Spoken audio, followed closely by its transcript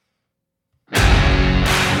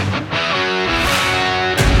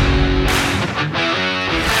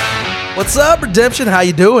What's up, Redemption? How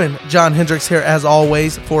you doing? John Hendricks here, as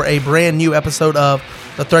always, for a brand new episode of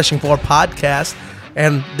the Threshing Floor podcast.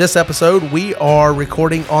 And this episode, we are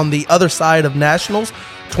recording on the other side of Nationals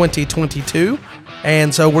 2022.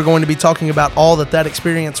 And so we're going to be talking about all that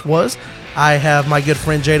experience was. I have my good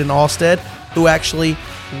friend Jaden Alstead, who actually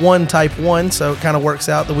won Type 1, so it kind of works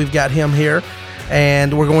out that we've got him here.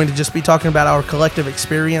 And we're going to just be talking about our collective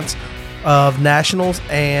experience of Nationals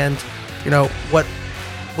and, what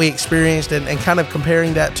we experienced and kind of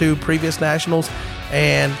comparing that to previous Nationals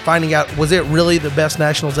and finding out, was it really the best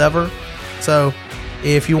Nationals ever? So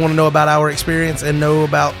if you want to know about our experience and know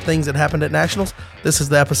about things that happened at Nationals, this is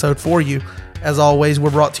the episode for you. As always, we're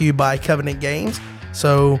brought to you by Covenant Games.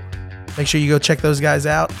 So make sure you go check those guys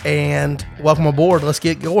out and welcome aboard. Let's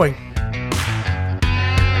get going.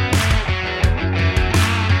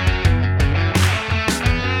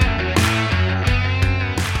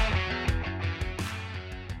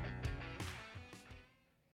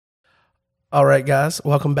 All right, guys,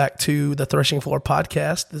 welcome back to the Threshing Floor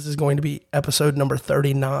podcast. This is going to be episode number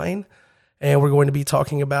 39, and we're going to be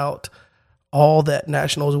talking about all that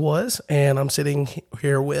Nationals was. And I'm sitting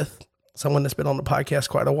here with someone that's been on the podcast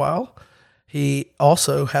quite a while. He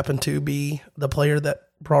also happened to be the player that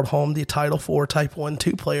brought home the title for Type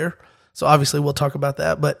 1-2 player. So obviously we'll talk about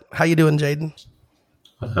that. But how you doing, Jaden?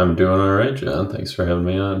 I'm doing all right, John. Thanks for having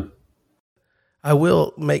me on. I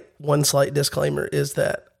will make one slight disclaimer is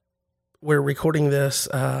that we're recording this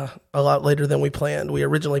a lot later than we planned. We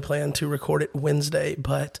originally planned to record it Wednesday,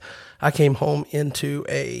 but I came home into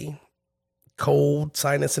a cold,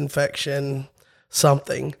 sinus infection,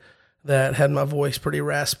 something that had my voice pretty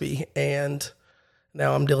raspy, and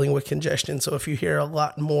now I'm dealing with congestion. So if you hear a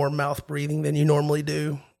lot more mouth breathing than you normally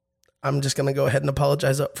do, I'm just going to go ahead and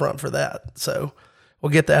apologize up front for that. So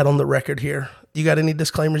we'll get that on the record here. You got any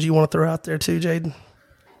disclaimers you want to throw out there too, Jaden?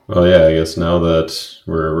 Well, yeah, I guess now that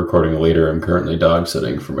we're recording later, I'm currently dog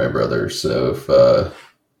sitting for my brother. So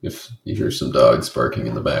if you hear some dogs barking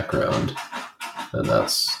in the background, then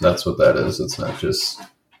that's what that is. It's not just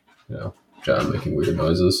John making weird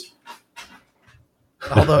noises.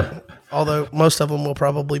 Although most of them will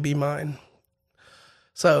probably be mine.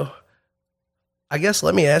 So I guess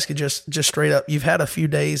let me ask you just straight up. You've had a few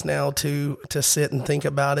days now to sit and think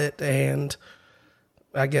about it and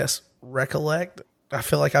I guess recollect. I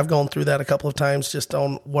feel like I've gone through that a couple of times just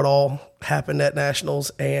on what all happened at Nationals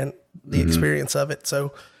and the experience of it.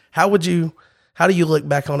 So how do you look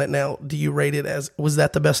back on it now? Do you rate it as, was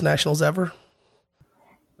that the best Nationals ever?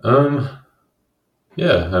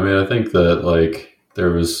 Yeah. I mean, I think that there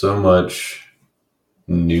was so much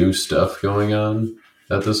new stuff going on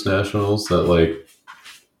at this Nationals that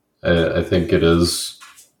I think it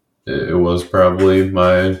was probably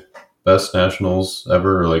my best Nationals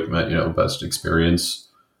ever, or my best experience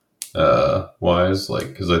wise,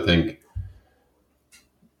 because I think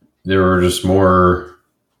there were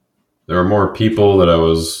more people that I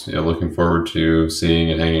was looking forward to seeing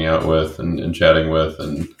and hanging out with and chatting with,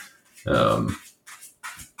 and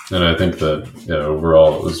I think that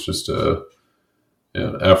overall it was just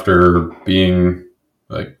after being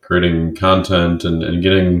creating content and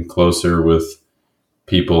getting closer with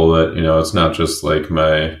people that it's not just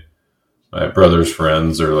my brother's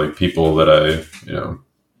friends or people that I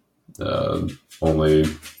only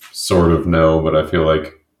sort of know, but I feel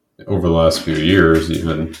like over the last few years,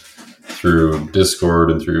 even through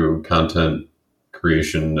Discord and through content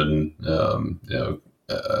creation and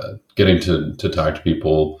getting to talk to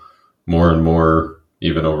people more and more,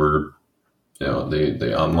 even over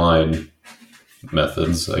the online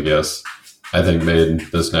methods, I guess, I think made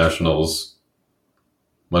this Nationals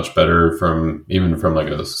much better from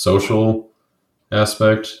a social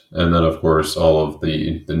aspect. And then of course all of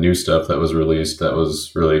the new stuff that was released that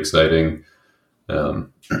was really exciting. And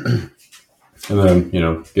then,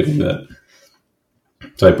 getting that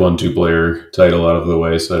Type 1-2 player title out of the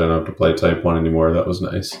way so I don't have to play Type 1 anymore. That was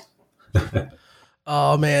nice.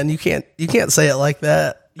 Oh man, you can't say it like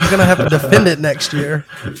that. You're going to have to defend it next year.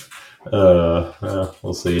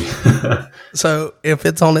 We'll see. So if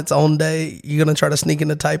it's on its own day, you're going to try to sneak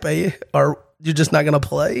into Type A, or you're just not going to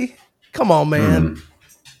play? Come on, man.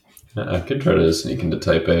 I could try to sneak into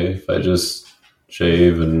Type A if I just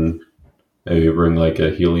shave and maybe bring a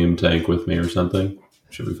helium tank with me or something.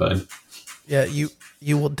 Should be fine. Yeah, you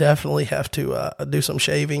will definitely have to do some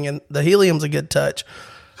shaving, and the helium's a good touch.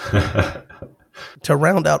 To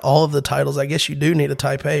round out all of the titles, I guess you do need a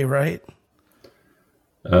Type A, right?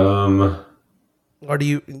 Or do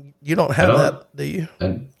you don't have that, do you?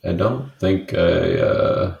 I don't think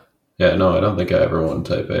I don't think I ever won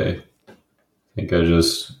Type A. I think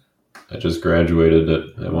I I just graduated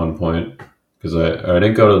at one point because I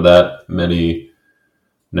didn't go to that many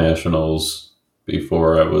nationals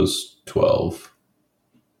before I was 12.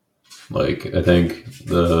 Like, I think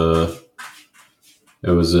it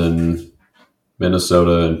was in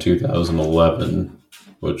Minnesota in 2011,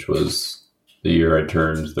 which was the year I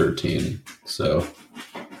turned 13. So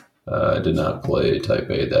I did not play Type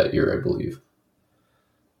A that year, I believe.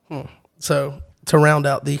 So to round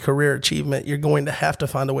out the career achievement, you're going to have to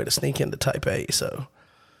find a way to sneak into Type A. So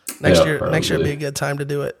next year would be a good time to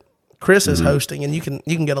do it. Chris is hosting, and you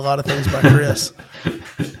can get a lot of things by Chris.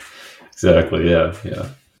 Exactly. Yeah.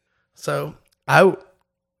 So I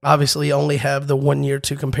obviously only have the 1 year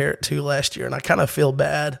to compare it to last year, and I kind of feel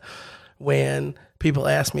bad when people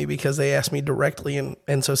ask me because they ask me directly,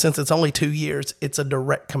 and so since it's only 2 years, it's a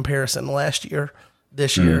direct comparison. Last year,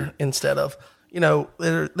 this year, instead of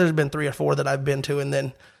there's been 3 or 4 that I've been to, and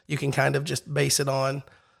then you can kind of just base it on.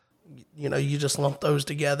 You just lump those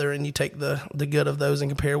together and you take the good of those and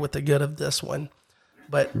compare with the good of this one.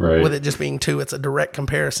 But with it just being 2, it's a direct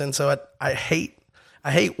comparison. So I hate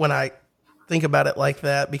when I think about it like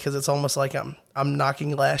that, because it's almost like I'm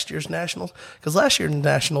knocking last year's nationals, because last year's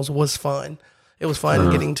nationals was fun. It was fun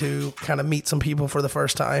getting to kind of meet some people for the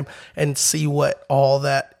first time and see what all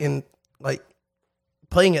that in, like,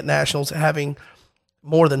 playing at nationals, having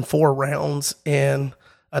more than 4 rounds in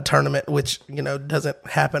a tournament, which, doesn't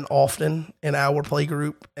happen often in our play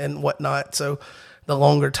group and whatnot. So the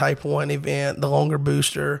longer Type 1 event, the longer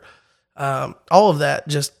booster, all of that,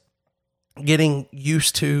 just getting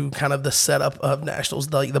used to kind of the setup of nationals,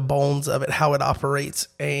 like the bones of it, how it operates,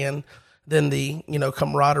 and then the,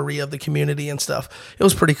 camaraderie of the community and stuff. It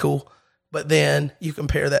was pretty cool. But then you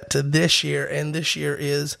compare that to this year, and this year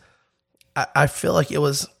is, I feel like it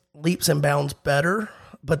was leaps and bounds better.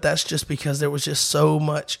 But that's just because there was just so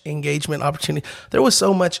much engagement opportunity. There was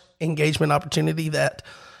so much engagement opportunity that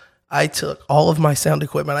I took all of my sound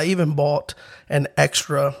equipment. I even bought an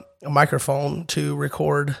extra microphone to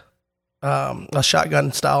record, a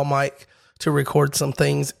shotgun style mic to record some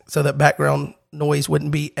things so that background noise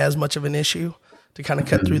wouldn't be as much of an issue, to kind of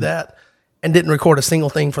cut through that, and didn't record a single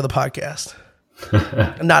thing for the podcast.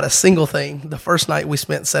 Not a single thing. The first night we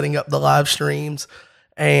spent setting up the live streams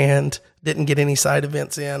and didn't get any side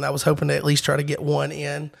events in. I was hoping to at least try to get one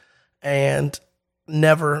in, and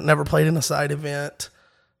never played in a side event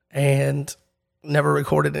and never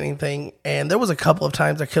recorded anything. And there was a couple of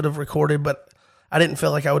times I could have recorded, but I didn't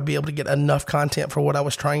feel like I would be able to get enough content for what I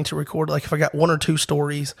was trying to record. Like if I got 1 or 2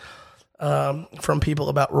 stories from people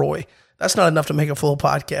about Roy, that's not enough to make a full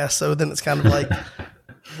podcast. So then it's kind of like,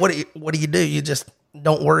 what do you do? You just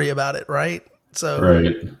don't worry about it, right? So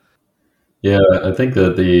right. Yeah, I think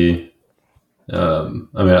that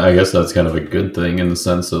I guess that's kind of a good thing in the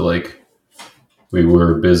sense that, like, we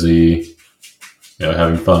were busy,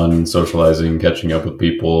 having fun, socializing, catching up with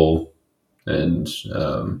people. And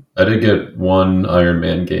I did get 1 Iron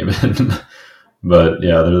Man game in, but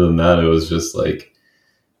yeah, other than that, it was just like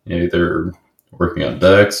either working on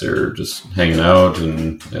decks or just hanging out.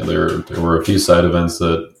 And there were a few side events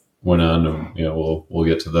that went on, and we'll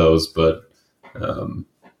get to those. But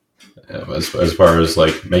as far as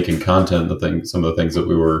like making content, some of the things that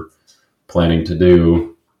we were planning to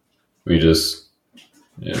do, we just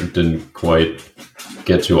didn't quite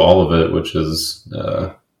get to all of it, which is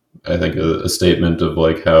I think a statement of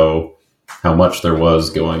like how much there was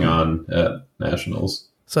going on at nationals.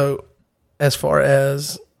 So as far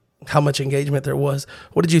as how much engagement there was,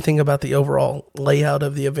 what did you think about the overall layout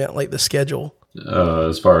of the event, like the schedule?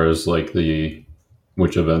 As far as like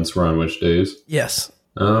which events were on which days? Yes.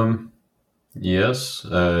 Yes,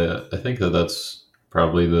 I think that's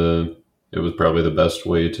probably the best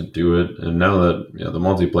way to do it. And now that the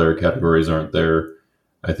multiplayer categories aren't there,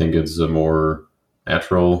 I think it's a more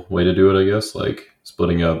natural way to do it, I guess, like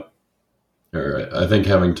splitting up, or I think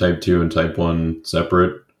having Type 2 and Type 1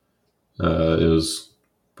 separate is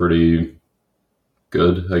pretty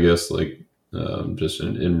good, I guess. Like just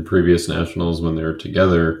in previous nationals when they're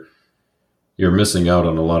together, you're missing out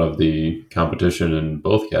on a lot of the competition in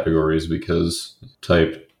both categories because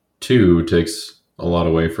Type 2 takes a lot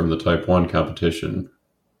away from the Type 1 competition,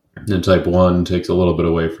 and Type 1 takes a little bit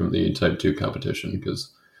away from the Type 2 competition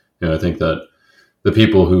because I think that the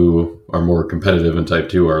people who are more competitive in Type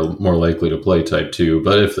 2 are more likely to play Type 2,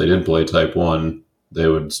 but if they did play Type 1, they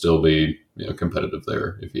would still be competitive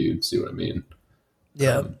there, if you see what I mean.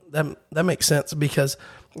 Yeah, that makes sense, because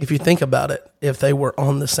if you think about it, if they were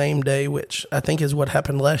on the same day, which I think is what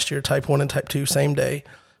happened last year, Type 1 and Type 2, same day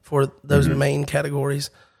for those main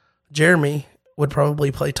categories, Jeremy would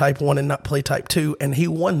probably play Type 1 and not play Type 2, and he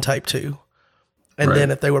won Type 2. And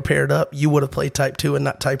then if they were paired up, you would have played type 2 and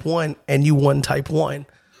not type 1, and you won type 1.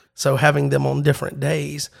 So having them on different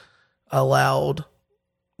days allowed,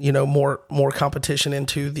 more competition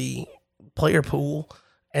into the player pool,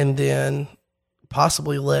 and then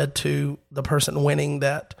possibly led to the person winning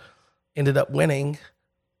that ended up winning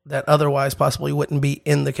that otherwise possibly wouldn't be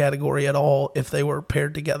in the category at all if they were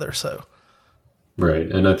paired together. So,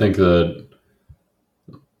 right. And I think that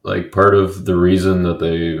like part of the reason that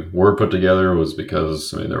they were put together was because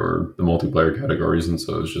there were the multiplayer categories, and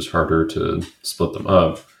so it was just harder to split them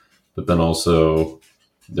up. But then also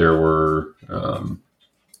there were,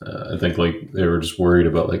 I think like they were just worried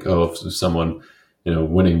about like, if someone,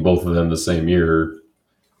 winning both of them the same year,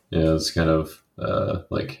 it's kind of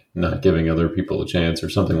like not giving other people a chance or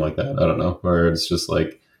something like that. I don't know. Where it's just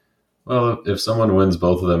like, well, if someone wins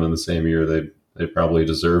both of them in the same year, they probably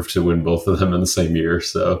deserve to win both of them in the same year.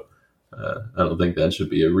 So I don't think that should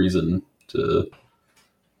be a reason to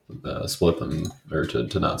split them or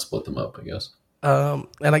to not split them up, I guess.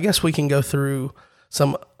 And I guess we can go through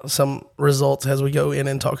some results as we go in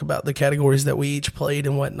and talk about the categories that we each played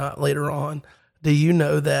and whatnot later on. Do you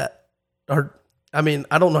know that, I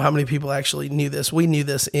don't know how many people actually knew this. We knew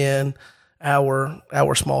this in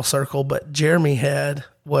our small circle, but Jeremy had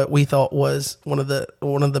what we thought was one of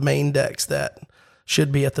the main decks that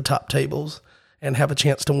should be at the top tables and have a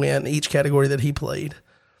chance to win each category that he played.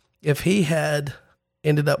 If he had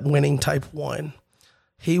ended up winning type 1,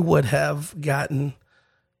 he would have gotten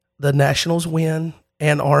the Nationals win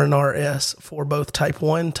and RNRS for both type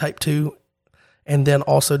 1, type 2, and then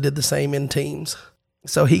also did the same in teams.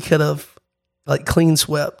 So he could have like clean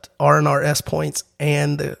swept RNRS points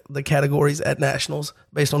and the categories at Nationals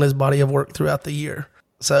based on his body of work throughout the year.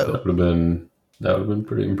 So that would have been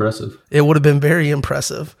pretty impressive. It would have been very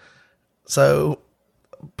impressive. So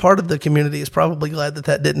part of the community is probably glad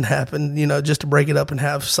that didn't happen, just to break it up and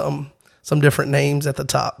have some different names at the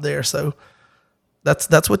top there. So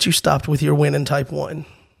that's what you stopped with your win in type 1.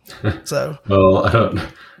 So well,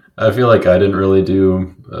 I feel like I didn't really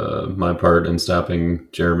do my part in stopping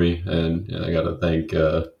Jeremy, and I got to thank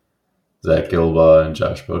Zach Gilbaugh and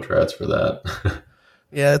Josh Potratz for that.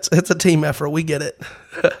 Yeah, it's a team effort. We get it.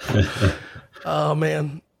 Oh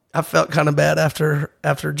man, I felt kind of bad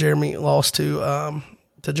after Jeremy lost to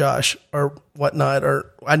Josh or whatnot.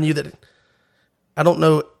 Or I knew that. I don't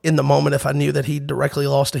know in the moment if I knew that he directly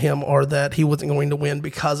lost to him or that he wasn't going to win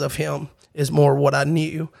because of him. Is more what I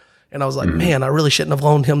knew. And I was like, man, I really shouldn't have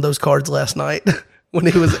loaned him those cards last night when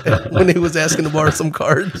he was asking to borrow some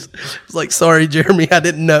cards. I was like, sorry, Jeremy, I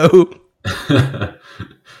didn't know.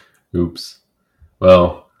 Oops.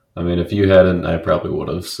 Well, if you hadn't, I probably would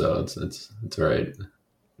have. So it's all right.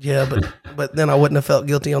 Yeah, but then I wouldn't have felt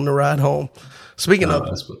guilty on the ride home. Speaking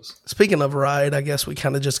of ride, I guess we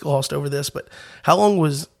kind of just glossed over this. But how long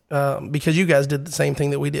was because you guys did the same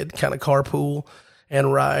thing that we did, kind of carpool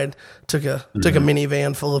and ride, took a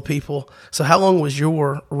minivan full of people. So how long was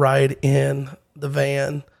your ride in the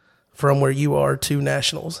van from where you are to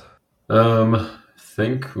Nationals? I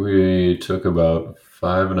think we took about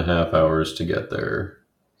 5.5 hours to get there.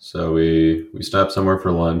 So we stopped somewhere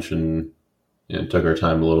for lunch and took our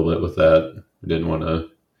time a little bit with that. We didn't want to,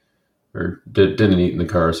 or didn't eat in the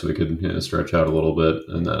car, so we could stretch out a little bit.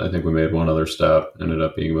 And then I think we made one other stop. Ended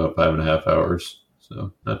up being about 5.5 hours.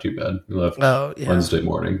 So not too bad. We left Wednesday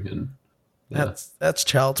morning, and that's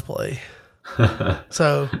child's play.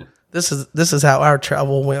 So this is how our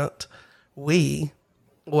travel went. Me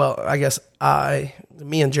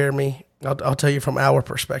and Jeremy. I'll tell you from our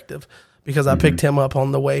perspective because I picked him up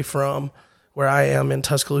on the way from where I am in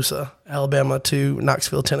Tuscaloosa, Alabama, to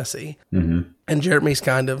Knoxville, Tennessee. Mm-hmm. And Jeremy's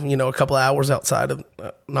kind of a couple of hours outside of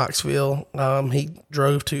Knoxville. He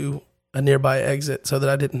drove to a nearby exit so that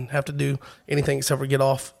I didn't have to do anything except for get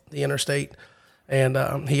off the interstate. And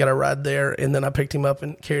he got a ride there, and then I picked him up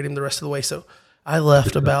and carried him the rest of the way. So I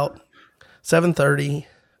left about 7:30,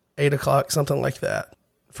 8 o'clock, something like that,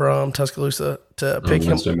 from Tuscaloosa to pick him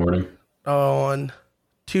Wednesday morning? On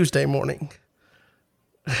Tuesday morning.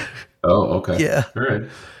 Oh, okay. Yeah.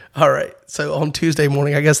 All right. So on Tuesday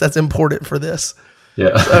morning, I guess that's important for this.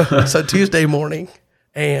 Yeah. so Tuesday morning,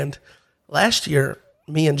 and last year,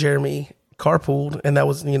 me and Jeremy carpooled, and that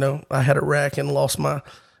was, I had a wreck and lost my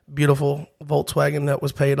beautiful Volkswagen that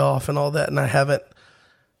was paid off and all that, and I haven't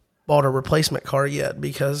bought a replacement car yet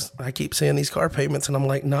because I keep seeing these car payments, and I'm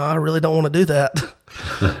like, I really don't want to do that.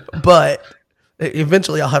 But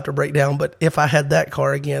eventually I'll have to break down. But if I had that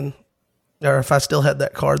car again, or if I still had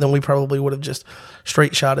that car, then we probably would have just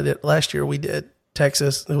straight shotted it. Last year we did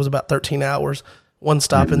Texas. It was about 13 hours, one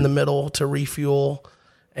stop in the middle to refuel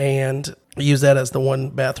and use that as the one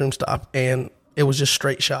bathroom stop. And it was just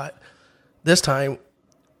straight shot. This time,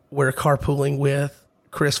 we're carpooling with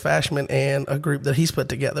Chris Fashman and a group that he's put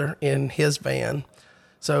together in his van.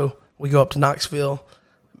 So we go up to Knoxville,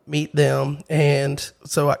 meet them, and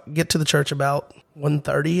so I get to the church about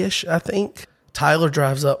 1:30-ish, I think. Tyler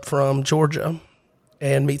drives up from Georgia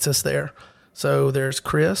and meets us there. So there's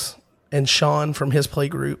Chris and Sean from his play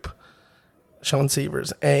group, Sean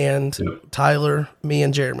Sievers, and Tyler, me,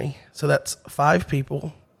 and Jeremy. So that's 5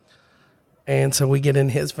 people. And so we get in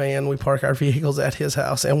his van, we park our vehicles at his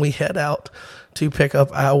house, and we head out to pick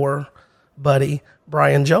up our buddy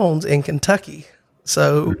Brian Jones in Kentucky.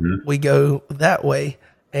 So we go that way,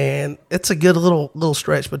 and it's a good little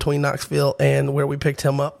stretch between Knoxville and where we picked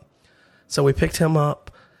him up. So we picked him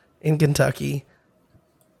up in Kentucky,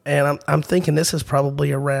 and I'm thinking this is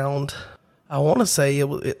probably around, I want to say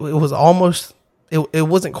it was almost, it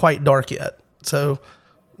wasn't quite dark yet. So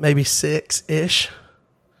maybe 6-ish,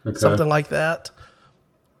 something like that.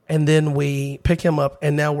 And then we pick him up,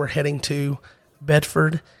 and now we're heading to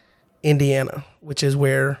Bedford, Indiana, which is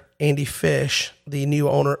where Andy Fish, the new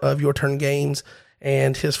owner of Your Turn Games,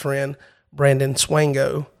 and his friend Brandon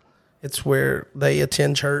Swango, it's where they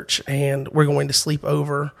attend church, and we're going to sleep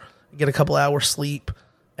over, get a couple hours sleep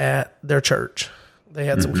at their church. They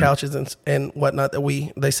had some couches and whatnot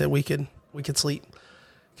that they said we could sleep,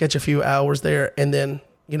 catch a few hours there, and then,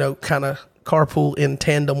 kind of carpool in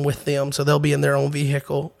tandem with them. So they'll be in their own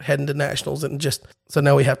vehicle heading to nationals, and so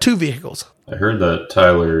now we have 2 vehicles. I heard that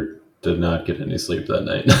Tyler did not get any sleep that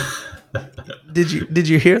night. Did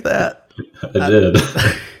you hear that? I did.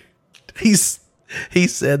 He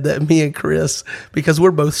said that me and Chris, because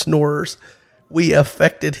we're both snorers, we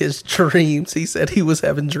affected his dreams. He said he was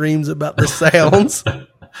having dreams about the sounds.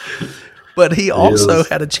 But he also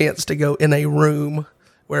had a chance to go in a room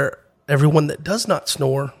where everyone that does not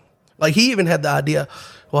snore, like he even had the idea,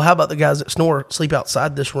 well, how about the guys that snore sleep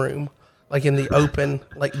outside this room, like in the open,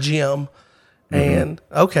 like gym? And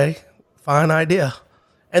okay, fine idea.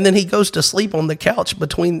 And then he goes to sleep on the couch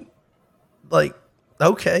between, like,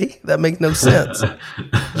 okay, that makes no sense.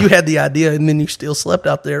 You had the idea, and then you still slept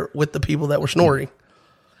out there with the people that were snoring.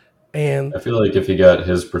 And I feel like if he got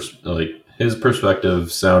his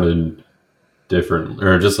perspective sounded different,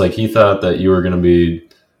 or just like he thought that you were going to be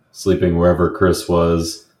sleeping wherever Chris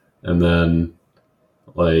was, and then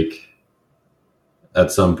like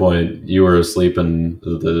at some point you were asleep in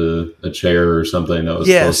a chair or something that was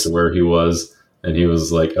close to where he was. And he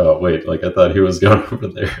was like, oh, wait, like I thought he was going over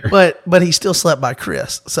there. But he still slept by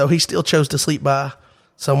Chris. So he still chose to sleep by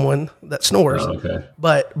someone that snores. Oh, okay.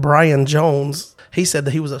 But Brian Jones, he said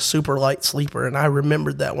that he was a super light sleeper. And I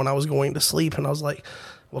remembered that when I was going to sleep. And I was like,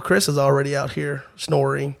 well, Chris is already out here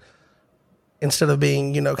snoring. Instead of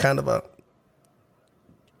being, kind of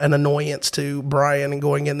an annoyance to Brian and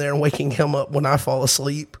going in there and waking him up when I fall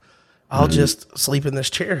asleep, I'll just sleep in this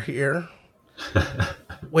chair here.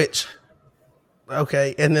 Which...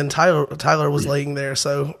 okay, and then Tyler was laying there,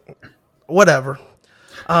 so whatever.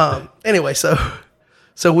 Anyway, so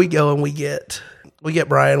we go and we get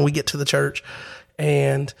Brian, we get to the church,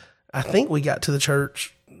 and I think we got to the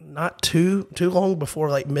church not too long before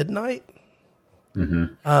like midnight.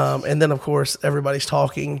 And then of course everybody's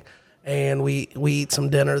talking, and we eat some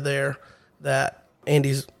dinner there that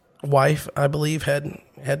Andy's wife, I believe,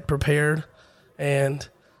 had prepared, and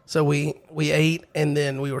so we ate, and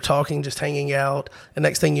then we were talking, just hanging out. And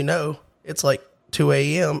next thing you know, it's like 2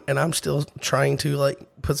 a.m. and I'm still trying to like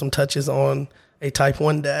put some touches on a Type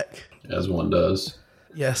 1 deck. As one does.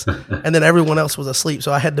 Yes. And then everyone else was asleep.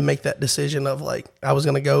 So I had to make that decision of like, I was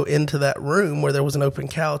going to go into that room where there was an open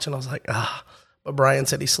couch, and I was like, but Brian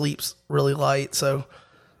said he sleeps really light. So,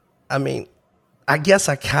 I mean, I guess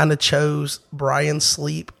I kind of chose Brian's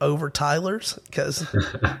sleep over Tyler's because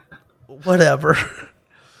whatever.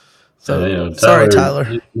 So sorry,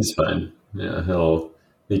 Tyler. He's fine. Yeah,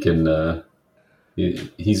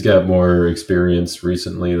 he's got more experience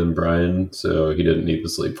recently than Brian, so he didn't need to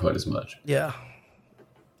sleep quite as much. Yeah,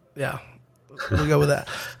 we'll go with that.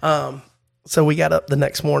 So we got up the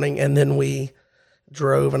next morning, and then we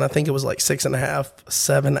drove, and I think it was like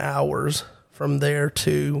 6.5-7 hours from there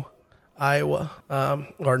to Iowa,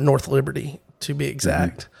 or North Liberty to be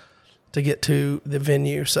exact, to get to the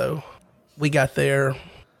venue. So we got there.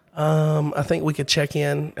 I think we could check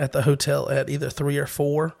in at the hotel at either 3 or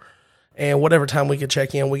 4, and whatever time we could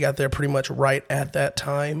check in, we got there pretty much right at that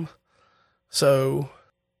time. So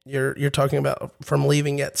you're talking about from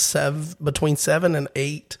leaving at between 7 and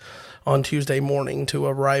 8 on Tuesday morning to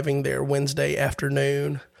arriving there Wednesday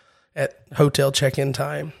afternoon at hotel check-in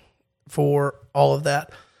time for all of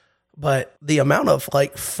that. But the amount of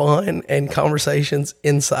like fun and conversations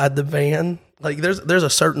inside the van, Like there's a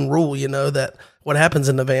certain rule, that what happens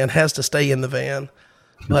in the van has to stay in the van.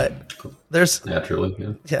 But there's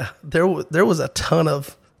naturally, there was a ton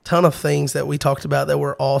of things that we talked about that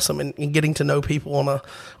were awesome, and getting to know people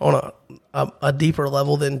on a deeper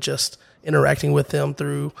level than just interacting with them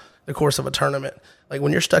through the course of a tournament. Like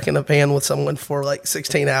when you're stuck in a van with someone for like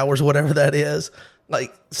 16 hours, whatever that is,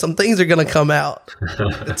 like some things are going to come out.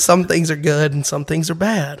 Some things are good and some things are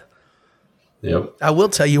bad. Yep. I will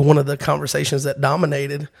tell you, one of the conversations that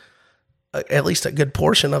dominated at least a good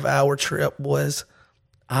portion of our trip was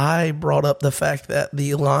I brought up the fact that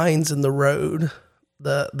the lines in the road,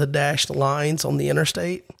 the dashed lines on the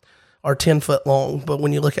interstate, are 10 foot long. But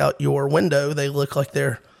when you look out your window, they look like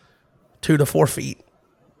they're 2 to 4 feet.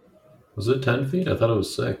 Was it 10 feet? I thought it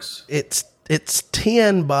was 6. It's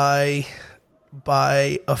 10 by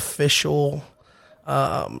official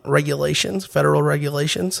regulations, federal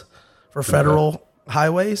regulations for federal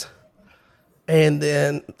highways. And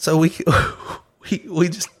then so we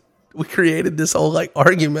created this whole like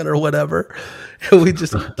argument or whatever, and we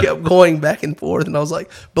just kept going back and forth. And I was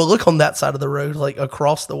like, but look on that side of the road, like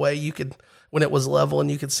across the way, you could, when it was level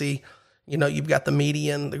and you could see, you've got the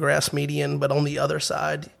median, the grass median, but on the other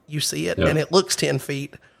side you see it and it looks 10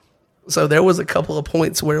 feet. So there was a couple of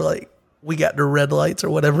points where like we got to red lights or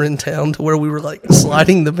whatever in town to where we were like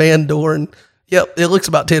sliding the van door and it looks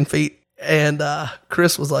about 10 feet. And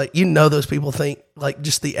Chris was like, those people think like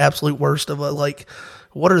just the absolute worst of like,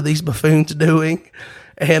 what are these buffoons doing?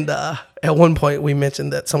 And at one point we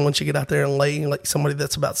mentioned that someone should get out there and lay like somebody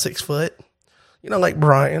that's about 6 foot, like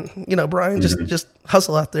Brian. Brian, just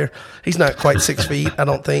hustle out there. He's not quite 6 feet, I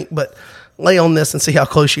don't think, but lay on this and see how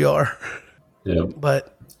close you are. Yeah,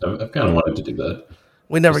 but I've kind of wanted to do that.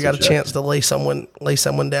 We never got a chance to lay someone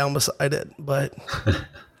down beside it, but I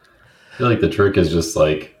feel like the trick is just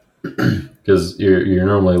like, because you're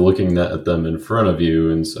normally looking at them in front of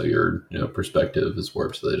you, and so your perspective is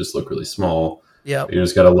warped, so they just look really small. Yeah, you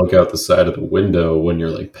just got to look out the side of the window when you're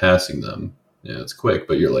like passing them. It's quick,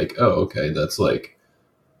 but you're like, oh, okay, that's like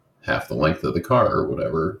half the length of the car or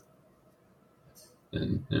whatever,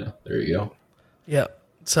 and there you go. Yeah,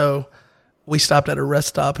 so we stopped at a rest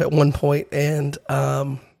stop at one point, and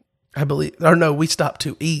we stopped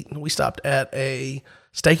to eat. We stopped at a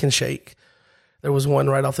Steak and Shake. There was one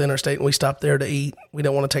right off the interstate, and we stopped there to eat. We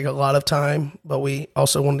didn't want to take a lot of time, but we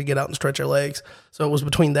also wanted to get out and stretch our legs. So it was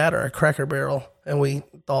between that or a Cracker Barrel, and we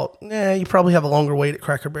thought, you probably have a longer wait at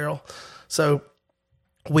Cracker Barrel. So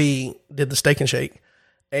we did the Steak and Shake,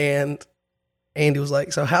 and Andy was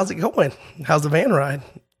like, so how's it going? How's the van ride?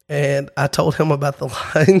 And I told him about the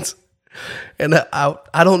lines, and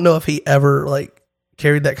I don't know if he ever like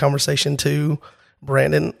carried that conversation to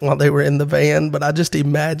Brandon while they were in the van, but I just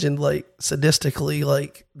imagined like sadistically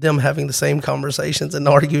like them having the same conversations and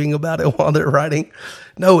arguing about it while they're riding.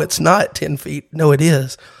 No, it's not 10 feet. No, it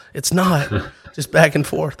is. It's not. Just back and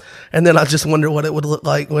forth. And then I just wonder what it would look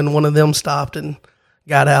like when one of them stopped and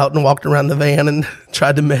got out and walked around the van and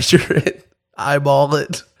tried to measure it, eyeball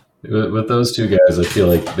it. With those two guys, I feel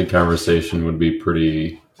like the conversation would be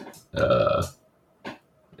pretty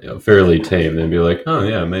fairly tame. They'd be like, oh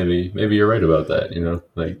yeah, maybe you're right about that.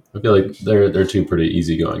 Like I feel like they're two pretty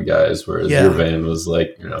easygoing guys, whereas your van was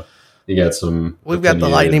like, you got some. We've got the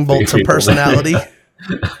lightning bolts of personality.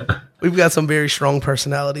 We've got some very strong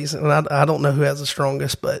personalities, and I don't know who has the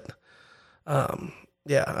strongest, but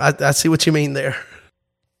I see what you mean there.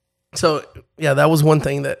 So that was one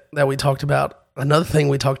thing that we talked about. Another thing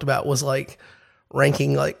we talked about was like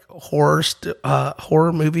ranking like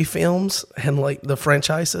horror movie films and like the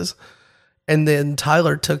franchises. And then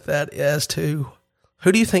Tyler took that as to,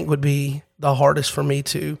 who do you think would be the hardest for me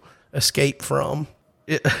to escape from?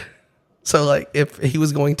 So like if he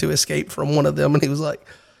was going to escape from one of them, and he was like,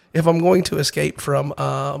 if I'm going to escape from,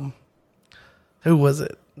 who was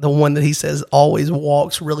it? The one that he says always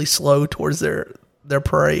walks really slow towards their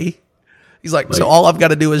prey. He's like, so all I've got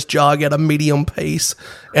to do is jog at a medium pace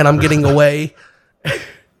and I'm getting away.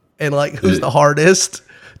 And like, who's the hardest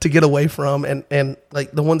to get away from? And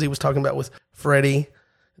like the ones he was talking about was Freddy,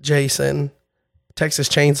 Jason, Texas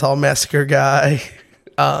Chainsaw Massacre guy,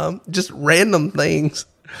 just random things.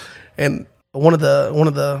 And one of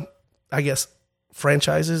the, I guess,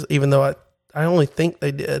 franchises, even though I only think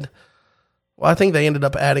they did, I think they ended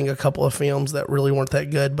up adding a couple of films that really weren't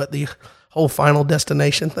that good, but the whole Final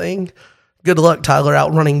Destination thing, good luck, Tyler,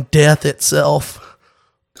 outrunning death itself.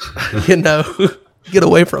 Get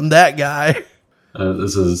away from that guy.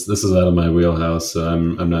 This is out of my wheelhouse, so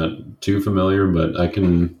I'm not too familiar, but I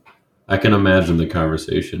can imagine the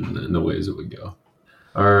conversation and the ways it would go.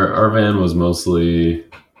 Our van was mostly,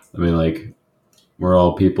 we're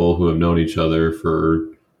all people who have known each other for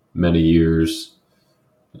many years.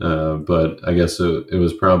 But I guess it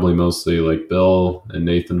was probably mostly like Bill and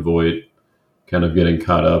Nathan Voigt kind of getting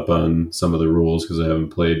caught up on some of the rules because I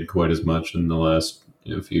haven't played quite as much in the last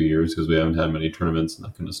few years because we haven't had many tournaments and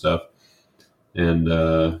that kind of stuff. And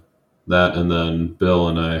that, and then Bill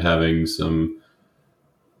and I having some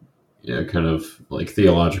kind of like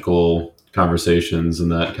theological conversations,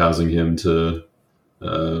 and that causing him to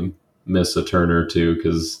miss a turn or two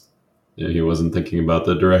because he wasn't thinking about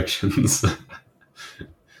the directions.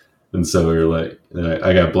 And so we were like,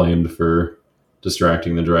 I got blamed for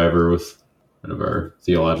distracting the driver with one of our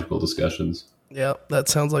theological discussions. Yeah, that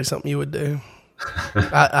sounds like something you would do.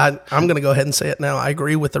 I'm going to go ahead and say it now. I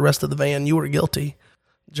agree with the rest of the van. You were guilty.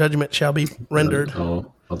 Judgment shall be rendered.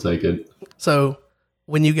 I'll take it. So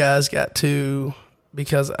when you guys got to,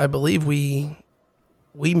 because I believe we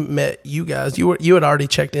met you guys, you had already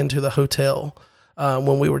checked into the hotel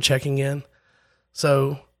when we were checking in.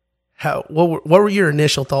 So what were your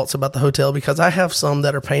initial thoughts about the hotel? Because I have some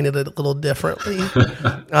that are painted a little differently.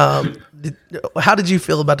 How did you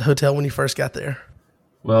feel about the hotel when you first got there?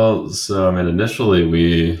 Well, so I mean, initially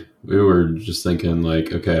we were just thinking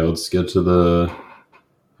like, okay, let's get to the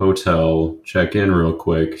hotel, check in real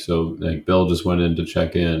quick. So like Bill just went in to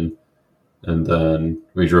check in, and then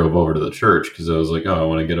we drove over to the church because I was like, oh, I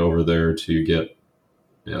want to get over there to get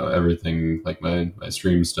everything like my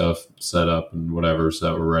stream stuff set up and whatever, so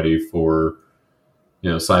that we're ready for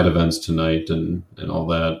side events tonight and all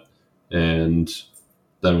that. And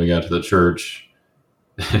then we got to the church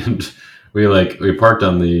and we parked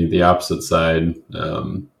on the opposite side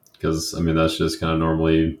because I mean that's just kind of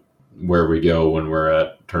normally where we go when we're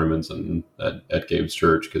at tournaments and at Gabe's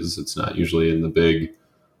church, because it's not usually in the big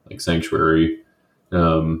like sanctuary.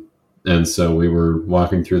 And so we were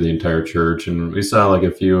walking through the entire church, and we saw like a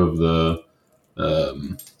few of the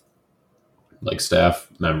like staff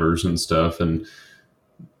members and stuff, and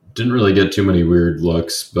didn't really get too many weird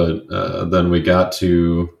looks. But then we got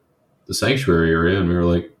to the sanctuary area, and we were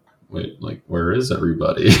like, wait, like where is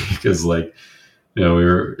everybody? Because like we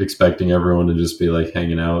were expecting everyone to just be like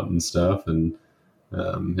hanging out and stuff, and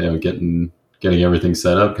getting everything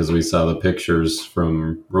set up, because we saw the pictures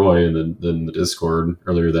from Roy in the Discord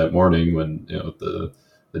earlier that morning when the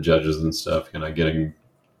judges and stuff kind of getting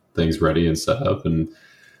things ready and set up. And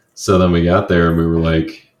so then we got there and we were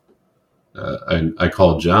like, I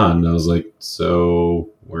called John and I was like,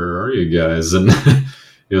 so where are you guys? And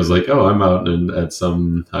he was like, oh, I'm out at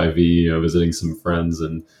some IV visiting some friends,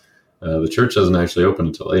 and the church doesn't actually open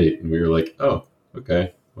until 8. And we were like, oh,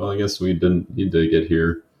 okay, well I guess we didn't need to get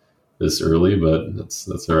here this early, but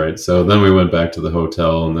that's all right. So then we went back to the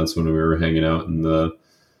hotel, and that's when we were hanging out in the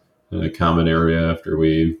common area after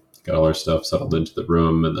we got all our stuff settled into the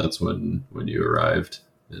room, and that's when you arrived,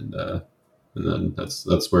 and then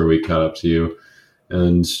that's where we caught up to you.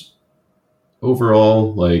 And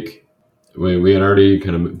overall, like we had already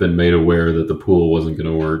kind of been made aware that the pool wasn't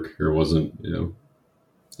going to work, or wasn't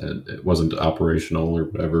it wasn't operational or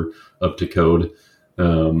whatever, up to code,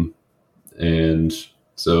 and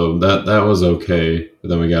so that was okay. But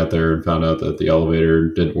then we got there and found out that the elevator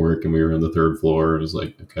didn't work, and we were on the 3rd floor. It was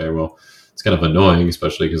like, okay, well, it's kind of annoying,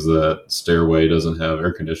 especially because the stairway doesn't have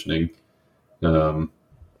air conditioning. And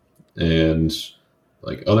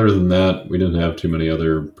like other than that, we didn't have too many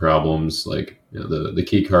other problems. Like the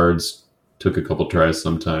key cards took a couple tries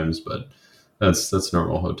sometimes, but that's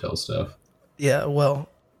normal hotel stuff. Yeah, well,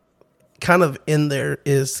 kind of in there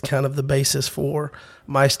is kind of the basis for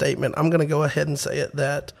my statement. I'm going to go ahead and say it,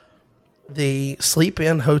 that the Sleep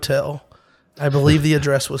Inn Hotel, I believe the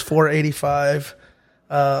address was 485.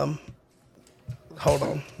 Hold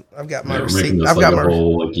on. I've got my receipt. I've got my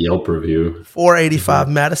whole Yelp review. 485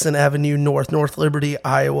 Madison Avenue North Liberty,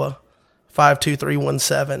 Iowa,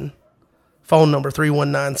 52317. Phone number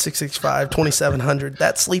 319-665-2700.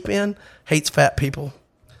 That Sleep Inn hates fat people.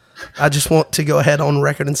 I just want to go ahead on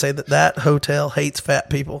record and say that hotel hates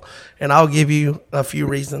fat people, and I'll give you a few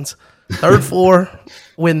reasons. 3rd floor,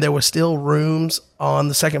 when there were still rooms on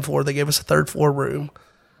the 2nd floor, they gave us a 3rd floor room.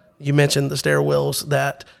 You mentioned the stairwells,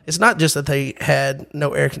 that it's not just that they had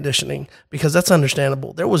no air conditioning, because that's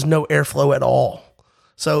understandable. There was no airflow at all.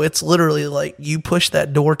 So it's literally like you push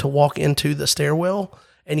that door to walk into the stairwell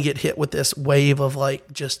and you get hit with this wave of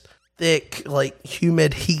like just thick, like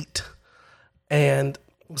humid heat. And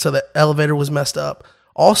so the elevator was messed up.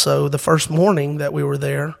 Also, the first morning that we were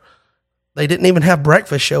there, they didn't even have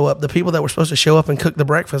breakfast show up. The people that were supposed to show up and cook the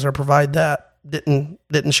breakfast or provide that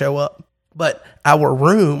didn't show up. But our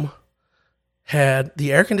room had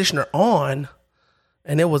the air conditioner on,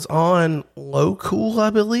 and it was on low cool,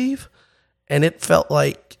 I believe. and it felt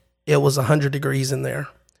like it was 100 degrees in there.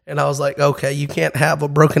 And I was like, okay, you can't have a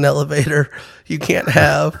broken elevator. You can't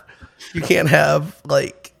have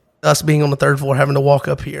like us being on the third floor having to walk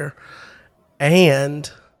up here. And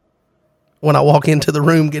when I walk into the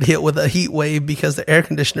room, get hit with a heat wave because the air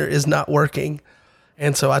conditioner is not working.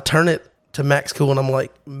 And so I turn it to max cool, and I'm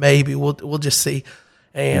like, maybe we'll just see.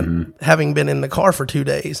 And having been in the car for 2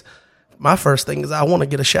 days, my first thing is I want to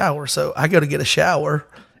get a shower. So I go to get a shower,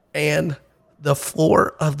 and the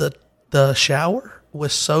floor of the shower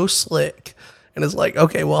was so slick. And it's like,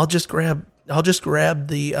 okay, well, I'll just grab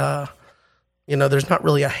the, there's not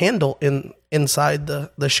really a handle inside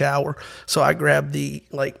the shower. So I grabbed the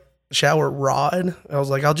like shower rod. I was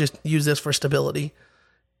like, I'll just use this for stability.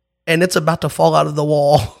 And it's about to fall out of the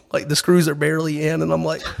wall. Like the screws are barely in. And I'm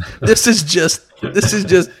like, this is just,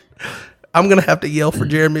 I'm going to have to yell for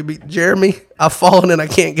Jeremy. Jeremy, I've fallen and I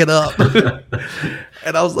can't get up.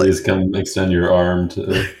 And I was like, please come extend your arm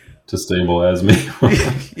to stabilize me.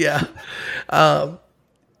 Yeah. But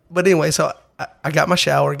anyway, so I got my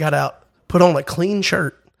shower, got out, put on a clean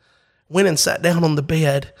shirt, went and sat down on the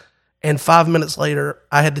bed. And 5 minutes later,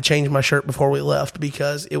 I had to change my shirt before we left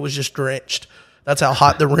because it was just drenched. That's how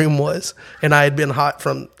hot the room was. And I had been hot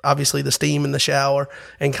from obviously the steam in the shower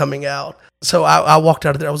and coming out. So I walked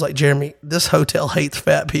out of there. I was like, Jeremy, this hotel hates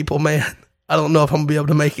fat people, man. I don't know if I'm going to be able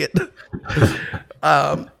to make it.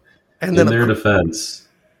 And then in their defense,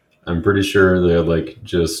 I'm pretty sure they had like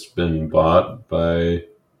just been bought by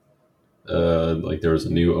like there was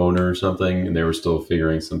a new owner or something, and they were still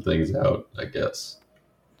figuring some things out, I guess.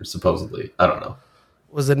 Or supposedly. I don't know.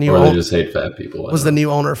 Was the new or they just hate fat people. Was the new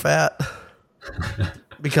owner fat?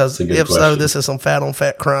 Because if question. So, this is some fat on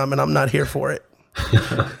fat crime, and I'm not here for it.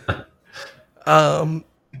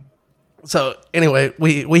 So anyway,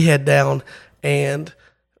 we head down, and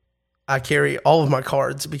I carry all of my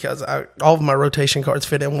cards because all of my rotation cards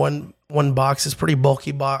fit in one box. It's a pretty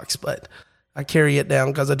bulky box, but I carry it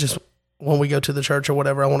down because when we go to the church or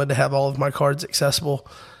whatever, I wanted to have all of my cards accessible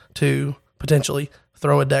to potentially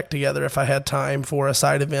throw a deck together if I had time for a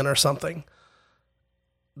side event or something.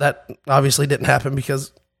 That obviously didn't happen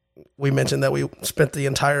because we mentioned that we spent the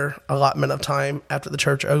entire allotment of time after the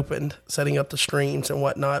church opened setting up the streams and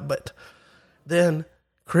whatnot. But then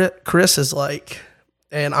Chris is like,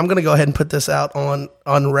 and I'm going to go ahead and put this out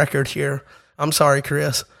on record here. I'm sorry,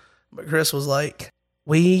 Chris, but Chris was like,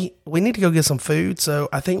 we need to go get some food. So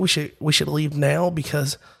I think we should leave now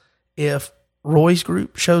because if Roy's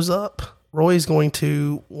group shows up, Roy's going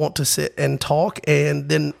to want to sit and talk, and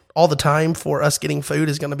then all the time for us getting food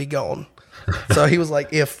is going to be gone. So he was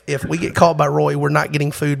like, if we get caught by Roy, we're not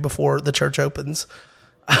getting food before the church opens.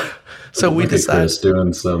 So we decided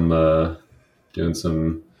doing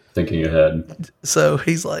some thinking ahead. So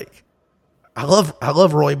he's like, I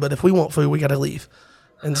love Roy, but if we want food, we got to leave.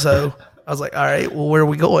 And so I was like, all right, well, where are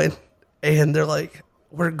we going? And they're like,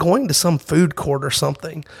 we're going to some food court or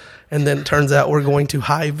something. And then it turns out we're going to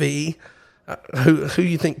Hy-Vee. Who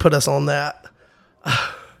you think put us on that?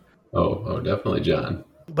 Oh, definitely John.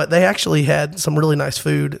 But they actually had some really nice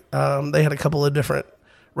food. They had a couple of different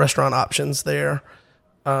restaurant options there.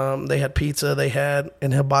 They had pizza. They had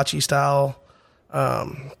an hibachi style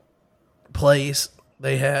place.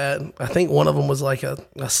 They had, I think one of them was like a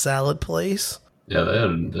salad place. Yeah, they had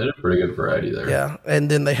a pretty good variety there. Yeah,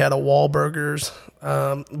 and then they had a Wahlburgers,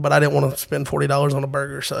 but I didn't want to spend $40 on a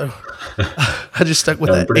burger, so I just stuck with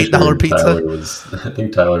that $8 pizza. I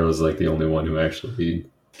think Tyler was like the only one who actually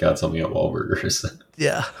got something at Wahlburgers.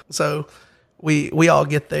 Yeah, so we all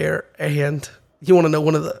get there, and you want to know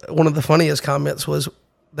one of the funniest comments was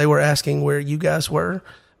they were asking where you guys were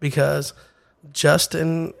because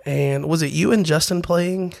Justin and was it you and Justin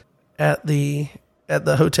playing at the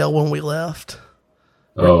hotel when we left?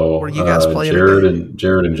 Were you guys playing?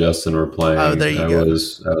 Jared and Justin were playing. Oh, there you go. I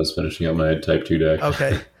was finishing up my Type 2 deck.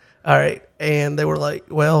 Okay. All right. And they were like,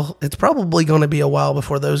 well, it's probably going to be a while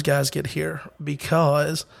before those guys get here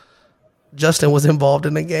because Justin was involved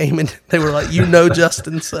in the game. And they were like,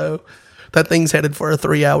 Justin, so that thing's headed for a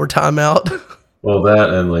 3-hour timeout. Well, that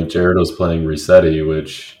and like Jared was playing Resetti,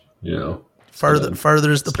 which,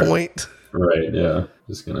 furthers the point. Right. Yeah.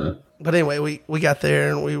 Just gonna. But anyway, we got there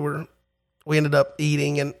and we ended up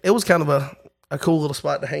eating, and it was kind of a cool little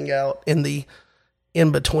spot to hang out in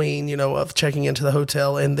between, of checking into the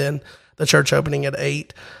hotel and then the church opening at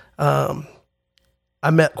 8. I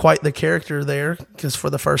met quite the character there because for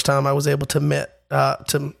the first time I was able to meet for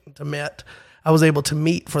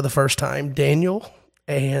the first time Daniel,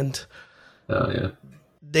 and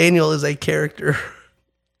Daniel is a character.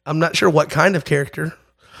 I'm not sure what kind of character,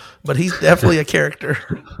 but he's definitely a character.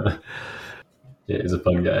 Yeah, he's a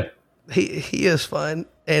fun guy. he is fun,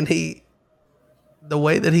 and the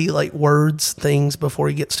way that he like words things before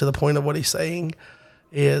he gets to the point of what he's saying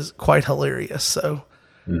is quite hilarious. So,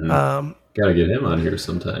 Gotta get him on here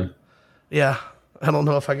sometime. yeah, I don't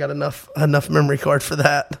know if I got enough memory card for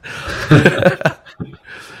that,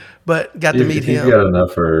 but got to meet If him. you got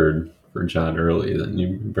enough for John Early, then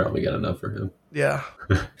you probably got enough for him. Yeah,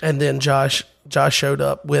 and then Josh showed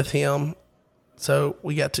up with him, so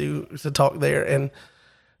we got to talk there, and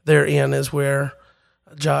therein is where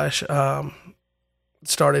Josh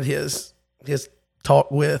started his talk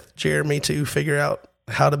with Jeremy to figure out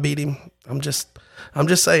how to beat him. I'm just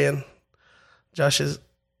saying, Josh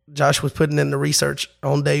was putting in the research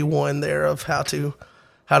on day one there of how to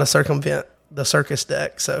circumvent the circus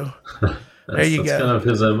deck. So there you go. That's kind of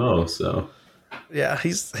his MO. So yeah,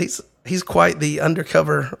 he's quite the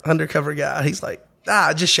undercover guy. He's like,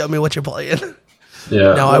 just show me what you're playing.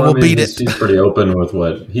 Yeah, now I will beat it. He's pretty open with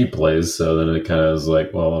what he plays. So then it kind of is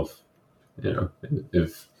like, well,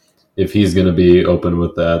 if he's going to be open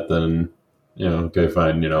with that, then okay,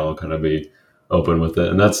 fine. I'll kind of be open with it,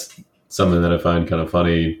 and that's something that I find kind of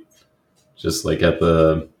funny, just like at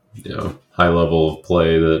the high level of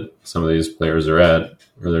play that some of these players are at,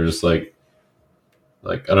 where they're just like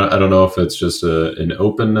I don't know if it's just an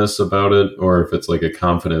openness about it, or if it's like a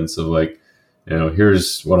confidence of like,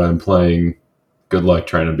 here's what I'm playing, good luck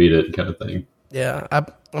trying to beat it kind of thing. Yeah,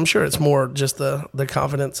 I'm sure it's more just the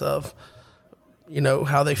confidence of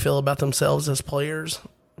how they feel about themselves as players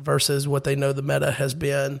versus what they know the meta has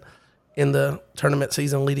been in the tournament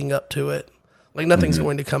season leading up to it. Like nothing's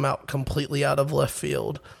going to come out completely out of left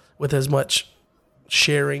field with as much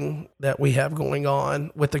sharing that we have going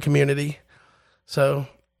on with the community. So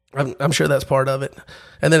I'm sure that's part of it.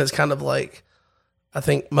 And then it's kind of like, I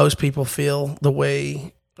think most people feel the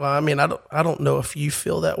way, well, I mean, I don't know if you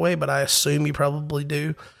feel that way, but I assume you probably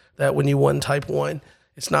do, that when you won Type 1,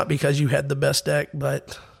 it's not because you had the best deck,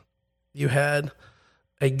 but you had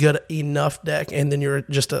a good enough deck, and then you're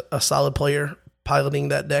just a solid player piloting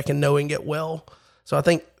that deck and knowing it well. So I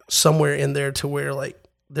think somewhere in there to where like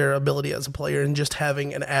their ability as a player and just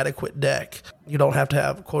having an adequate deck, you don't have to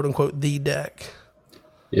have quote unquote the deck.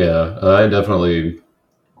 Yeah, I definitely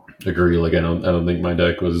agree. Like I don't think my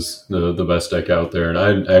deck was the best deck out there, and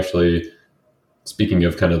I actually, speaking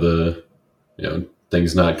of kind of the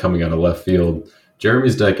things not coming out of left field,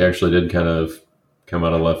 Jeremy's deck actually did kind of come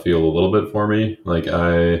out of left field a little bit for me. Like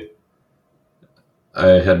I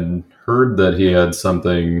had heard that he had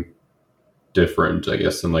something different, I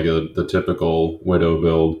guess, than like the typical Widow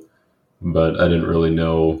build, but I didn't really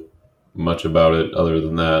know much about it other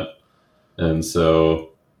than that. And so,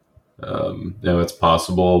 it's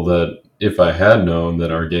possible that if I had known,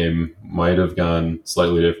 that our game might have gone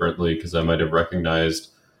slightly differently, because I might have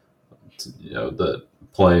recognized, that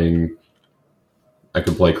I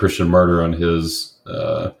could play Christian Martyr on his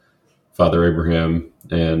Father Abraham,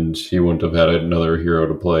 and he wouldn't have had another hero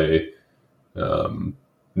to play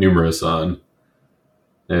Numerous on.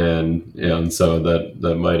 And so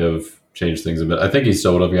that might have changed things a bit. I think he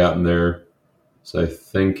still would have gotten there. So I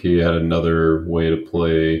think he had another way to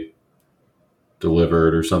play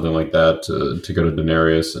Delivered or something like that to go to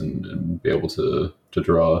Denarius and be able to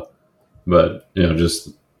draw. But,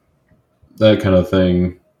 just that kind of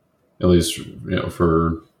thing, at least,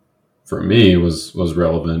 for me was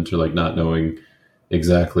relevant to like not knowing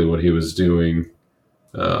exactly what he was doing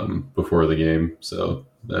before the game. So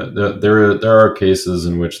there are cases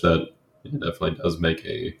in which that definitely does make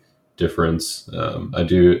a difference. I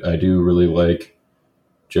do really like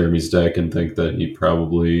Jeremy's deck and think that he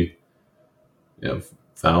probably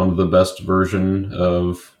found the best version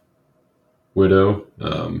of Widow.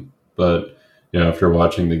 But after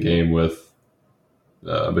watching the game with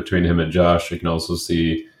between him and Josh, you can also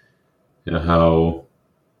see how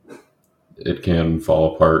it can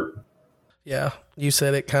fall apart. Yeah, you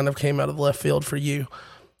said it kind of came out of left field for you.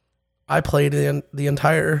 I played in the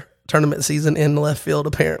entire tournament season in left field,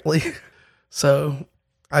 apparently. So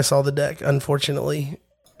I saw the deck, unfortunately,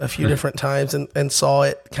 a few different times and saw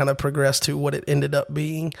it kind of progress to what it ended up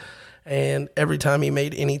being. And every time he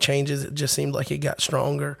made any changes, it just seemed like it got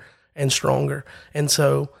stronger and stronger. And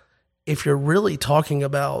so if you're really talking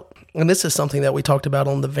about, and this is something that we talked about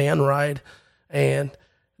on the van ride, and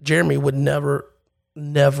Jeremy would never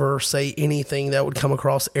say anything that would come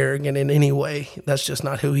across arrogant in any way. That's just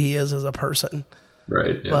not who he is as a person.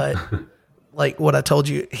 Right. Yeah. But like what I told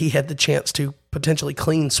you, he had the chance to potentially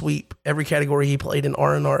clean sweep every category he played in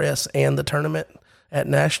RNRS and the tournament at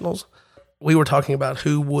Nationals. We were talking about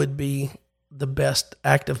who would be the best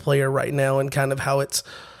active player right now and kind of how it's,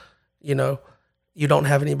 you don't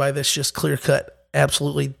have anybody that's just clear cut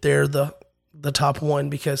absolutely they're the top one,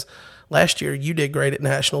 because last year you did great at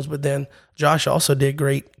nationals, but then Josh also did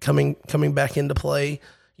great coming back into play,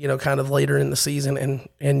 kind of later in the season,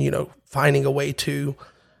 and finding a way to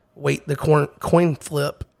weight the coin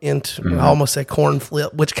flip into, I almost said corn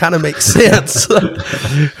flip, which kind of makes sense. Kind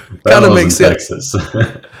of makes sense. Texas.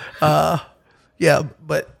 Yeah,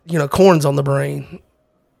 but corn's on the brain.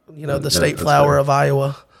 The state flower of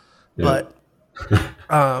Iowa. Yeah.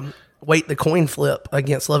 But weight the coin flip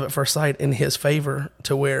against Love at First Sight in his favor,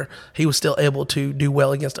 to where he was still able to do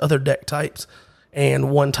well against other deck types and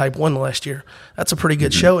won Type 1 last year. That's a pretty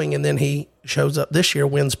good showing. And then he shows up this year,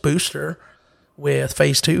 wins Booster with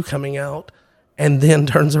Phase 2 coming out, and then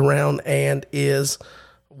turns around and is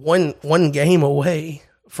one game away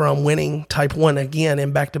from winning Type 1 again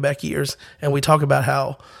in back-to-back years. And we talk about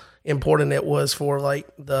how important it was for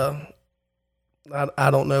the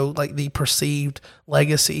perceived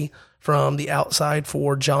legacy from the outside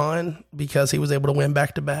for John, because he was able to win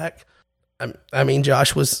back-to-back. I mean,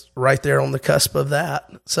 Josh was right there on the cusp of that.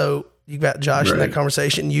 So you got Josh in that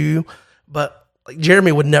conversation, but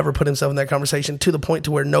Jeremy would never put himself in that conversation, to the point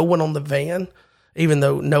to where no one on the van, even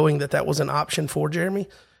though knowing that was an option for Jeremy,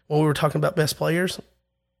 when we were talking about best players,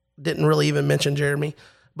 didn't really even mention Jeremy.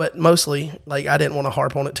 But mostly, I didn't want to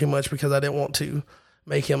harp on it too much, because I didn't want to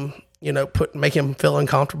make him, make him feel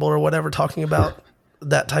uncomfortable or whatever, talking about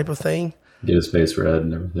that type of thing. Get his face red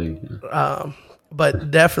and everything. Yeah.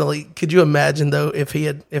 But definitely, could you imagine though, if he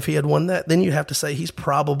had won that, then you have to say he's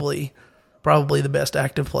probably the best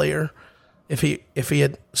active player if he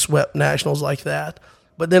had swept nationals like that.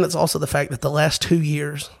 But then it's also the fact that the last 2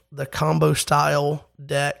 years, the combo style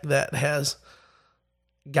deck that has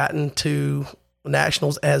gotten to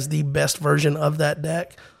nationals as the best version of that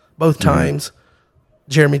deck, both times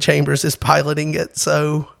Jeremy Chambers is piloting it.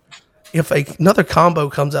 So if another combo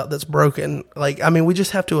comes out that's broken, we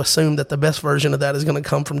just have to assume that the best version of that is going to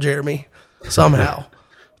come from Jeremy somehow.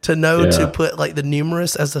 To know to put the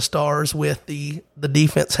numerous as the stars, with the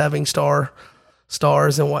defense having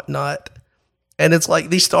stars and whatnot. And it's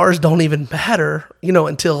these stars don't even matter,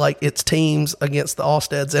 until it's teams against the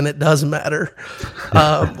Allsteads, and it does matter.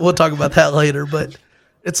 We'll talk about that later, but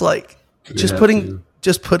it's just putting.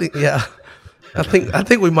 Yeah, I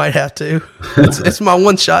think we might have to. It's my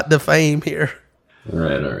one shot to fame here. All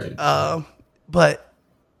right. But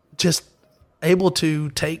just able to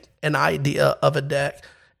take an idea of a deck,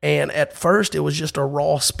 and at first it was just a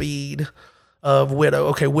raw speed of Widow.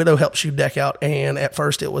 Okay, Widow helps you deck out, and at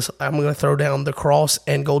first it was, I'm going to throw down the Cross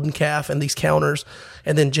and Golden Calf and these counters,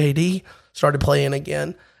 and then JD started playing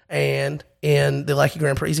again, and in the Lackey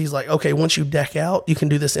Grand Prix, he's like, okay, once you deck out, you can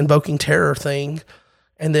do this Invoking Terror thing,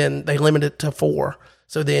 and then they limit it to 4.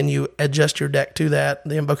 So then you adjust your deck to that.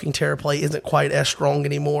 The Invoking Terror play isn't quite as strong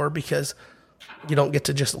anymore, because you don't get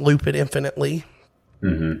to just loop it infinitely.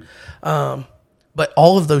 But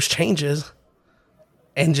all of those changes,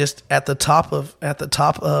 and just at the top of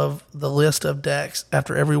the list of decks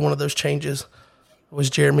after every one of those changes was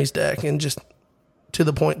Jeremy's deck, and just to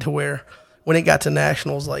the point to where when it got to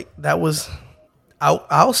nationals, that was,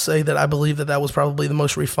 I'll say that I believe that was probably the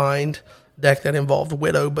most refined deck that involved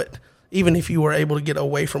Widow. But even if you were able to get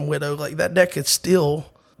away from Widow, that deck could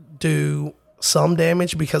still do some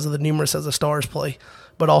damage because of the numerous as the stars play,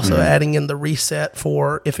 but also adding in the reset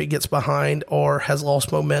for if it gets behind or has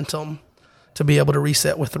lost momentum, to be able to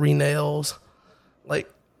reset with 3 nails. That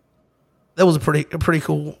was a pretty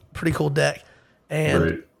cool deck.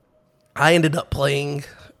 And I ended up playing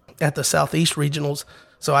at the Southeast Regionals,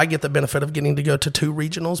 so I get the benefit of getting to go to 2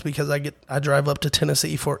 regionals, because I drive up to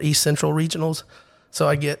Tennessee for East Central Regionals. So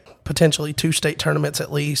I get potentially 2 state tournaments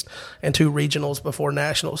at least and 2 regionals before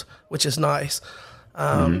nationals, which is nice.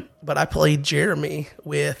 But I played Jeremy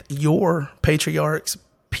with your Patriarch's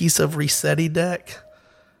Piece of Resetti deck.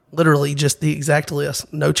 Literally just the exact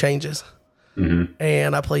list, no changes.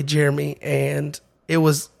 And I played Jeremy, and it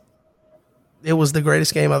was the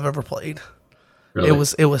greatest game I've ever played. Really?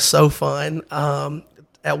 It was so fun.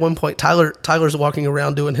 At one point, Tyler's walking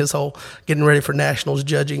around doing his whole getting ready for nationals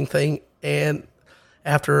judging thing, and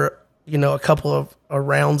after a couple of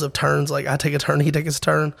rounds of turns, I take a turn, he takes a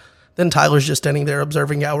turn, then Tyler's just standing there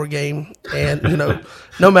observing our game, and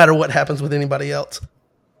no matter what happens with anybody else.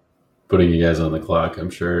 Putting you guys on the clock, I'm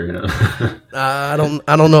sure. I don't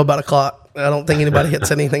know about a clock. I don't think anybody had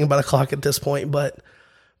said anything about a clock at this point. But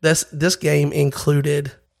this game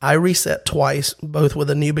included, I reset twice, both with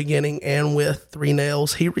a new beginning and with 3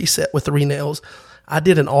 nails. He reset with 3 nails. I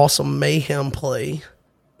did an awesome mayhem play,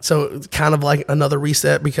 so it's kind of like another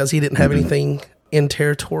reset, because he didn't have anything in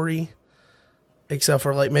territory except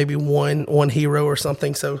for maybe one hero or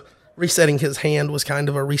something. So resetting his hand was kind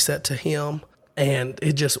of a reset to him. And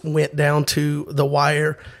it just went down to the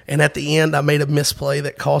wire. And at the end, I made a misplay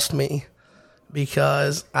that cost me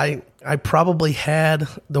because I probably had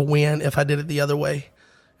the win if I did it the other way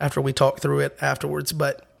after we talked through it afterwards.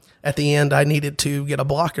 But at the end, I needed to get a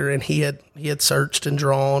blocker, and he had searched and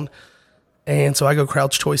drawn. And so I go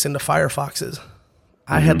crouch choice into Firefoxes.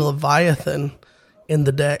 I had Leviathan in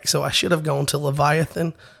the deck, so I should have gone to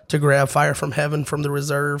Leviathan to grab Fire from Heaven from the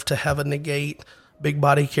reserve to have a negate big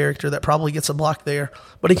body character that probably gets a block there.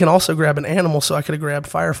 But he can also grab an animal, so I could have grabbed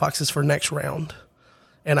Firefoxes for next round.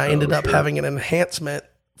 And I ended up having an enhancement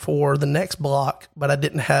for the next block, but I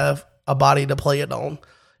didn't have a body to play it on.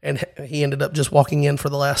 And he ended up just walking in for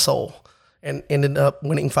the last soul and ended up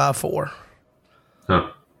winning 5-4.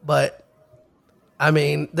 Huh. But, I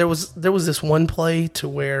mean, there was this one play to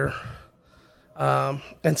where...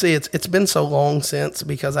 and see, it's been so long since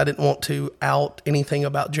because I didn't want to out anything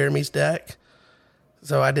about Jeremy's deck.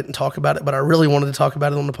 So I didn't talk about it, but I really wanted to talk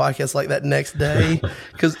about it on the podcast like that next day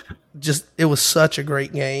because it was such a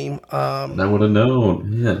great game. I would have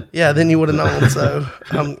known. Yeah. Yeah, then you would have known. So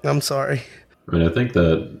I'm sorry. I mean, I think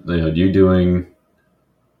that you doing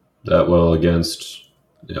that well against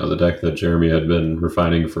the deck that Jeremy had been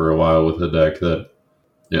refining for a while with a deck that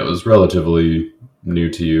was relatively new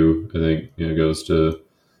to you. I think goes to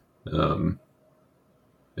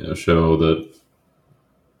show that.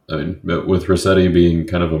 I mean, with Rossetti being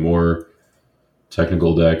kind of a more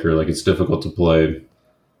technical deck, or like it's difficult to play,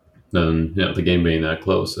 then the game being that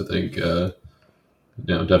close, I think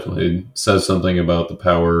definitely says something about the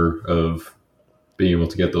power of being able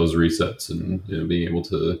to get those resets and being able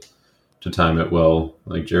to time it well.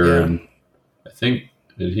 Like Jared, I think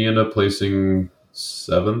did he end up placing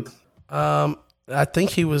 7th? I think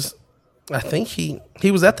he was. I think he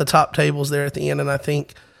was at the top tables there at the end, and I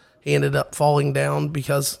think he ended up falling down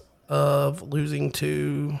because of losing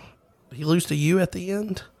to you at the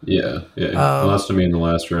end. Yeah. He lost to me in the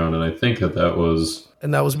last round, and I think that was...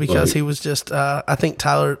 And that was because he was just... I think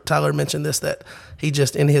Tyler mentioned this, that he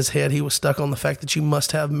just, in his head, he was stuck on the fact that you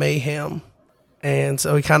must have Mayhem. And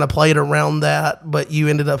so he kind of played around that, but you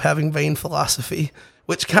ended up having Vain Philosophy,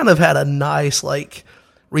 which kind of had a nice,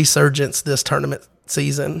 resurgence this tournament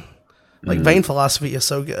season. Vain Philosophy is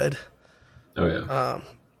so good. Oh, yeah.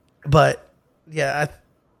 But yeah,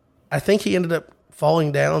 I think he ended up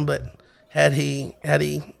falling down. But had he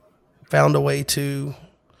found a way to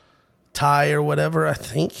tie or whatever, I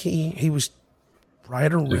think he was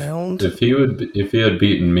right around. If he had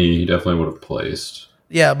beaten me, he definitely would have placed.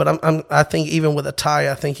 Yeah, but I think even with a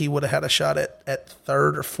tie, I think he would have had a shot at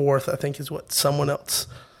third or fourth. I think is what someone else.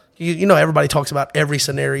 Everybody talks about every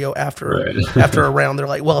scenario after a round. They're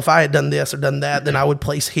like, well, if I had done this or done that, then I would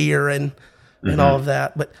place here and all of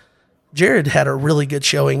that. But Jared had a really good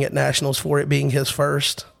showing at Nationals for it being his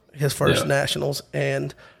first Nationals,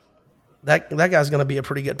 and that guy's going to be a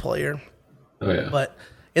pretty good player. Oh yeah. But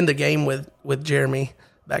in the game with Jeremy,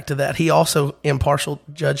 back to that, he also impartial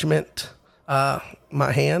judgment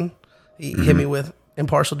my hand. He hit me with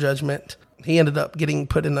impartial judgment. He ended up getting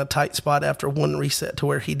put in a tight spot after one reset to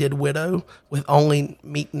where he did Widow with only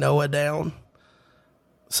Meet Noah down.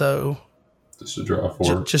 So just to draw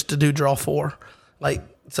 4. Just to do draw 4.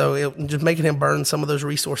 So it just making him burn some of those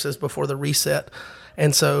resources before the reset.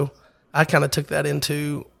 And so I kind of took that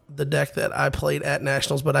into the deck that I played at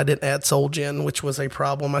Nationals, but I didn't add Soul Gen, which was a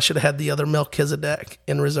problem. I should have had the other Melchizedek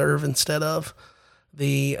in reserve instead of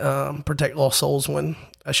the Protect Lost Souls one.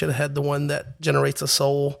 I should have had the one that generates a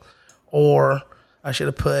soul, or I should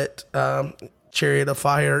have put Chariot of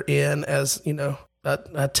Fire in as,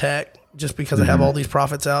 a tech, just because I have all these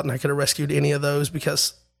prophets out, and I could have rescued any of those,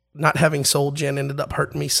 because not having Soul Gen ended up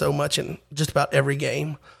hurting me so much in just about every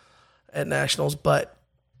game at Nationals. But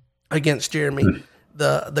against Jeremy,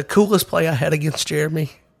 the coolest play I had against Jeremy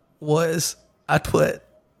was I put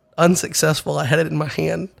unsuccessful. I had it in my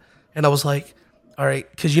hand, and I was like, all right,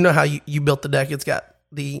 because you know how you built the deck. It's got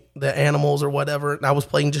the animals or whatever, and I was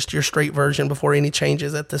playing just your straight version before any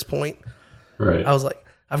changes at this point. Right. I was like,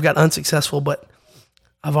 I've got unsuccessful, but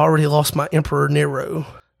I've already lost my Emperor Nero.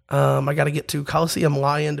 I got to get to Coliseum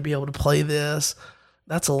Lion to be able to play this.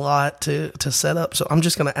 That's a lot to set up. So I'm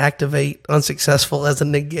just going to activate unsuccessful as a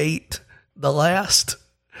negate the last.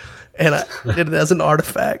 And I did it as an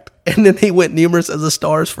artifact. And then he went numerous as a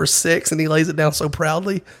stars for 6, and he lays it down so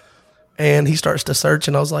proudly. And he starts to search,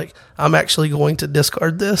 and I was like, I'm actually going to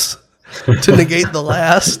discard this to negate the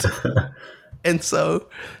last. And so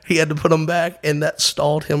he had to put them back, and that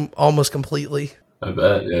stalled him almost completely. I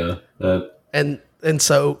bet, yeah. And And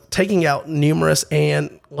so taking out numerous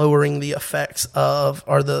and lowering the effects of,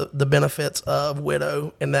 or the benefits of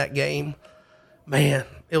Widow in that game, man,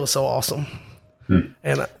 it was so awesome.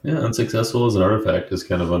 And unsuccessful as an artifact is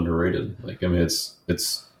kind of underrated. Like, I mean,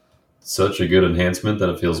 it's such a good enhancement that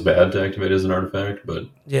it feels bad to activate as an artifact, but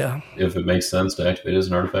yeah, if it makes sense to activate as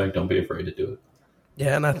an artifact, don't be afraid to do it.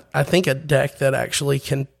 Yeah, and I think a deck that actually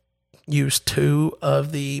can use 2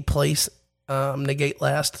 of the place negate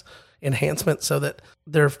last enhancement, so that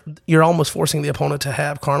you're almost forcing the opponent to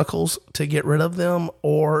have Chronicles to get rid of them,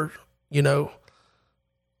 or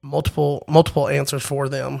multiple answers for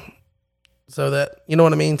them, so that, you know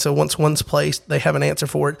what I mean. So once one's placed, they have an answer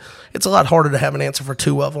for it. It's a lot harder to have an answer for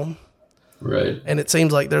 2 of them. Right. And it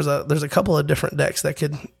seems like there's a couple of different decks that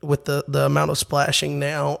could, with the amount of splashing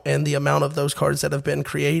now and the amount of those cards that have been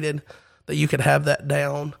created, that you could have that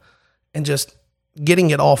down, and just getting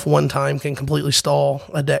it off one time can completely stall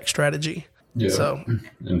a deck strategy. Yeah. So,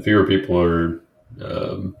 and fewer people are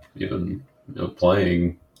even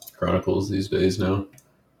playing Chronicles these days now.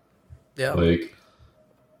 Yeah. Like,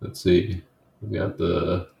 let's see, we got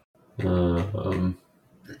the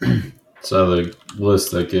so the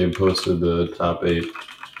list that Gabe posted, the top 8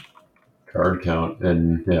 card count,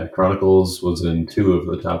 and Chronicles was in 2 of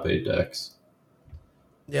the top 8 decks.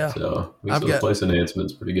 Yeah. So the place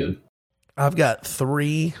enhancement's pretty good. I've got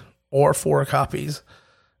 3 or 4 copies,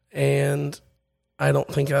 and I don't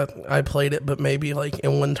think I played it, but maybe like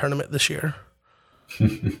in one tournament this year.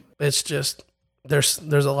 It's just there's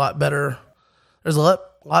a lot better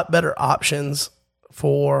options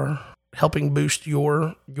for helping boost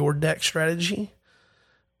your deck strategy,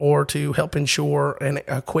 or to help ensure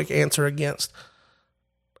a quick answer against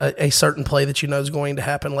a certain play that you know is going to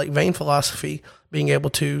happen, like Vain Philosophy, being able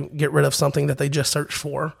to get rid of something that they just searched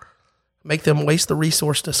for, make them waste the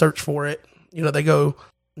resource to search for it. They go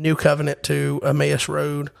New Covenant to Emmaus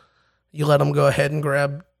Road, you let them go ahead and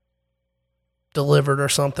grab Delivered or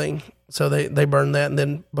something, so they burn that, and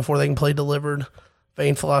then before they can play Delivered,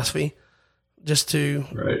 Vain Philosophy, just to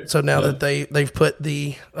right. So now that they've put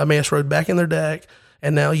the Emmaus Road back in their deck,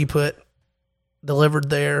 and now you put Delivered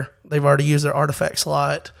there, they've already used their artifact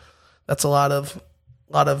slot. That's a lot of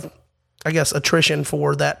I guess attrition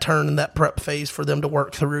for that turn and that prep phase for them to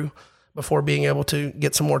work through before being able to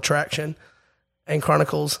get some more traction. And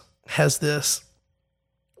Chronicles has this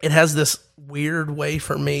weird way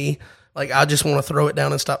for me, like, I just want to throw it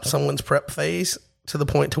down and stop someone's prep phase, to the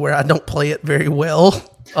point to where I don't play it very well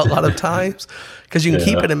a lot of times, because you can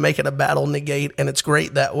keep it and make it a battle negate, and it's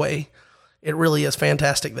great that way. It really is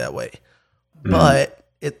fantastic that way. But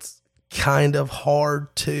it's kind of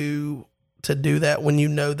hard to do that when you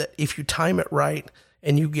know that if you time it right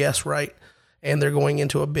and you guess right, and they're going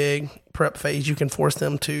into a big prep phase, you can force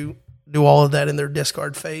them to do all of that in their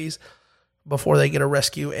discard phase before they get a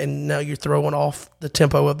rescue, and now you're throwing off the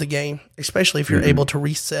tempo of the game, especially if you're able to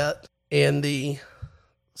reset in the,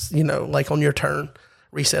 like on your turn,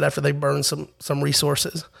 reset after they burn some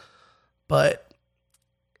resources. But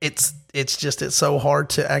it's so hard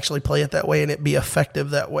to actually play it that way and it be effective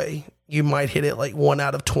that way. You might hit it like 1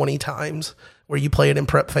 out of 20 times where you play it in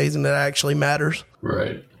prep phase and it actually matters.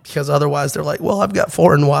 Right. Because otherwise they're like, well, I've got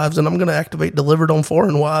Foreign Wives and I'm going to activate Delivered on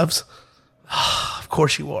Foreign Wives. Of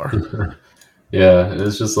course you are. Yeah,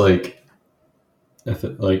 it's just like,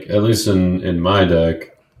 like at least in my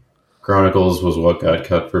deck, Chronicles was what got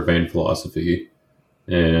cut for Vain Philosophy,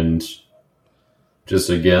 and just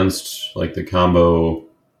against like the combo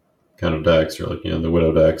kind of decks, or like the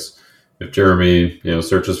Widow decks. If Jeremy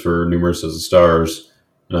searches for Numerous as the Stars,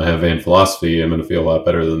 and I have Vain Philosophy, I'm going to feel a lot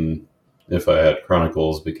better than if I had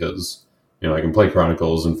Chronicles, because I can play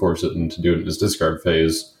Chronicles and force it into do it in his discard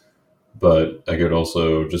phase. But I could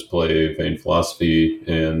also just play Vain Philosophy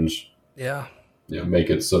and make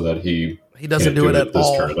it so that he doesn't do it at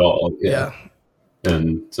all. Turn at all. Yeah.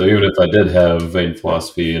 And so even if I did have Vain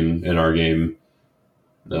Philosophy in our game,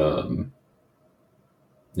 if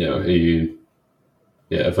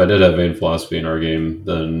I did have Vain Philosophy in our game,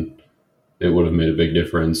 then it would have made a big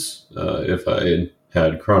difference. If I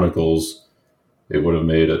had Chronicles, it would have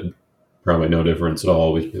made probably no difference at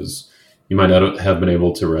all, because he might not have been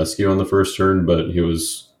able to rescue on the first turn, but he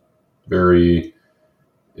was very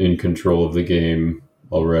in control of the game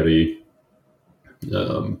already,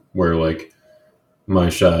 where like my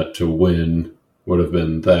shot to win would have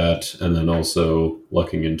been that, and then also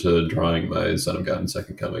lucking into drawing my Son of God and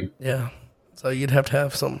Second Coming. Yeah. So you'd have to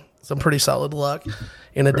have some pretty solid luck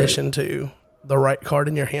in addition to the right card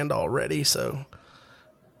in your hand already. So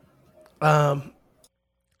I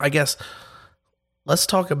guess let's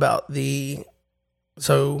talk about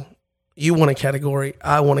so you won a category,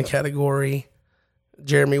 I won a category,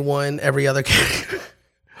 Jeremy won every other category.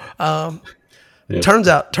 Yeah. Turns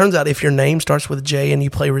out if your name starts with J and you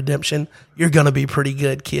play Redemption, you're going to be pretty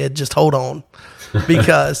good, kid. Just hold on.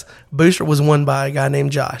 Because Booster was won by a guy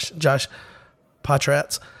named Josh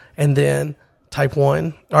Potratz. And then Type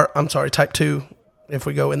 2, if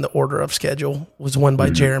we go in the order of schedule, was won by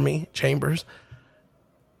Jeremy Chambers.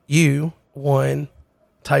 You won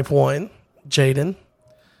Type 1, Jaden.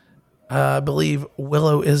 I believe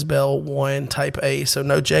Willow Isbell won Type A, so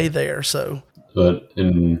no J there. So, but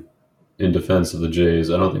in defense of the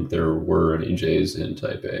J's, I don't think there were any J's in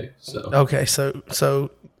Type A. So okay,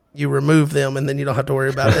 so you remove them, and then you don't have to worry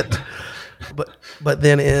about it. but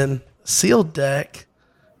then in sealed deck,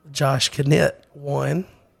 Josh Knitt won,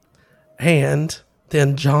 and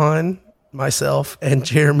then John, myself, and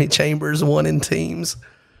Jeremy Chambers won in teams.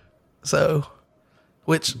 So,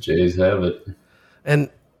 which J's have it, and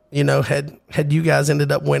you know, had you guys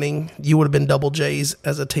ended up winning, you would have been double J's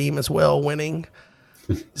as a team as well, winning.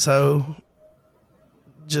 So,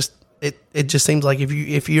 it just seems like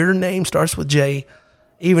if your name starts with J,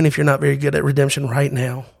 even if you're not very good at Redemption right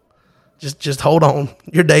now, just hold on,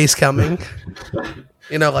 your day's coming.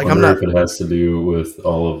 You know, like I I'm wonder not. if it has to do with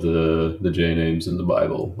all of the J names in the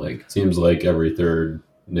Bible. Like, it seems like every third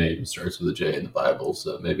name starts with a J in the Bible,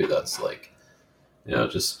 so maybe that's like,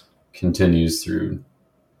 just continues through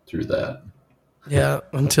that. Yeah,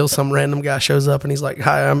 until some random guy shows up and he's like,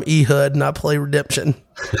 "Hi, I'm Ehud and I play Redemption.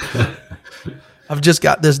 I've just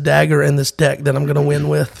got this dagger in this deck that I'm going to win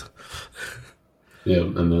with." Yeah,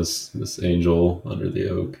 and this angel under the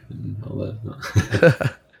oak and all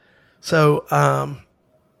that. So,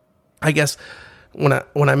 I guess when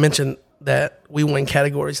I mentioned that we win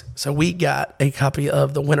categories, so we got a copy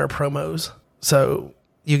of the winter promos. So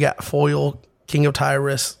you got foil King of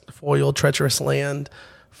Tyrus, foil Treacherous Land,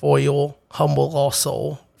 foil Humble Lost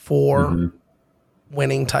Soul for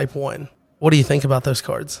winning Type 1. What do you think about those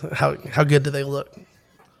cards? How good do they look?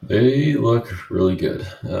 They look really good.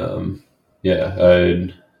 If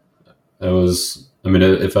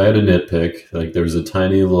I had a nitpick, like there's a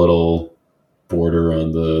tiny little border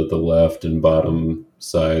on the left and bottom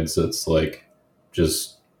sides that's like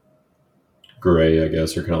just gray, I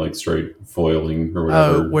guess, or kind of like straight foiling or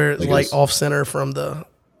whatever. Where it's like off center from the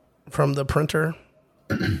printer.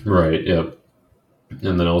 Right. Yep.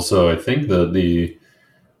 And then also, I think that the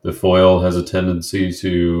foil has a tendency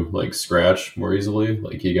to like scratch more easily.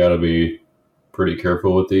 Like, you got to be pretty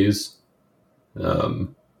careful with these.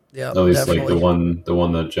 Yeah, at least definitely. like the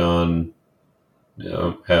one that John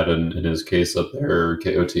had in his case up there.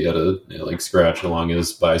 KOT had a like scratch along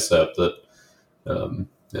his bicep that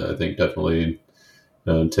I think definitely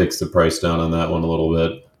takes the price down on that one a little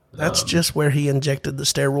bit. That's just where he injected the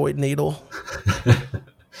steroid needle.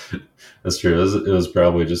 That's true. It was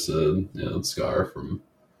probably just a scar from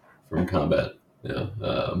combat.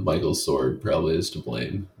 Michael's sword probably is to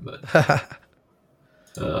blame, but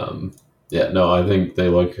I think they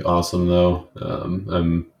look awesome though.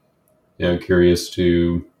 I'm curious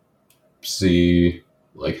to see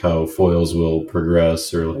like how foils will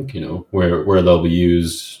progress, or like where they'll be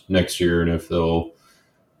used next year, and if they'll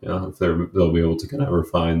be able to kind of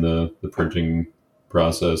refine the printing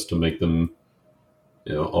process to make them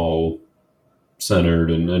all centered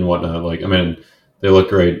and whatnot. Like, I mean, they look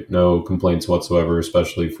great, no complaints whatsoever,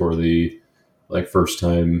 especially for the like first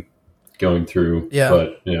time going through. Yeah.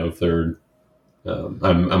 But if they're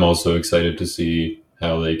I'm also excited to see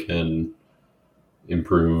how they can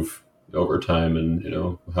improve over time,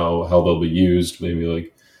 and how they'll be used. Maybe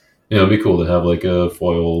like it'd be cool to have like a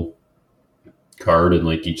foil card in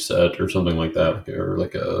like each set or something like that, or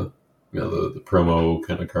like a the promo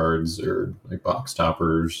kind of cards, or like box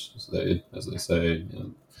toppers as they say,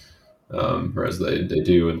 or as they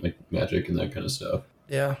do in like Magic and that kind of stuff.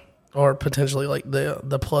 Yeah, or potentially like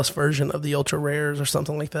the plus version of the ultra rares or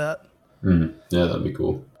something like that. Yeah, that'd be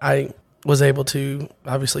cool. I was able to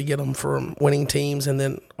obviously get them from winning teams and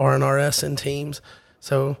then RNRS in teams.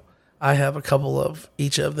 So I have a couple of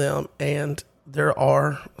each of them, and there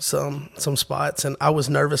are some spots, and I was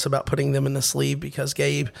nervous about putting them in the sleeve because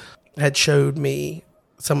Gabe had showed me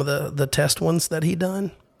some of the test ones that he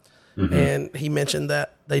done. And he mentioned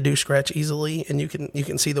that they do scratch easily, and you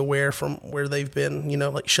can see the wear from where they've been,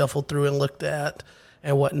 like shuffled through and looked at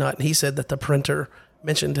and whatnot. And he said that the printer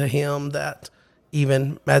mentioned to him that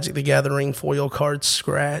even Magic the Gathering foil cards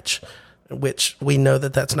scratch, which we know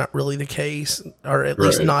that that's not really the case, or at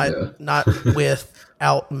least not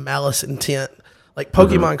without malice intent. Like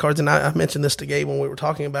Pokemon cards, and I mentioned this to Gabe when we were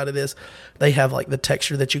talking about it, is they have like the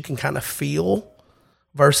texture that you can kind of feel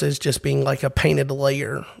versus just being like a painted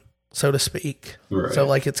layer so to speak. Right. So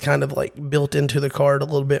like it's kind of like built into the card a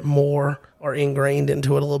little bit more, or ingrained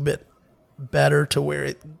into it a little bit better, to where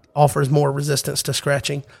it offers more resistance to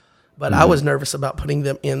scratching. But I was nervous about putting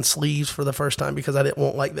them in sleeves for the first time, because I didn't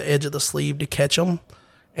want like the edge of the sleeve to catch them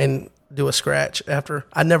and do a scratch after.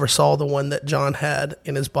 I never saw the one that John had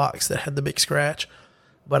in his box that had the big scratch,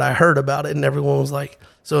 but I heard about it, and everyone was like,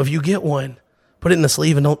 so if you get one, put it in the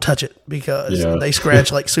sleeve and don't touch it, because they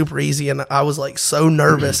scratch like super easy. And I was like so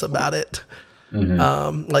nervous about it.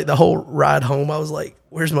 Like the whole ride home, I was like,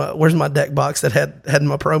 where's my deck box that had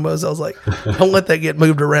my promos? I was like, don't let that get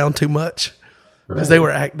moved around too much. Because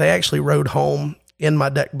they actually rode home in my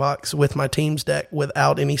deck box with my team's deck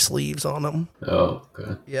without any sleeves on them. Oh,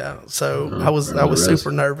 okay. Yeah, so I was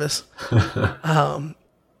super nervous. You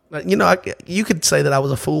could say that I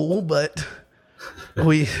was a fool, but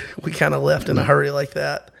we kind of left in a hurry like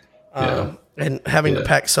that, and having to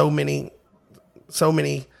pack so many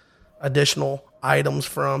additional items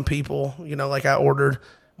from people. Like I ordered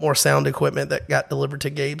more sound equipment that got delivered to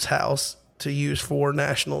Gabe's house to use for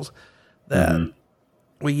nationals that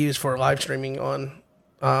we use for live streaming on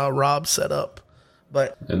Rob's setup.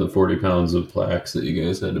 And the 40 pounds of plaques that you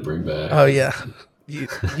guys had to bring back. Oh yeah, you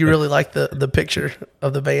really liked the picture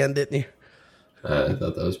of the band, didn't you? I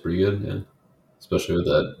thought that was pretty good. Yeah, especially with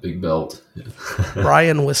that big belt. Yeah.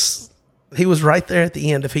 Brian was right there at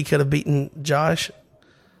the end. If he could have beaten Josh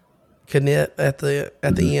Knit at the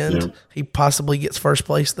end, he possibly gets first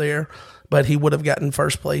place there, but he would have gotten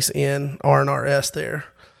first place in R&RS there.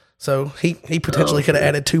 So he potentially could have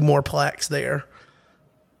added 2 more plaques there,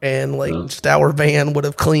 and just our van would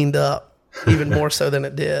have cleaned up even more so than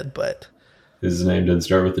it did. But his name didn't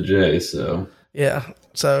start with the J, so yeah.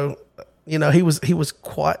 So he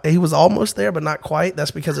was almost there, but not quite.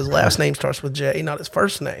 That's because his last name starts with J, not his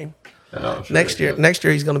first name. Oh, sure, next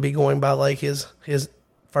year he's going to be going by like his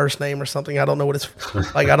first name or something. I don't know what it's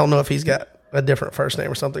like. I don't know if he's got a different first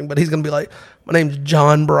name or something, but he's going to be like, my name's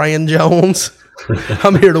John Brian Jones.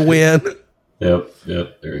 I'm here to win. Yep.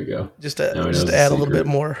 There you go. Just to add a little bit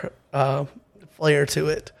more flair to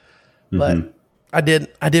it. But I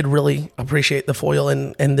did really appreciate the foil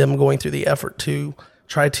and them going through the effort to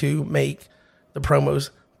try to make the promos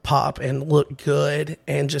pop and look good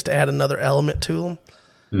and just add another element to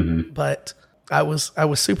them. But I was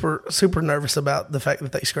super, super nervous about the fact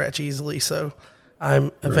that they scratch easily. So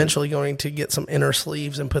I'm eventually going to get some inner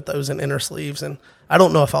sleeves and put those in inner sleeves. And I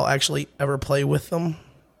don't know if I'll actually ever play with them.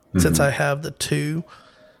 Since I have the 2,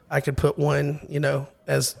 I could put one,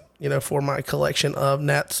 as, for my collection of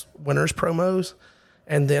Nats winners promos,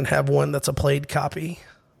 and then have one that's a played copy.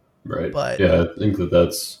 Right. But yeah, I think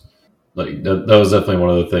that's like, that was definitely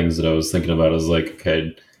one of the things that I was thinking about, is like,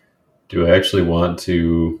 okay, do I actually want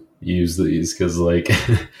to use these? Because like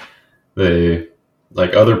they,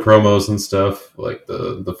 like other promos and stuff, like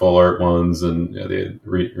the full art ones and the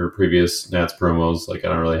previous Nats promos, like I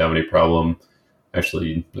don't really have any problem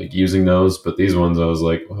actually like using those. But these ones, I was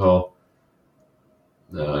like, well,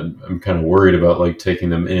 I'm kind of worried about like taking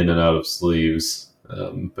them in and out of sleeves.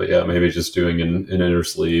 But yeah, maybe just doing an inner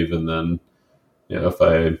sleeve, and then if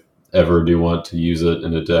I ever do want to use it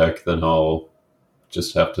in a deck, then I'll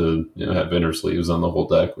just have to have inner sleeves on the whole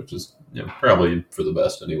deck, which is probably for the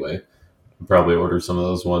best anyway. Probably order some of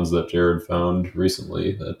those ones that Jared found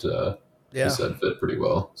recently that he said fit pretty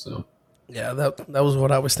well. So yeah, that was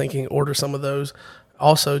what I was thinking. Order some of those,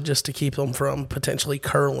 also just to keep them from potentially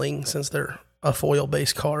curling, since they're a foil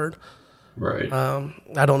based card. Right.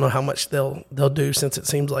 I don't know how much they'll do, since it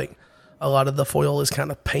seems like a lot of the foil is kind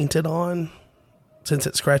of painted on, since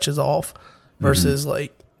it scratches off, versus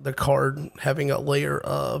like the card having a layer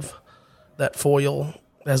of that foil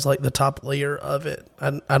as like the top layer of it.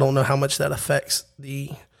 I don't know how much that affects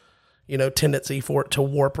the, tendency for it to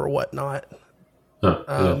warp or whatnot.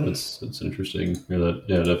 It's interesting. That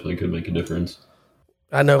definitely could make a difference.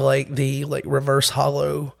 I know like the reverse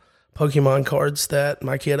hollow Pokemon cards that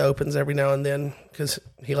my kid opens every now and then, because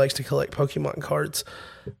he likes to collect Pokemon cards.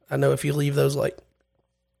 I know if you leave those like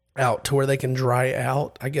out to where they can dry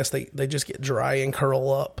out, I guess they just get dry and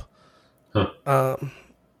curl up.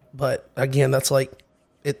 But again, that's like,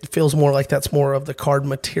 it feels more like that's more of the card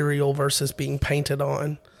material versus being painted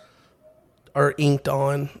on or inked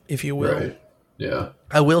on, if you will. Right. Yeah.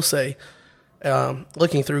 I will say,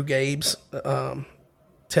 looking through Gabe's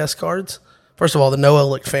test cards, first of all, the Noah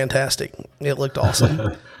looked fantastic. It looked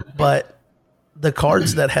awesome. But the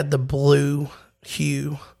cards that had the blue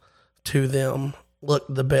hue to them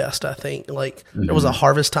looked the best, I think. Like, there was a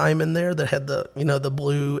Harvest Time in there that had the, the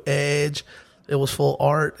blue edge. It was full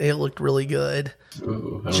art. It looked really good.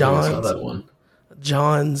 Ooh, I don't think I saw that one.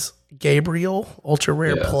 John's Gabriel Ultra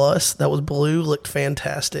Rare Yeah. Plus that was blue looked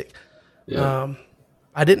fantastic. Yeah.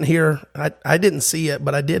 I didn't see it,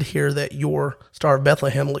 but I did hear that your Star of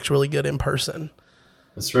Bethlehem looks really good in person.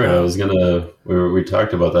 That's right. I was we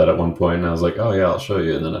talked about that at one point, and I was like, oh yeah, I'll show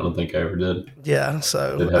you. And then I don't think I ever did. Yeah,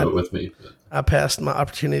 so Did have it with me. But. I passed my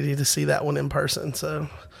opportunity to see that one in person. So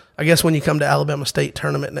I guess when you come to Alabama State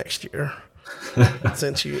tournament next year,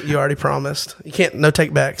 since you already promised, you can't, no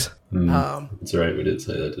take backs. That's right. We did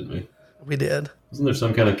say that, didn't we? We did. Wasn't there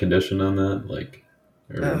some kind of condition on that? Like,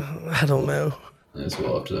 I don't know. I guess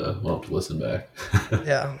we'll have to listen back.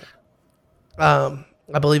 Yeah.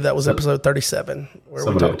 I believe that was episode 37 where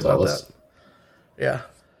we talked about that. Yeah.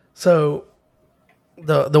 So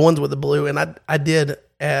the ones with the blue, and I did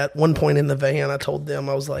at one point in the van, I told them,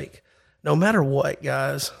 I was like, no matter what,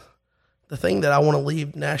 guys, the thing that I want to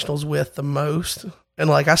leave nationals with the most, and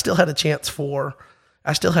like I still had a chance for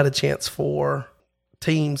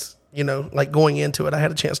teams, you know, like going into it, I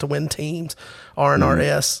had a chance to win teams,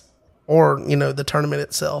 RNRS, or, you know, the tournament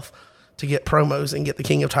itself, to get promos and get the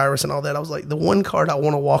King of Tyrus and all that. I was like, the one card I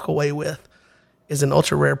want to walk away with is an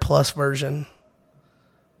Ultra Rare Plus version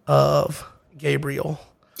of Gabriel.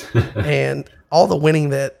 And all the winning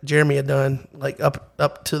that Jeremy had done, like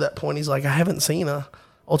up to that point, he's like, I haven't seen a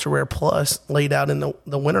Ultra Rare Plus laid out in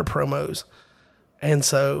the winter promos. And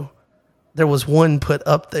so there was one put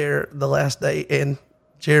up there the last day, and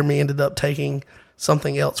Jeremy ended up taking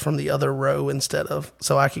something else from the other row instead of,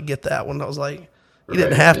 so I could get that one. I was like, you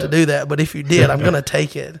didn't have to do that, but if you did, I'm going to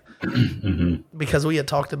take it. Because we had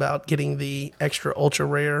talked about getting the extra Ultra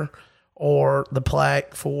Rare or the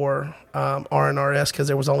plaque for RNRS, because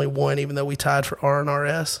there was only one, even though we tied for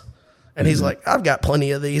RNRS. And he's like, I've got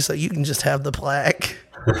plenty of these, so you can just have the plaque.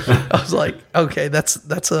 I was like, okay, that's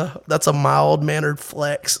a mild-mannered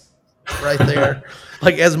flex right there.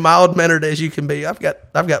 Like, as mild-mannered as you can be. I've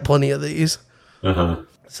got plenty of these.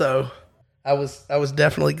 So I was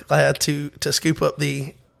definitely glad to scoop up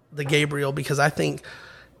the Gabriel, because I think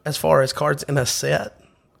as far as cards in a set,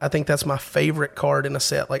 I think that's my favorite card in a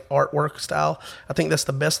set, like artwork style. I think that's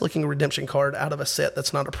the best looking redemption card out of a set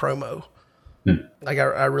that's not a promo. Like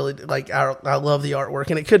I really like, I love the artwork,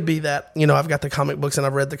 and it could be that, you know, I've got the comic books and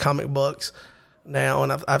I've read the comic books now,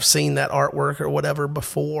 and I've seen that artwork or whatever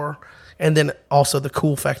before. And then also the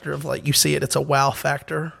cool factor of, like, you see it, it's a wow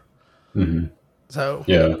factor. So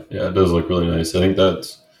yeah, it does look really nice. I think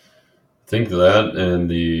that and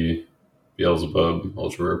the Beelzebub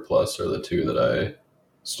Ultra Rare Plus are the two that I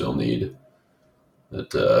still need.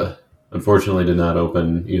 That unfortunately did not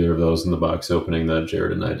open either of those in the box opening that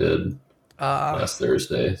Jared and I did last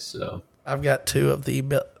Thursday. So I've got two of the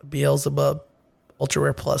Beelzebub Ultra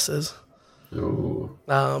Rare Pluses. Ooh,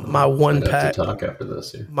 my one pack. To talk after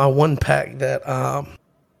this. Yeah. My one pack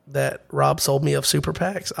that Rob sold me of super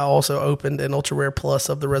packs, I also opened an Ultra Rare Plus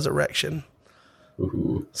of the Resurrection.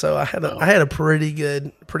 Ooh. So I had a pretty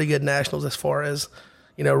good nationals as far as,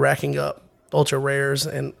 you know, racking up Ultra Rares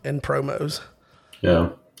and promos. Yeah,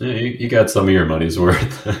 you got some of your money's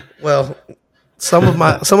worth. Well, some of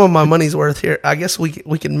my money's worth here. I guess we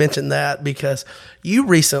can mention that because you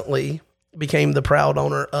recently became the proud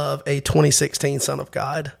owner of a 2016 Son of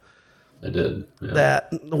God. I did. Yeah.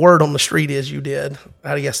 That the word on the street is you did.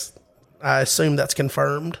 I assume that's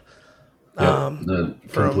confirmed. That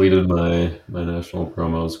completed my national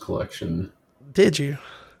promos collection. Did you?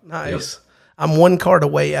 Nice. Yep. I'm one card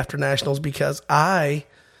away after nationals because I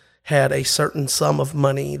had a certain sum of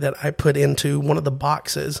money that I put into one of the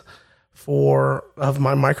boxes of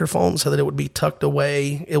my microphone so that it would be tucked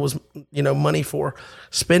away. It was, you know, money for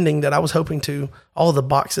spending that I was hoping to, all the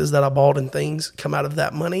boxes that I bought and things come out of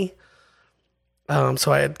that money.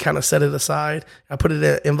 So I had kind of set it aside. I put it in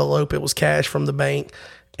an envelope. It was cash from the bank.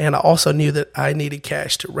 And I also knew that I needed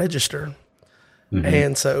cash to register.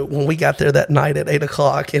 And so when we got there that night at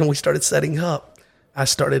 8:00 and we started setting up, I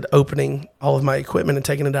started opening all of my equipment and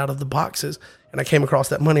taking it out of the boxes. And I came across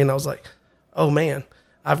that money and I was like, oh man,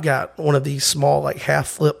 I've got one of these small, like half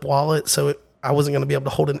flip wallets. So I wasn't going to be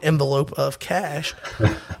able to hold an envelope of cash.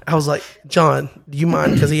 I was like, John, do you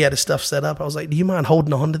mind? Because he had his stuff set up. I was like, do you mind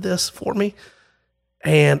holding on to this for me?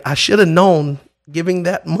 And I should have known, giving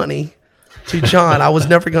that money to John, I was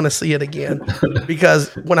never going to see it again, because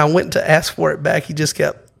when I went to ask for it back, he just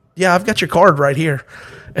kept, yeah, I've got your card right here.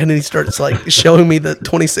 And then he starts like showing me the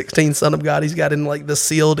 2016 Son of God. He's got in like the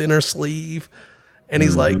sealed inner sleeve. And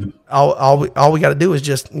he's like, all we got to do is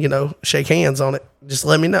just, you know, shake hands on it. Just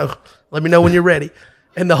let me know. Let me know when you're ready.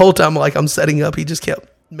 And the whole time, like I'm setting up, he just kept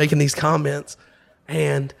making these comments.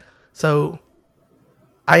 And so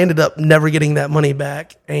I ended up never getting that money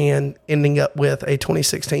back and ending up with a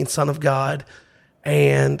 2016 Son of God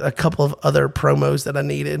and a couple of other promos that I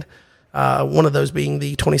needed. One of those being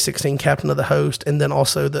the 2016 Captain of the Host, and then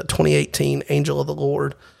also the 2018 Angel of the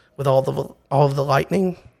Lord with all of the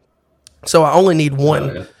lightning. So I only need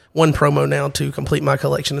one promo now to complete my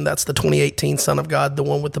collection, and that's the 2018 Son of God, the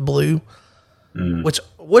one with the blue, which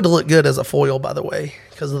would look good as a foil, by the way,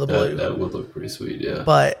 because of the blue. That would look pretty sweet, yeah.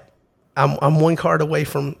 But I'm one card away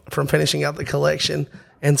from finishing out the collection,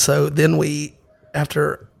 and so then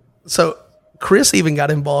Chris even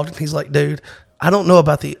got involved, and he's like, "Dude, I don't know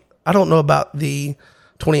about the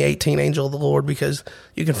 2018 Angel of the Lord, because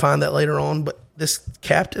you can find that later on, but this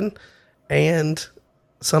Captain and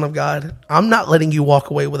Son of God, I'm not letting you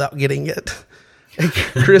walk away without getting it." And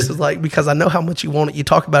Chris is like, "Because I know how much you want it. You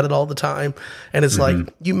talk about it all the time, and it's like,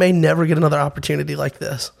 you may never get another opportunity like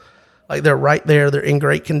this. Like, they're right there. They're in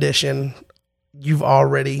great condition. You've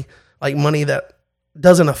already, like, money that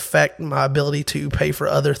doesn't affect my ability to pay for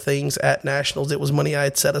other things at Nationals. It was money I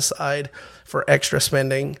had set aside for extra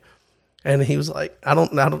spending." And he was like, I'm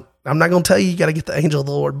not going to tell you got to get the Angel of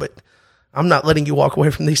the Lord, but I'm not letting you walk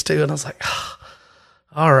away from these two. And I was like,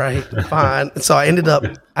 all right, fine. And so I ended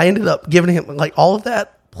up giving him like all of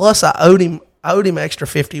that. Plus I owed him extra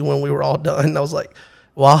 50 when we were all done. And I was like,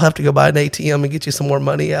 well, I'll have to go buy an ATM and get you some more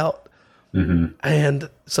money out. And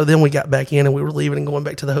so then we got back in and we were leaving and going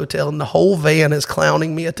back to the hotel, and the whole van is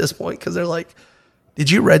clowning me at this point, because they're like, "Did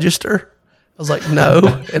you register?" I was like, "No."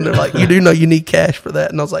 And they're like, "You do know you need cash for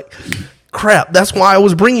that." And I was like, "Crap, that's why I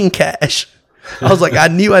was bringing cash." I was like, I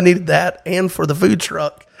knew I needed that, and for the food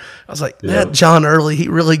truck. I was like, that John Early, he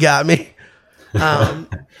really got me.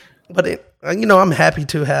 But I'm happy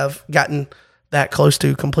to have gotten that close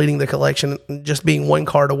to completing the collection and just being one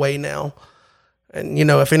card away now. And,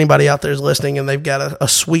 if anybody out there is listening and they've got a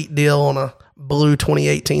sweet deal on a blue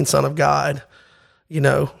 2018 Son of God,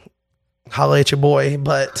 holla at your boy.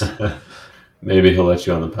 But maybe he'll let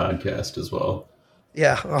you on the podcast as well.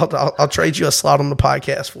 Yeah, I'll trade you a slot on the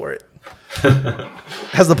podcast for it.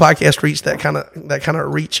 Has the podcast reached that kind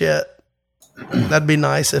of reach yet? That'd be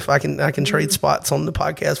nice if I can trade spots on the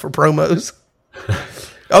podcast for promos.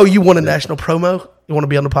 Oh, you want a national promo? You want to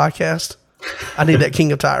be on the podcast? I need that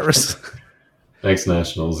King of Tyrus. Next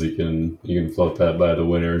Nationals, you can float that by the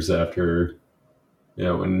winners after,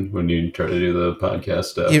 when you try to do the podcast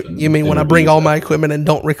stuff. You mean when I bring all my equipment and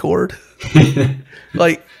don't record?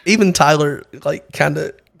 Like, even Tyler, like, kind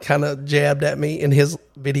of jabbed at me in his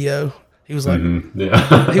video. He was like,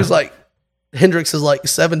 he was like, Hendricks is like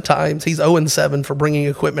 7 times. He's 0-7 for bringing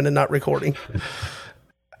equipment and not recording.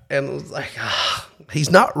 And it was like, he's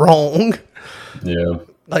not wrong. Yeah.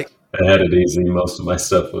 Like, I had it easy. Most of my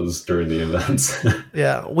stuff was during the events.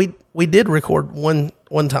 Yeah, we did record one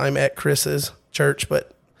time at Chris's church,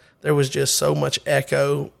 but there was just so much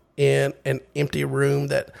echo in an empty room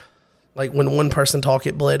that, like, when one person talked,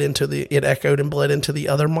 it echoed and bled into the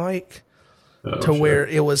other mic where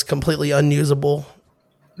it was completely unusable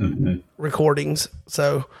recordings.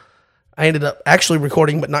 So I ended up actually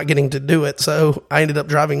recording but not getting to do it. So I ended up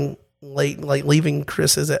driving late, like leaving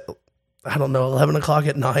Chris's at, 11 o'clock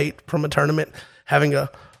at night from a tournament, having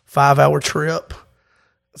a 5-hour trip.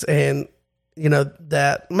 And,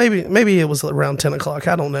 that maybe it was around 10 o'clock.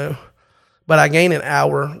 I don't know. But I gained an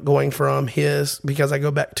hour going from because I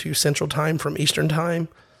go back to Central Time from Eastern Time.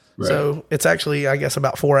 Right. So it's actually, I guess,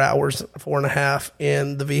 about 4 hours, 4.5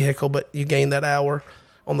 in the vehicle, but you gain that hour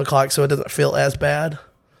on the clock, so it doesn't feel as bad.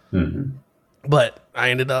 But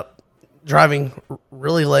I ended up driving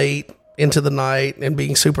really late into the night and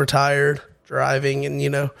being super tired driving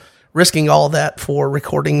and, risking all that for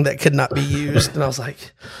recording that could not be used. And I was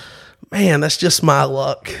like, man, that's just my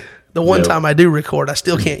luck. The one time I do record, I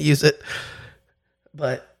still can't use it.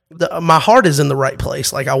 But my heart is in the right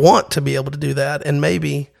place. Like, I want to be able to do that. And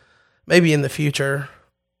maybe in the future,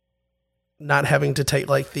 not having to take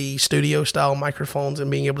like the studio style microphones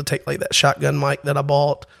and being able to take like that shotgun mic that I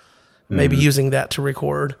bought, maybe using that to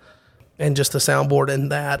record, and just the soundboard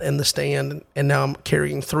and that and the stand. And now I'm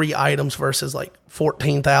carrying 3 items versus like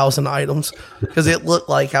 14,000 items, because it looked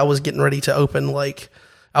like I was getting ready to open, like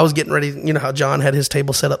I was getting ready, how John had his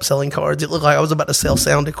table set up selling cards. It looked like I was about to sell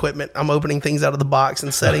sound equipment. I'm opening things out of the box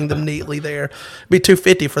and setting them neatly there. It'd be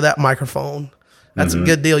 $250 for that microphone. That's a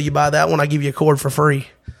good deal. You buy that one, I give you a cord for free.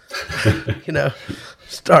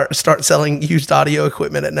 Start selling used audio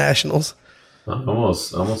equipment at Nationals. I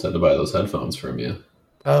almost had to buy those headphones from you.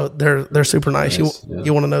 Oh, they're super nice.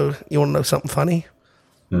 You want to know something funny?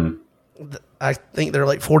 I think they're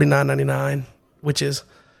like $49.99, which is,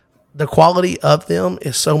 the quality of them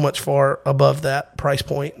is so much far above that price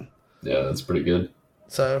point. Yeah, that's pretty good.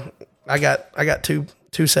 So I got two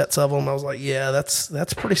sets of them. I was like, yeah,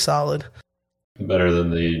 that's pretty solid. better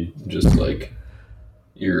than the just like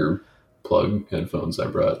ear plug headphones I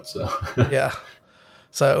brought. So Yeah.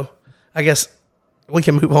 So I guess we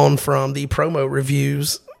can move on from the promo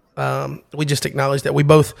reviews. We just acknowledged that we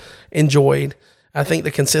both enjoyed. I think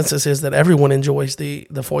the consensus is that everyone enjoys the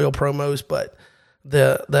foil promos, but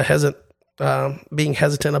the being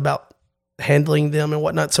hesitant about handling them and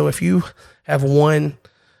whatnot. So if you have won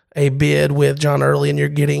a bid with John Early and you're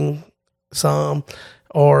getting some,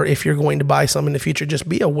 or if you're going to buy some in the future, just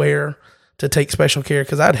be aware to take special care,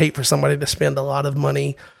 because I'd hate for somebody to spend a lot of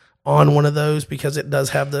money on one of those, because it does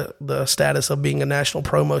have the status of being a national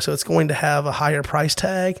promo. So it's going to have a higher price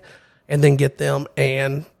tag, and then get them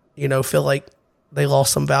and, feel like they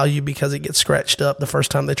lost some value because it gets scratched up the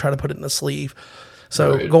first time they try to put it in the sleeve.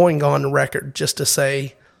 So Right. Going on record just to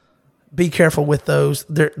say, be careful with those.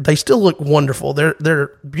 They still look wonderful.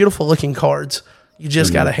 They're beautiful looking cards. You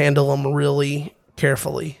just got to handle them really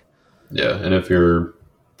carefully. Yeah, and if you're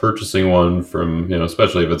purchasing one from,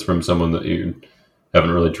 especially if it's from someone that you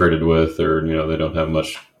haven't really traded with, or, they don't have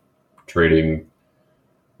much trading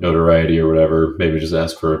notoriety or whatever, maybe just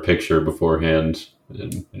ask for a picture beforehand,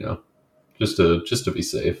 and, just to be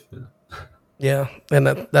safe. Yeah,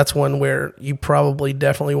 and that's one where you probably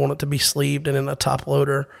definitely want it to be sleeved and in a top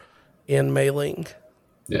loader in mailing,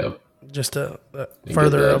 Yeah. just to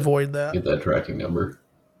further avoid that. Get that tracking number.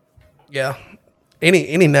 Yeah.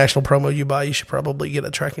 Any national promo you buy, you should probably get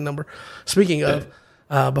a tracking number. Speaking of,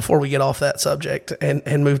 before we get off that subject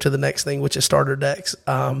and move to the next thing, which is starter decks,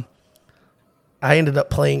 I ended up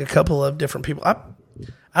playing a couple of different people. Out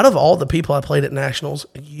of all the people I played at Nationals,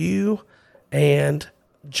 you and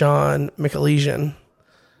John Michelesian,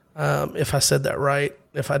 if I said that right,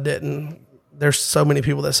 if I didn't, there's so many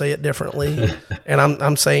people that say it differently, and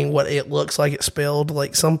I'm saying what it looks like it's spelled.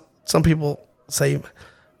 Like some people say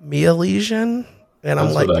Michelesian, and That's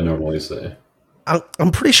I'm like, what I normally say.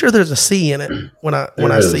 I'm pretty sure there's a C in it when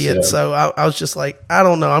I see it. Yeah. So I was just like, I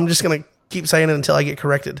don't know. I'm just gonna keep saying it until I get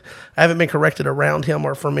corrected. I haven't been corrected around him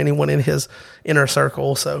or from anyone in his inner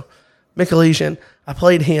circle. So Michelesian, I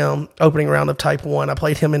played him opening round of Type 1. I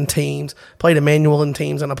played him in teams, played Emmanuel in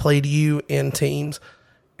teams, and I played you in teams.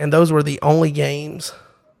 And those were the only games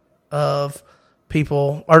of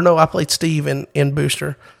people, or no, I played Steve in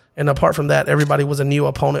Booster. And apart from that, everybody was a new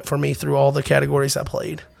opponent for me through all the categories I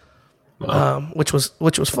played. Wow. Which was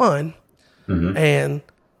fun. Mm-hmm. And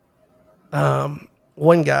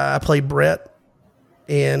one guy, I played Brett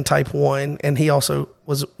in Type 1, and he also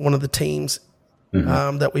was one of the teams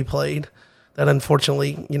that we played that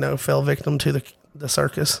unfortunately, fell victim to the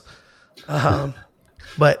circus.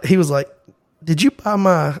 But he was like, "Did you buy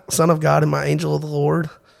my Son of God and my Angel of the Lord?"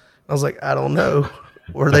 I was like, "I don't know.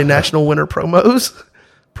 Were they national winter promos?"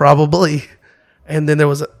 Probably. And then there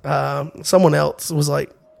was someone else was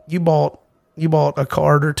like, you bought a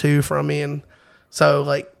card or two from me. And so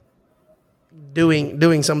like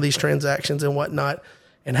doing some of these transactions and whatnot,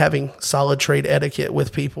 and having solid trade etiquette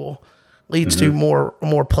with people leads to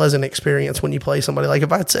more pleasant experience when you play somebody. Like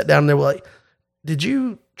if I had sat down and they were like, "Did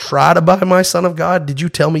you try to buy my Son of God? Did you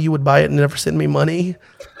tell me you would buy it and never send me money?"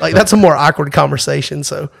 Like that's a more awkward conversation.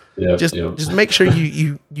 So just make sure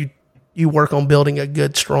you work on building a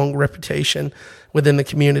good, strong reputation within the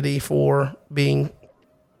community for being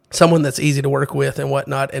someone that's easy to work with and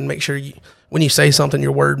whatnot, and make sure when you say something,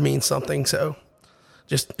 your word means something. So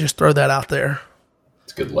just throw that out there.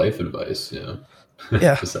 It's good life advice, Yeah.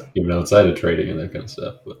 Just even outside of trading and that kind of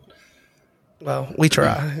stuff. But well, we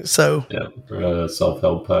try. So yeah, we're a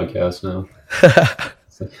self-help podcast now.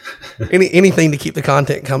 anything to keep the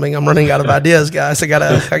content coming. I'm running out of ideas, guys. I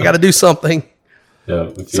gotta do something.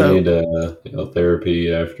 Yeah, if you need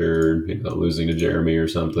therapy after losing to Jeremy or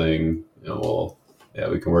something,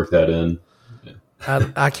 we can work that in.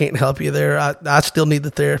 Yeah. I can't help you there. I still need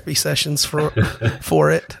the therapy sessions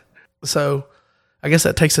for it. So I guess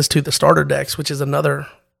that takes us to the starter decks, which is another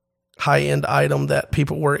high-end item that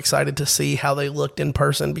people were excited to see how they looked in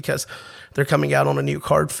person, because they're coming out on a new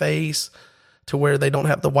card face to where they don't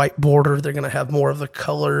have the white border. They're going to have more of the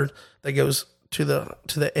color that goes to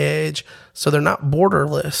the edge. So they're not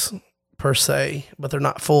borderless per se, but they're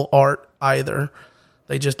not full art either.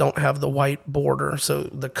 They just don't have the white border. So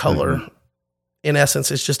the color, in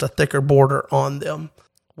essence, is just a thicker border on them.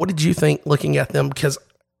 What did you think looking at them? Because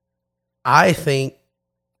I think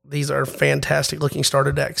these are fantastic looking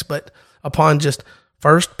starter decks, but upon just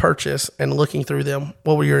first purchase and looking through them,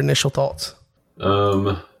 what were your initial thoughts?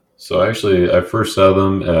 So actually, I first saw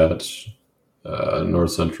them at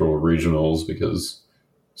North Central Regionals, because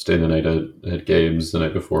stayed the night at Gabe's the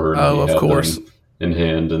night before. And of course, in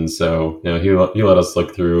hand, and so he let us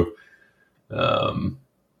look through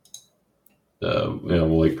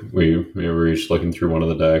like we were each looking through one of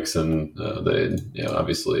the decks, and they,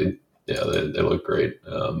 obviously, they look great.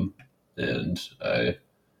 And I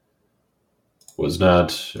was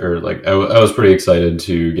not, or like I was pretty excited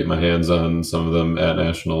to get my hands on some of them at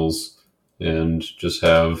Nationals and just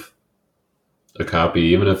have a copy,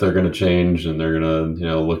 even if they're going to change and they're going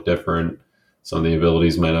to look different. Some of the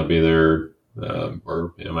abilities might not be there,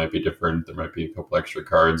 or it might be different. There might be a couple extra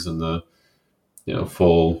cards in the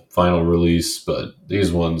full final release, but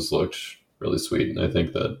these ones looked really sweet, and I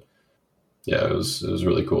think that it was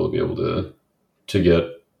really cool to be able to get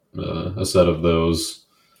a set of those,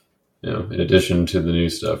 in addition to the new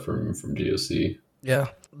stuff from GOC. Yeah,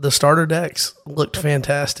 the starter decks looked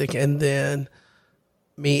fantastic, and then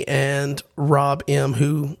me and Rob M,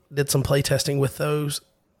 who did some play testing with those,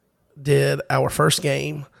 did our first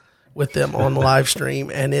game with them on live stream,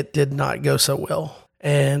 and it did not go so well.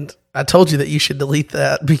 And I told you that you should delete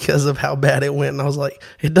that because of how bad it went. And I was like,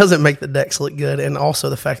 it doesn't make the decks look good. And also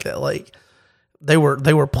the fact that like they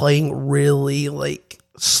were playing really like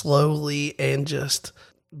slowly and just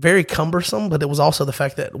very cumbersome. But it was also the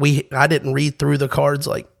fact that I didn't read through the cards,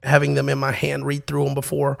 like having them in my hand, read through them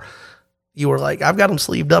before you were like, I've got them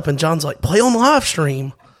sleeved up. And John's like, play on live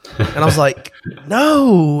stream. And I was like,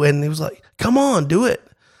 no. And he was like, come on, do it.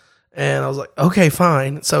 And I was like, okay,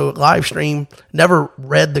 fine. So live stream, never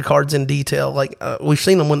read the cards in detail. Like we've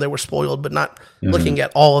seen them when they were spoiled, but not looking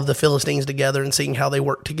at all of the Philistines together and seeing how they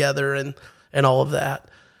work together and all of that.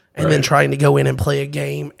 And then trying to go in and play a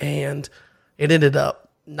game. And it ended up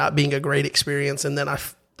not being a great experience. And then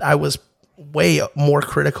I was way more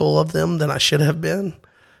critical of them than I should have been.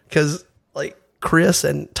 Because like Chris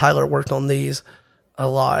and Tyler worked on these a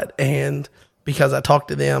lot. And because I talked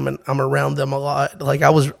to them and I'm around them a lot. Like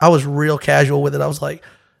I was real casual with it. I was like,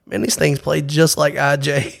 man, these things play just like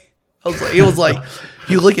IJ. It was like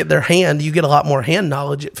you look at their hand, you get a lot more hand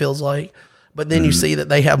knowledge, it feels like. But then you see that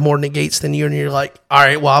they have more negates than you, and you're like, all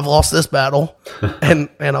right, well, I've lost this battle. and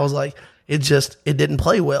I was like, it didn't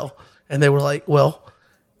play well. And they were like, well,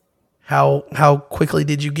 how quickly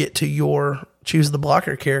did you get to your choose the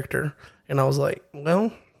blocker character? And I was like,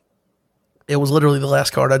 well, it was literally the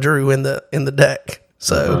last card I drew in the deck.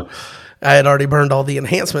 So I had already burned all the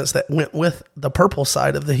enhancements that went with the purple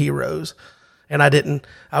side of the heroes. And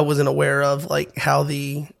I wasn't aware of like how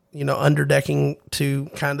the, underdecking to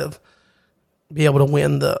kind of be able to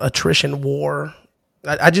win the attrition war.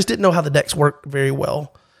 I just didn't know how the decks work very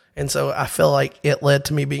well. And so I feel like it led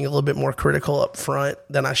to me being a little bit more critical up front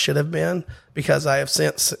than I should have been, because I have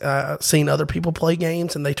since seen other people play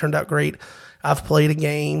games and they turned out great. I've played a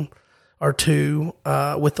game or two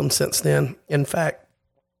with them since then. In fact,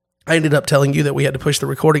 I ended up telling you that we had to push the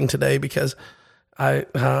recording today because I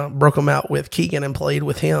broke them out with Keegan and played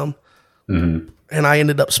with him. And I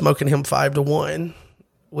ended up smoking him 5-1,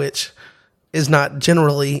 which is not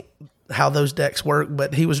generally how those decks work,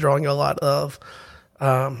 but he was drawing a lot of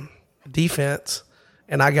defense,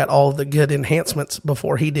 and I got all of the good enhancements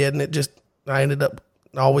before he did, and I ended up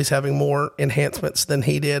always having more enhancements than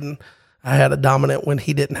he did, and I had a dominant when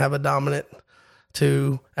he didn't have a dominant.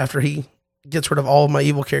 After he gets rid of all of my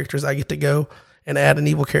evil characters, I get to go and add an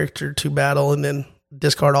evil character to battle and then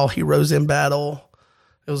discard all heroes in battle.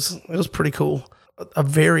 It was pretty cool. A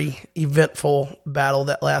very eventful battle,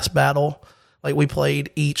 that last battle. Like we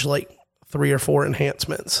played each like 3 or 4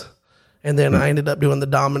 enhancements. And then I ended up doing the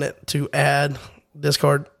dominant to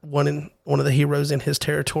discard one of the heroes in his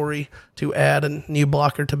territory to add a new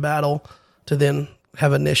blocker to battle, to then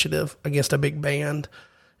have initiative against a big band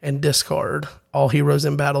and discard all heroes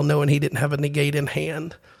in battle, knowing he didn't have a negate in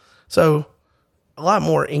hand. So a lot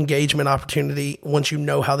more engagement opportunity once you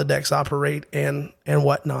know how the decks operate and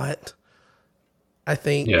whatnot. I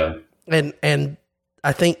think. Yeah. And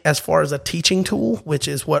I think as far as a teaching tool, which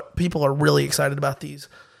is what people are really excited about these,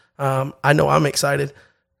 I know I'm excited.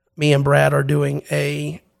 Me and Brad are doing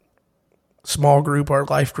a small group, our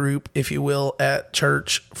life group, if you will, at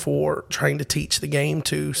church for trying to teach the game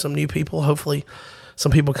to some new people. Hopefully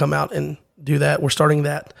some people come out and do that. We're starting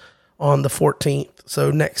that on the 14th.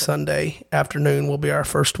 So next Sunday afternoon will be our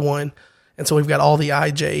first one. And so we've got all the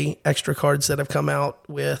IJ extra cards that have come out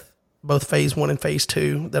with both phase 1 and phase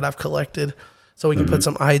 2 that I've collected. So we can put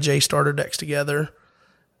some IJ starter decks together.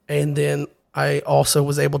 And then I also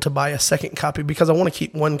was able to buy a second copy because I want to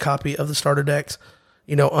keep one copy of the starter decks,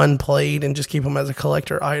 unplayed and just keep them as a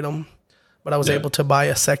collector item. But I was able to buy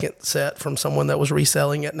a second set from someone that was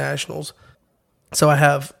reselling at Nationals. So I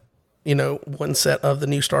have, one set of the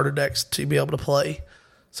new starter decks to be able to play.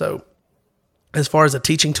 So as far as a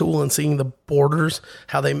teaching tool and seeing the borders,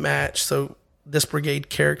 how they match. So this brigade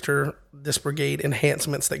character, this brigade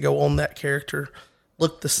enhancements that go on that character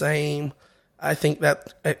look the same. I think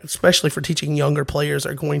that, especially for teaching younger players,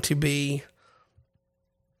 are going to be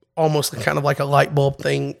almost kind of like a light bulb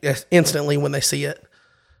thing instantly when they see it.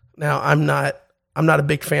 Now, I'm not a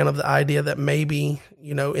big fan of the idea that maybe,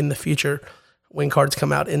 in the future, when cards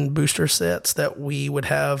come out in booster sets, that we would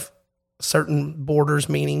have certain borders,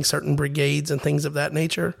 meaning certain brigades and things of that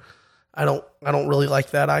nature. I don't really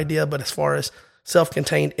like that idea, but as far as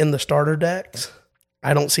self-contained in the starter decks,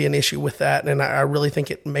 I don't see an issue with that, and I really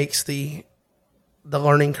think it makes the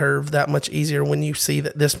learning curve that much easier when you see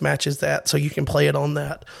that this matches that, so you can play it on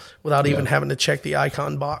that without even having to check the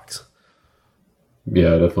icon box.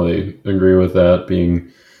 Yeah, I definitely agree with that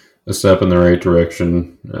being a step in the right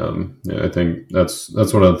direction. I think that's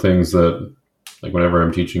one of the things that, like, whenever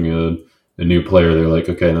I'm teaching a new player, they're like,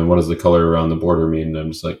 okay, then what does the color around the border mean? And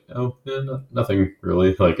I'm just like, oh, yeah, nothing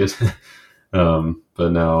really. Like it.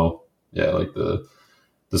 But now, like the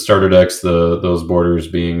starter decks, those borders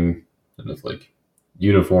being kind of like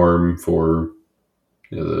uniform for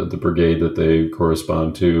the brigade that they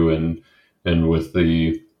correspond to, and with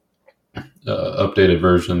the updated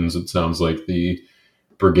versions, it sounds like the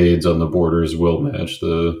brigades on the borders will match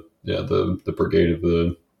the brigade of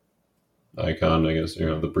the icon, I guess,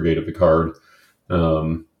 the brigade of the card.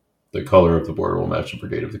 The color of the border will match the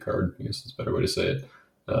brigade of the card, I guess is a better way to say it.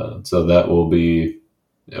 So that will be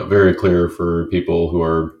very clear for people who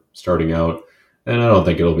are starting out, and I don't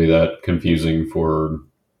think it'll be that confusing for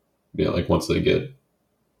like once they get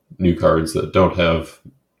new cards that don't have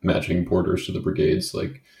matching borders to the brigades.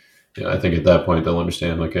 Like, I think at that point they'll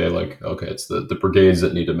understand, okay, it's the brigades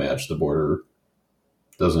that need to match the border.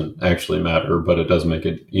 Doesn't actually matter, but it does make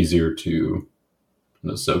it easier to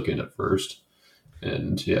soak in at first.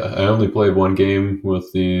 And I only played one game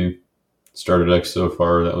with the starter deck so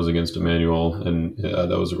far. That was against Emmanuel, and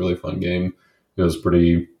that was a really fun game. It was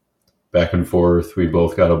pretty back and forth. We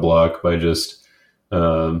both got a block by just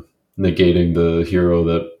negating the hero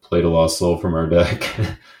that played a Lost Soul from our deck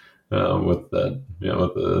with that,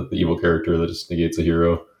 with the evil character that just negates a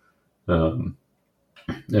hero.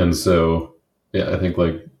 And so, I think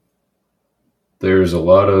like there's a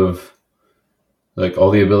lot of like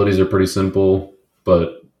all the abilities are pretty simple,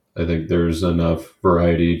 but I think there's enough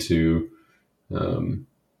variety to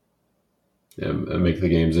make the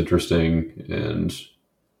games interesting. And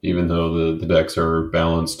even though the decks are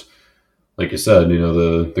balanced, like you said,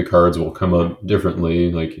 the cards will come up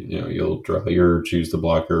differently. Like, you'll draw choose the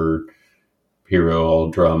blocker hero. I'll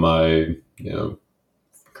draw my,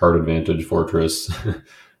 card advantage fortress.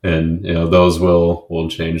 And, those will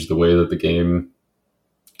change the way that the game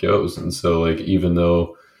goes. And so, like, even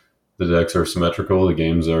though the decks are symmetrical, the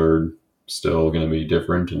games are still going to be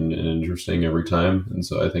different and interesting every time. And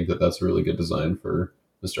so I think that that's a really good design for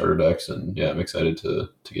the starter decks. And I'm excited to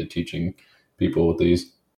get teaching people with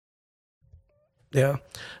these. Yeah,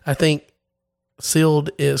 I think sealed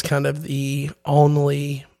is kind of the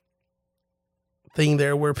only thing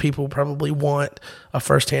there where people probably want a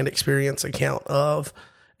firsthand experience account of.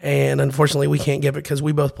 And unfortunately, we can't give it because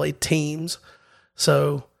we both played teams.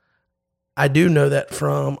 So I do know that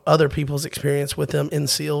from other people's experience with them in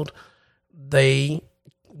sealed, they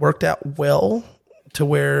worked out well to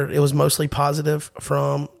where it was mostly positive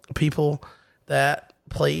from people that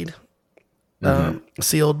played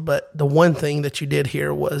sealed. But the one thing that you did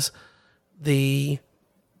hear was the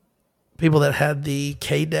people that had the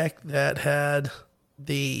K deck that had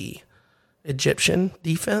the Egyptian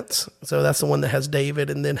defense. So that's the one that has David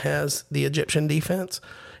and then has the Egyptian defense,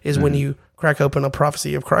 is when you crack open a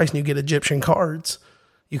Prophecy of Christ and you get Egyptian cards,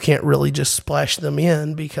 you can't really just splash them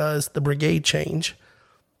in because the brigade change.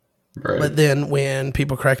 Right. But then when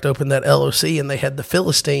people cracked open that LOC and they had the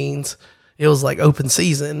Philistines, it was like open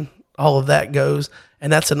season. All of that goes.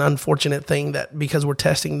 And that's an unfortunate thing, that because we're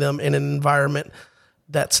testing them in an environment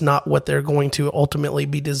that's not what they're going to ultimately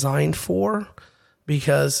be designed for.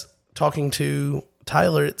 Because talking to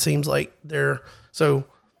Tyler, it seems like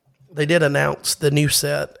they did announce the new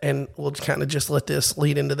set, and we'll kind of just let this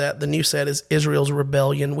lead into that. The new set is Israel's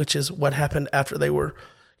Rebellion, which is what happened after they were,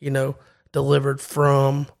 delivered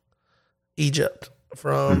from Egypt,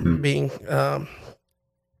 from being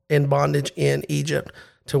in bondage in Egypt,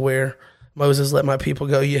 to where Moses let my people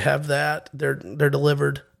go. You have that. They're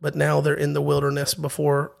delivered, but now they're in the wilderness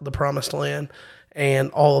before the promised land, and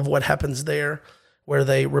all of what happens there, where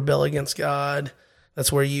they rebel against God.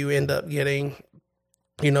 That's where you end up getting,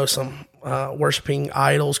 some worshiping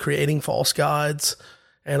idols, creating false gods,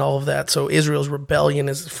 and all of that. So Israel's Rebellion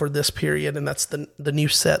is for this period, and that's the new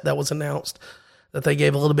set that was announced, that they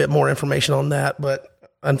gave a little bit more information on that. But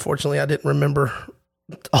unfortunately, I didn't remember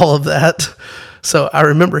all of that. So I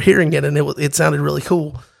remember hearing it, and it sounded really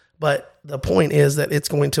cool. But the point is that it's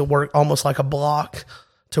going to work almost like a block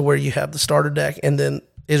to where you have the starter deck and then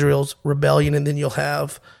Israel's Rebellion, and then you'll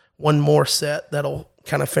have one more set that'll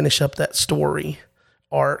kind of finish up that story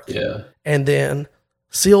arc. Yeah. And then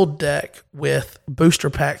sealed deck with booster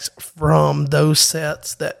packs from those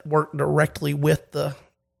sets that work directly with the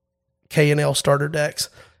K&L starter decks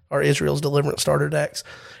or Israel's Deliverance starter decks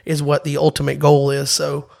is what the ultimate goal is.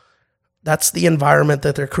 So that's the environment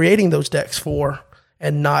that they're creating those decks for,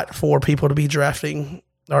 and not for people to be drafting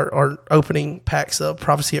or opening packs of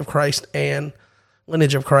Prophecy of Christ and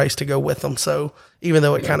Lineage of Christ to go with them. So even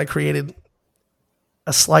though it kind of created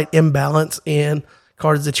a slight imbalance in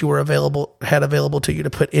cards that you had available to you to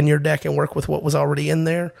put in your deck and work with what was already in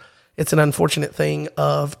there, it's an unfortunate thing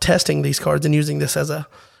of testing these cards and using this as a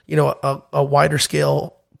wider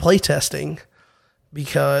scale play testing,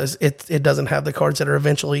 because it doesn't have the cards that are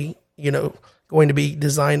eventually, going to be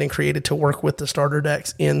designed and created to work with the starter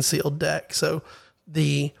decks in sealed deck. So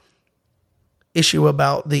the issue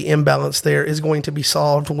about the imbalance there is going to be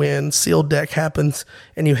solved when sealed deck happens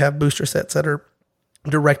and you have booster sets that are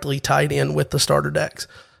directly tied in with the starter decks.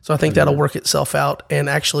 So I think that'll work itself out and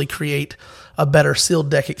actually create a better sealed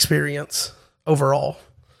deck experience overall.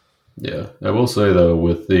 Yeah. I will say though,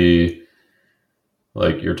 with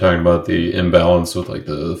you're talking about the imbalance with like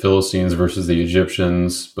the Philistines versus the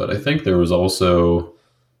Egyptians, but I think there was also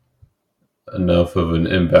enough of an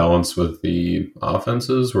imbalance with the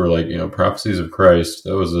offenses where Prophecies of Christ,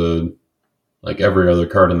 that was every other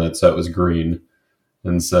card in that set was green.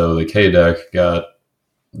 And so the K deck got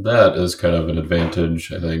that as kind of an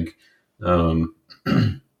advantage, I think. And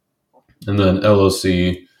then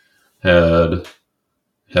LOC had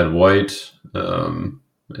white,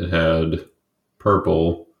 it had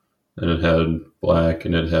purple, and it had black,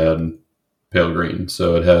 and it had pale green.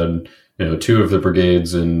 So it had two of the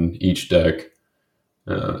brigades in each deck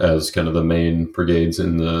as kind of the main brigades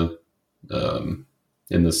in the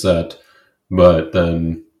set. But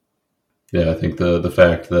then, I think the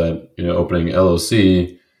fact that opening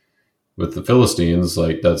LOC with the Philistines,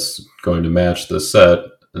 that's going to match the set,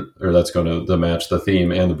 or that's going to match the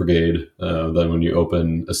theme and the brigade. Then when you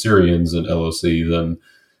open Assyrians and LOC, then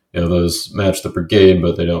those match the brigade,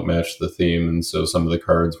 but they don't match the theme, and so some of the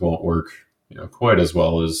cards won't work quite as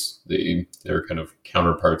well as their kind of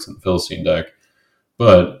counterparts in the Philistine deck.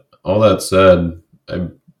 But all that said, I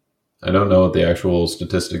don't know what the actual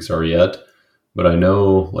statistics are yet, but I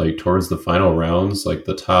know towards the final rounds,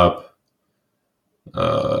 the top,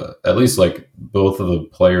 at least both of the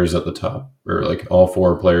players at the top, or all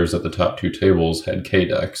four players at the top two tables had K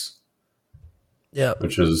decks. Yeah,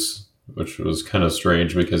 which was kind of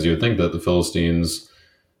strange, because you would think that the Philistines,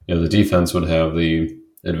 the defense would have the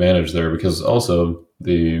advantage there, because also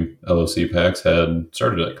the LOC packs had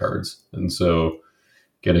starter deck cards, and so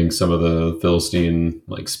getting some of the Philistine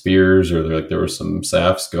spears, or there were some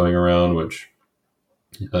safs going around, which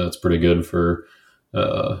that's pretty good for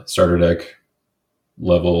starter deck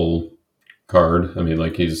level card. I mean,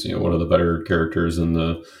 he's one of the better characters in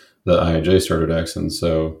the IJ starter decks, and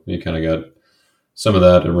so you kind of got some of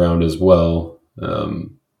that around as well.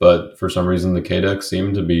 But for some reason, the K decks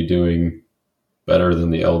seem to be doing better than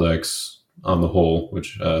the L decks on the whole,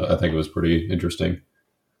 which I think was pretty interesting.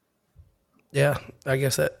 Yeah, I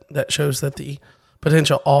guess that shows that the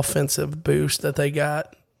potential offensive boost that they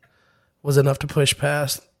got was enough to push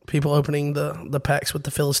past people opening the packs with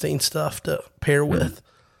the Philistine stuff to pair with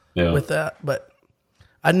that. But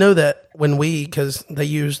I know that because they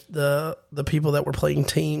used the people that were playing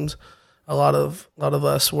teams, a lot of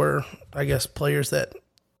us were, I guess, players that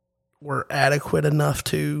were adequate enough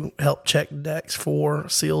to help check decks for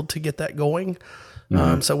sealed to get that going.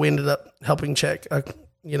 So we ended up helping check.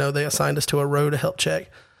 They assigned us to a row to help check.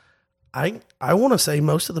 I want to say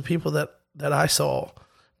most of the people that I saw,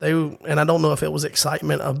 and I don't know if it was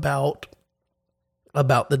excitement about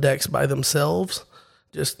the decks by themselves,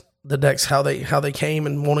 just the decks how they came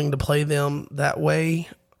and wanting to play them that way.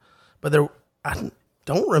 But I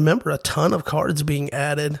don't remember a ton of cards being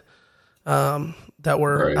added that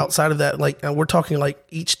were outside of that. We're talking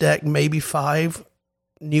each deck, maybe 5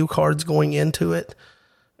 new cards going into it,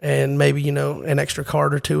 and maybe an extra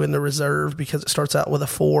card or 2 in the reserve, because it starts out with a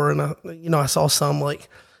 4, and I saw some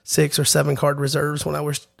 6 or 7 card reserves when I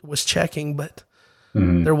was checking, but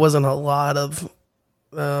there wasn't a lot of.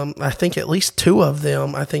 I think at least 2 of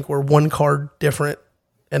them were 1 card different,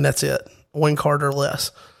 and that's it, 1 card or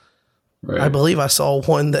less. Right. I believe I saw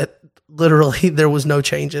one that literally there was no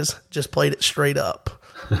changes, just played it straight up.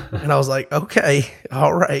 And I was like, okay,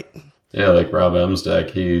 all right. Yeah, like Rob M's deck,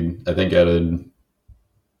 he I think added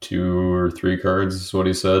 2 or 3 cards is what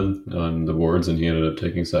he said on the boards, and he ended up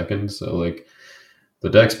taking second. So like the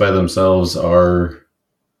decks by themselves are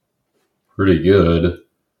pretty good,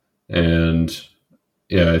 and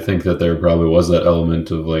yeah, I think that there probably was that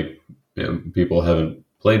element of like, people haven't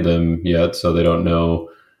played them yet, so they don't know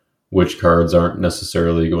which cards aren't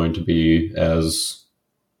necessarily going to be as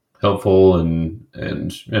helpful, and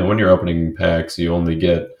when you're opening packs, you only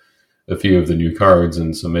get a few of the new cards,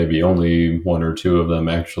 and so maybe only 1 or 2 of them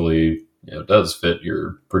actually does fit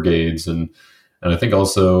your brigades, and I think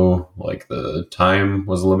also like the time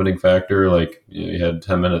was a limiting factor. Like you had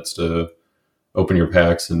 10 minutes to open your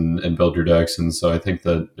packs and build your decks, and so I think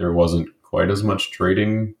that there wasn't quite as much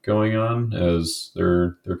trading going on as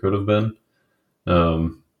there could have been.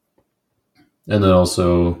 Um, and then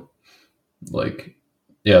also like,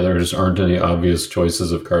 yeah, there just aren't any obvious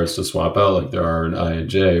choices of cards to swap out like there are in I and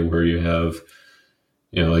J, where you have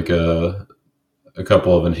like a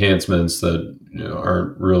couple of enhancements that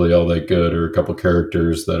aren't really all that good, or a couple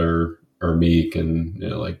characters that are meek, and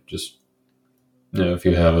like just if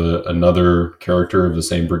you have another character of the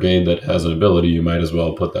same brigade that has an ability, you might as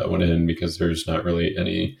well put that one in, because there's not really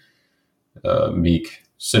any meek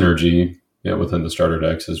synergy within the starter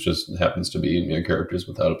decks. It just happens to be characters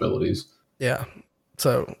without abilities. Yeah.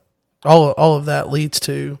 So all of that leads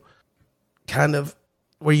to kind of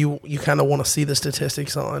where you kind of want to see the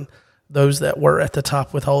statistics on those that were at the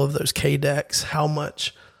top with all of those K decks. How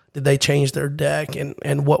much did they change their deck,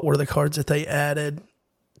 and what were the cards that they added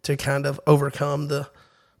to kind of overcome the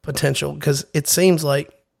potential? Because it seems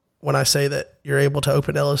like when I say that you're able to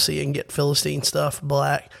open LOC and get Philistine stuff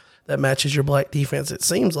black that matches your black defense, it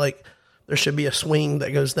seems like there should be a swing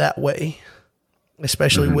that goes that way,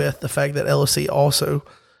 especially with the fact that LOC also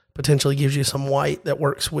potentially gives you some white that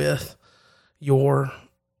works with your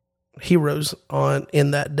heroes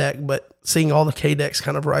in that deck. But seeing all the K decks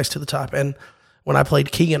kind of rise to the top, and when I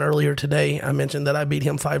played Keegan earlier today, I mentioned that I beat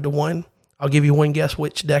him 5-1. I'll give you one guess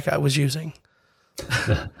which deck I was using.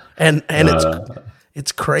 and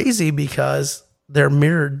it's crazy because they're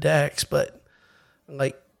mirrored decks, but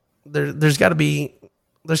like there's got to be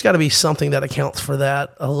something that accounts for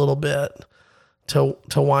that a little bit to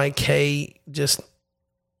why K just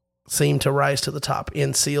seemed to rise to the top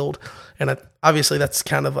in sealed. And obviously that's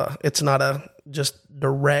kind of it's not a just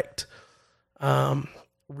direct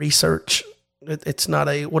research. It's not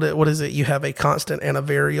a, what is it? You have a constant and a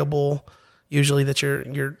variable usually that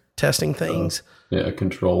you're testing things.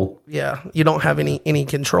 Control. Yeah. You don't have any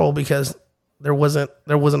control, because there wasn't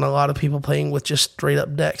a lot of people playing with just straight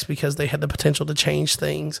up decks because they had the potential to change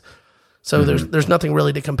things. So there's nothing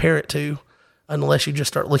really to compare it to, unless you just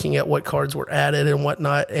start looking at what cards were added and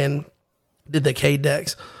whatnot. And did the K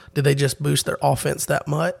decks, did they just boost their offense that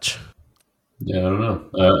much? Yeah, I don't know.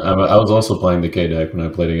 I was also playing the K deck when I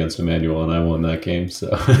played against Emmanuel, and I won that game. So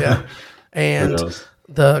yeah, and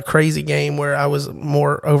the crazy game where I was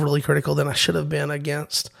more overly critical than I should have been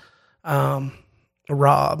against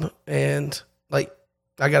Rob, and like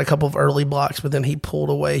I got a couple of early blocks, but then he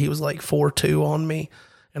pulled away. He was like 4-2 on me,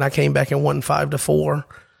 and I came back and won 5-4.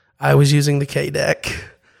 I was using the K deck.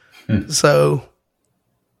 So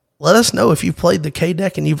let us know if you've played the K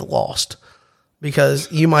deck and you've lost,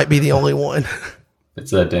 because you might be the only one.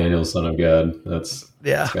 It's that Daniel, Son of God. That's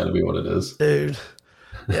got to be what it is. Dude.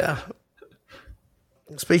 Yeah.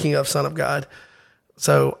 Speaking of Son of God,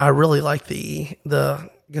 so I really like the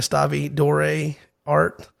Gustavi Dore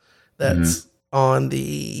art that's on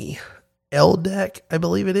the L deck, I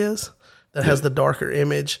believe it is, that has the darker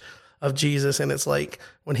image of Jesus, and it's like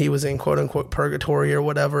when he was in quote unquote purgatory or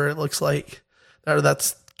whatever. It looks like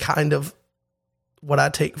that's kind of what I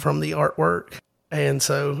take from the artwork. And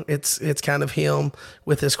so it's kind of him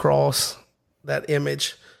with his cross, that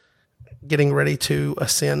image, getting ready to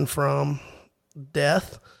ascend from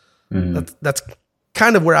death. That's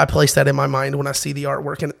kind of where I place that in my mind when I see the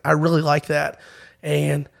artwork, and I really like that.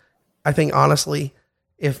 And I think honestly,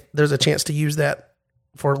 if there's a chance to use that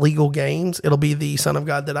for legal games, it'll be the Son of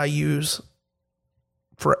God that I use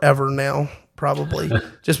forever now, probably,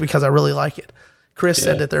 just because I really like it. Chris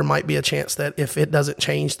said that there might be a chance that if it doesn't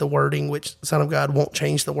change the wording, which Son of God won't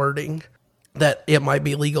change the wording, that it might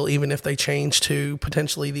be legal even if they change to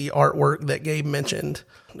potentially the artwork that Gabe mentioned,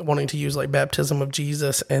 wanting to use like Baptism of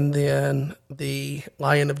Jesus and then the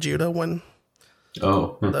Lion of Judah one.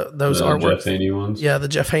 Oh, those artworks. Jeff Haney ones? Yeah, the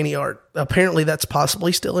Jeff Haney art. Apparently that's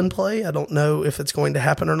possibly still in play. I don't know if it's going to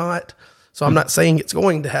happen or not. So I'm not saying it's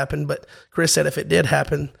going to happen, but Chris said if it did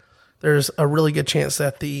happen, there's a really good chance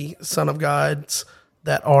that the Son of Gods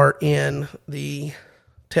that are in the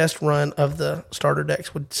test run of the starter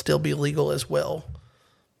decks would still be legal as well.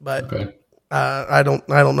 But Okay. I don't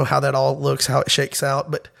know how that all looks, how it shakes out.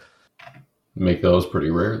 But Make those pretty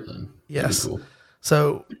rare then. yes. Pretty cool.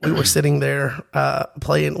 So we were sitting there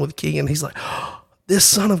playing with Keegan. He's like, oh, "This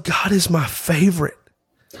Son of God is my favorite.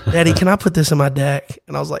 Daddy, can I put this in my deck?"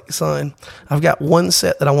 And I was like, "Son, I've got one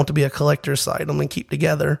set that I want to be a collector's site. I'm going to keep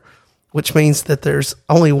together, which means that there's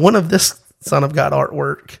only one of this Son of God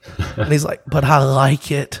artwork." And he's like, "But I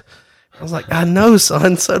like it." I was like, "I know,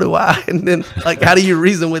 son. So do I." And then, like, how do you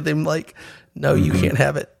reason with him? Like, "No, you can't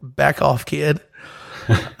have it. Back off, kid."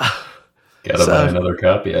 Gotta buy another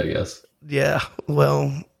copy, I guess. Yeah,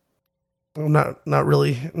 well, I'm not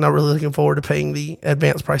really looking forward to paying the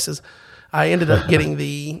advanced prices. I ended up getting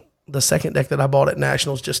the second deck that I bought at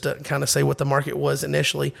Nationals just to kind of say what the market was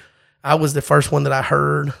initially. I was the first one that I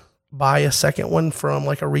heard buy a second one from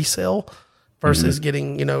like a resale versus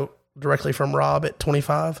getting, directly from Rob at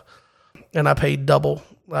 25. And I paid double.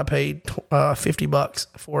 I paid $50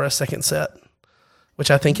 for a second set,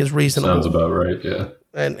 which I think is reasonable. Sounds about right, yeah.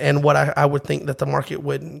 And what I would think that the market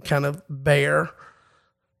would kind of bear,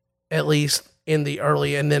 at least in the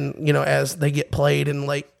early, and then, as they get played and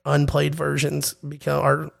like unplayed versions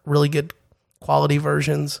are really good quality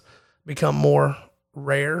versions become more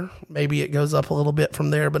rare. Maybe it goes up a little bit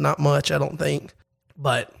from there, but not much, I don't think.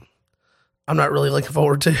 But I'm not really looking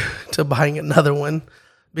forward to buying another one,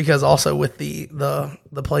 because also with the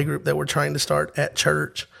play group that we're trying to start at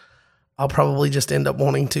church, I'll probably just end up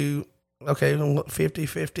wanting to, okay,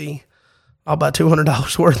 50-50. I'll buy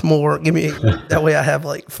 $200 worth more. Give me that way I have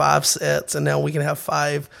like 5 sets, and now we can have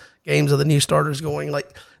 5 games of the new starters going.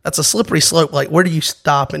 Like, that's a slippery slope. Like, where do you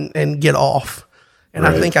stop and get off? And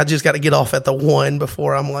right. I think I just got to get off at the 1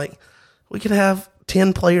 before I'm like, we could have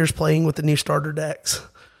 10 players playing with the new starter decks.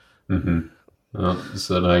 Mm-hmm. Well,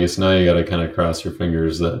 so I guess now you got to kind of cross your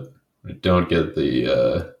fingers that we don't get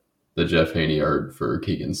the Jeff Haney art for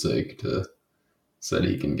Keegan's sake, so that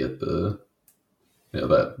he can get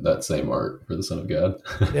that same art for the Son of God.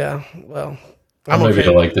 Yeah, well, maybe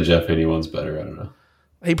I like the Jeff Haney ones better. I don't know.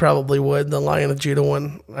 He probably would. The Lion of Judah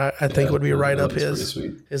one, I think, would be right up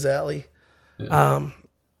his alley. Yeah.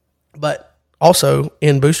 But also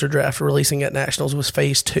in Booster Draft, releasing at Nationals was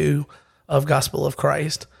Phase 2 of Gospel of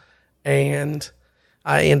Christ, and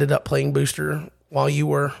I ended up playing Booster while you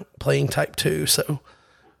were playing Type 2. So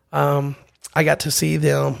I got to see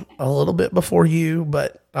them a little bit before you,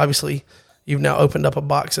 but obviously you've now opened up a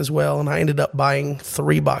box as well, and I ended up buying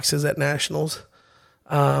 3 boxes at Nationals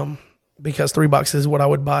because 3 boxes is what I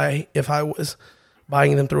would buy if I was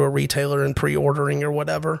buying them through a retailer and pre-ordering or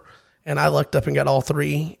whatever, and I lucked up and got all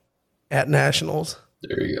 3 at Nationals.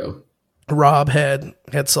 There you go. Rob had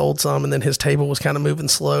sold some, and then his table was kind of moving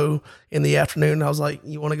slow in the afternoon. I was like,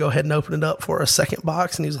 "You want to go ahead and open it up for a second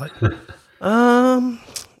box?" And he's like, I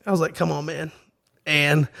was like, "Come on, man."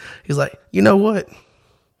 And he's like, "You know what?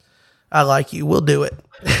 I like you. We'll do it."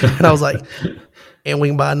 And I was like, "And we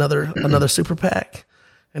can buy another super pack."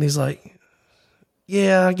 And he's like,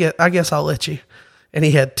 "Yeah, I guess I'll let you." And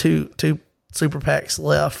he had two super packs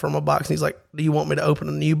left from a box. And he's like, "Do you want me to open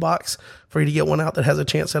a new box for you to get one out that has a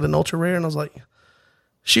chance at an ultra rare?" And I was like,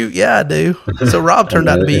 "Shoot, yeah, I do." So Rob turned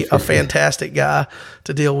out to be a fantastic guy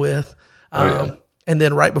to deal with. And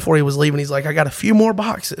then right before he was leaving, he's like, "I got a few more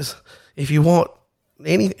boxes. If you want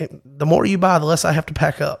the more you buy, the less I have to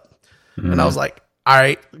pack up." Mm-hmm. And I was like, "All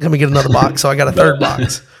right, let me get another box." So I got a 3rd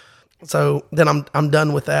box. So then I'm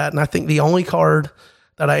done with that. And I think the only card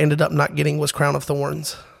that I ended up not getting was Crown of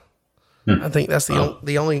Thorns. I think that's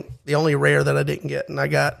the only rare that I didn't get. And I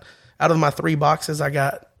got, out of my 3 boxes, I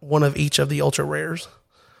got one of each of the ultra rares.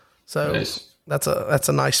 So nice. That's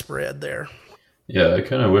a nice spread there. Yeah, I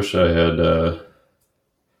kind of wish I had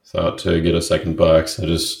thought to get a second box. I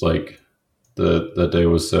just, like, the day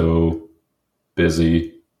was so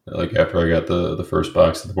busy. Like, after I got the first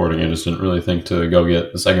box at the boarding, I just didn't really think to go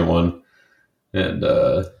get the second one. And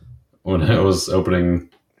when I was opening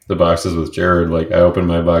the boxes with Jared, like, I opened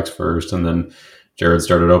my box first, and then Jared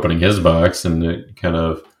started opening his box, and it kind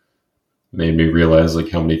of made me realize, like,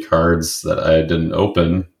 how many cards that I didn't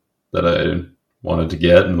open that I wanted to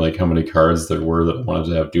get, and like how many cards there were that I wanted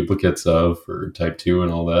to have duplicates of for Type 2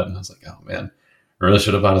 and all that. And I was like, oh man, I really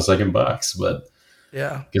should have bought a second box, but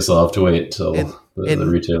yeah, guess I'll have to wait till the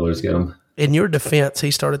retailers get them. In your defense, he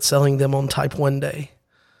started selling them on Type 1 day.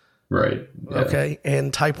 Right. Yeah. Okay.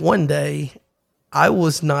 And Type 1 day, I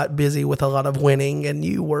was not busy with a lot of winning, and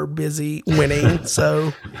you were busy winning.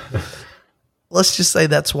 So let's just say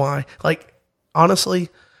that's why. Like, honestly,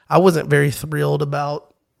 I wasn't very thrilled about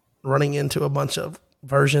running into a bunch of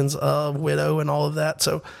versions of Widow and all of that.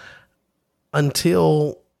 So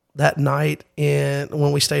until that night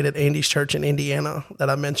when we stayed at Andy's church in Indiana that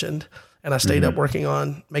I mentioned, and I stayed up working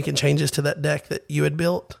on making changes to that deck that you had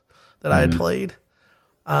built that I had played.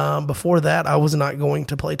 Before that, I was not going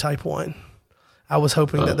to play Type 1. I was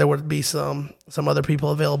hoping that there would be some other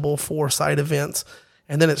people available for side events.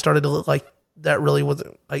 And then it started to look like that really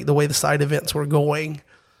wasn't, like the way the side events were going,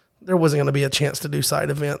 there wasn't going to be a chance to do side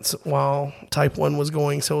events while Type 1 was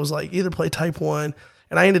going. So it was like either play Type 1,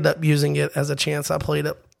 and I ended up using it as a chance. I played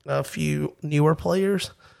a few newer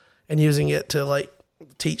players and using it to like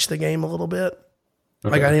teach the game a little bit.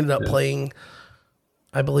 Okay. Like I ended up playing,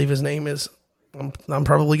 I believe his name is, I'm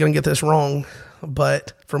probably going to get this wrong,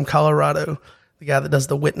 but from Colorado, the guy that does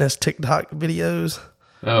the Witness TikTok videos.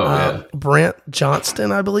 Brent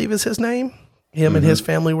Johnston, I believe is his name. Him and his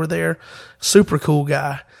family were there. Super cool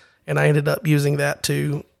guy. And I ended up using that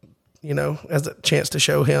to, as a chance to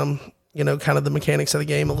show him, kind of the mechanics of the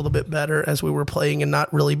game a little bit better as we were playing and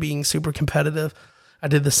not really being super competitive. I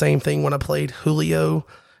did the same thing when I played Julio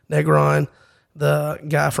Negron, the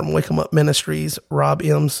guy from Wake 'em Up Ministries, Rob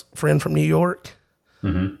M's friend from New York.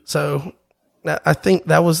 So I think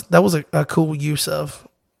that was a cool use of,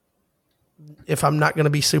 if I'm not going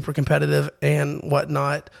to be super competitive and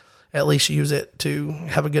whatnot, at least use it to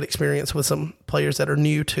have a good experience with some players that are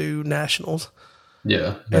new to nationals.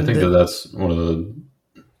 Yeah, I think that's one of the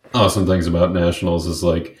awesome things about nationals is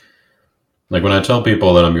like when I tell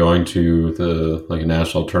people that I'm going to a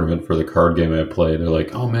national tournament for the card game I play, they're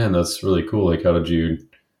like, "Oh man, that's really cool! Like, how did you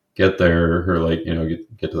get there?" Or like,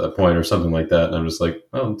 get to that point or something like that. And I'm just like,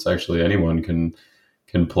 "Well, it's actually anyone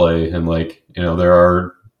can play." And like, there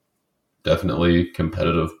are definitely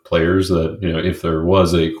competitive players that, if there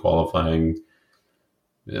was a qualifying,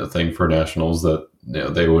 thing for nationals, that,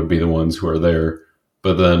 they would be the ones who are there.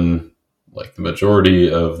 But then like the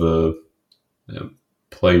majority of the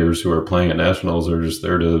players who are playing at nationals are just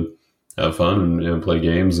there to have fun and play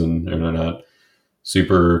games, and they're not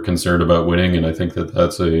super concerned about winning. And I think that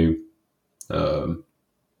that's a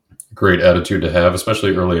great attitude to have,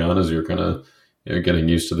 especially early on as you're kind of getting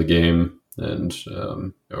used to the game. And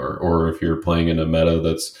or if you're playing in a meta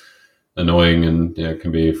that's annoying and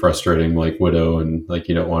can be frustrating, like Widow, and like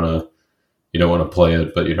you don't want to play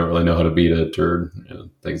it, but you don't really know how to beat it, or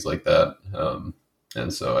things like that.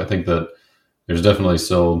 And so I think that there's definitely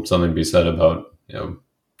still something to be said about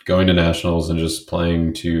going to nationals and just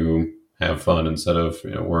playing to have fun instead of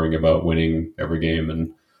worrying about winning every game.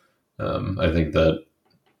 And I think that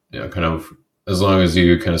kind of as long as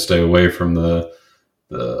you kind of stay away from the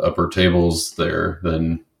upper tables there,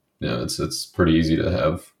 then it's pretty easy to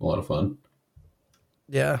have a lot of fun.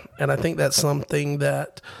 Yeah, and I think that's something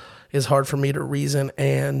that is hard for me to reason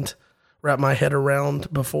and wrap my head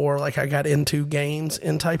around before like I got into games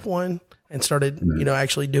in Type 1 and started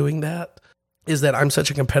actually doing that, is that I'm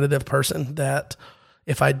such a competitive person that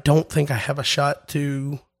if I don't think I have a shot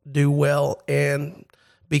to do well and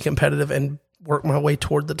be competitive and work my way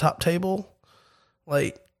toward the top table,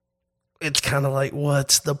 like it's kind of like,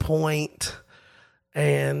 what's the point?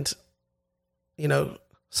 And,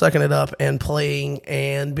 sucking it up and playing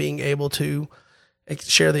and being able to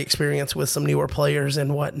share the experience with some newer players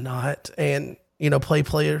and whatnot, and, play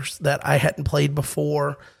players that I hadn't played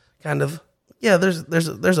before. Kind of,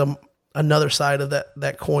 there's another side of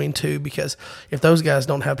that coin too, because if those guys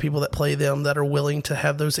don't have people that play them that are willing to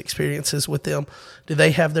have those experiences with them, do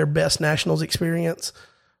they have their best nationals experience,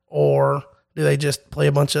 or do they just play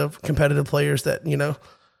a bunch of competitive players that,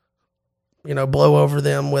 blow over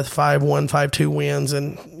them with 5-1, 5-2 wins,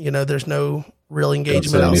 and, there's no real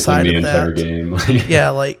engagement outside of that. Game.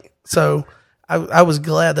 So I was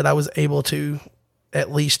glad that I was able to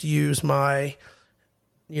at least use my,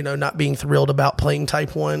 not being thrilled about playing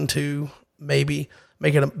Type 1 to maybe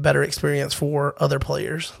make it a better experience for other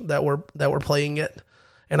players that were playing it.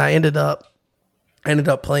 And I ended up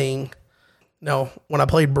playing. No, when I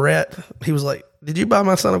played Brett, he was like, "Did you buy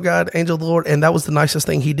my Son of God, Angel of the Lord?" And that was the nicest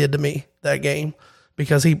thing he did to me that game,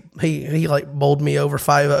 because he like bowled me over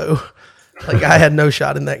 5-0. Like I had no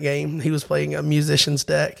shot in that game. He was playing a musician's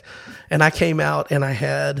deck, and I came out and I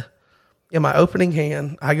had, in my opening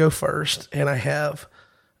hand, I go first, and I have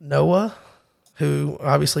Noah, who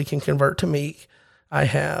obviously can convert to Meek. I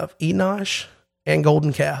have Enosh and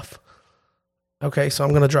Golden Calf. Okay, so I'm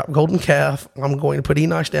going to drop Golden Calf. I'm going to put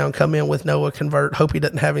Enosh down, come in with Noah, convert, hope he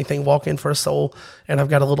doesn't have anything, walk in for a soul, and I've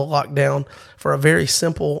got a little lockdown for a very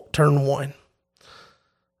simple turn 1.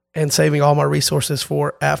 And saving all my resources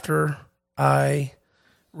for after I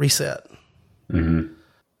reset. Mm-hmm.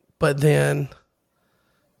 But then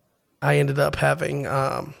I ended up having, he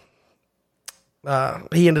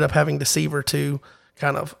ended up having Deceiver to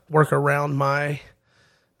kind of work around my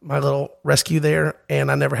my little rescue there, and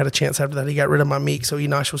I never had a chance after that. He got rid of my Meek, so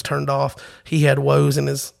Enosh was turned off. He had woes in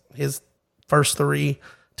his first 3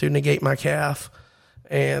 to negate my calf,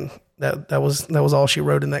 and that was all she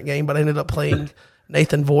wrote in that game. But I ended up playing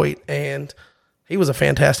Nathan Voigt, and he was a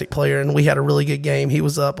fantastic player, and we had a really good game. He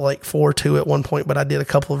was up like 4-2 at one point, but I did a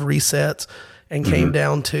couple of resets and came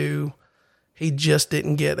down to he just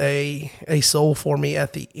didn't get a soul for me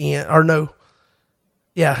at the end. Or no.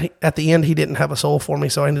 Yeah, at the end he didn't have a soul for me,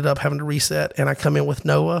 so I ended up having to reset, and I come in with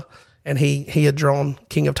Noah, and he had drawn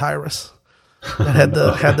King of Tyrus that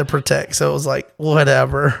had the protect, so it was like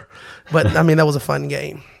whatever. But I mean, that was a fun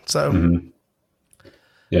game. So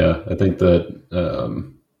yeah, I think that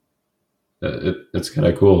it's kind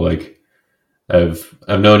of cool. Like I've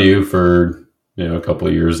known you for a couple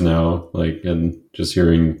of years now, like, and just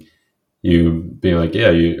hearing you being like, yeah,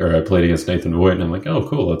 I played against Nathan Voigt, and I'm like, oh,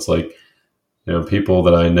 cool. It's like, people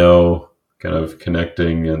that I know kind of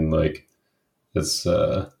connecting, and like, it's,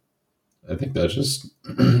 I think that just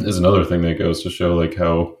is another thing that goes to show like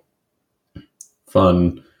how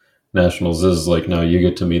fun Nationals is. Like, now you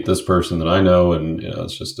get to meet this person that I know, and,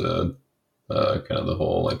 it's just kind of the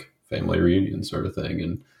whole like family reunion sort of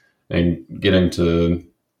thing, and getting to,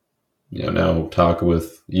 now talk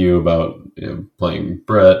with you about, playing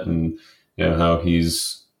Brett, and, how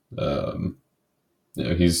he's,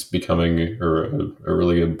 he's becoming a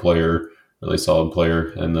really good player, really solid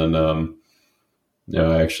player. And then, I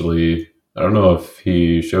don't know if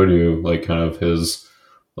he showed you like kind of his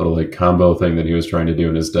little like combo thing that he was trying to do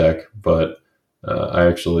in his deck, but I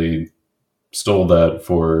actually stole that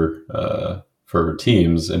for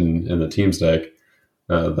teams in the teams deck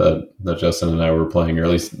that Justin and I were playing, or at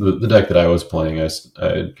least the deck that I was playing. I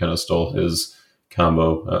kind of stole his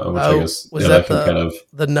combo, which I guess was that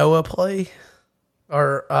the Noah play?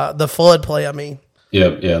 Or the flood play, I mean.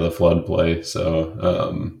 Yeah, the flood play.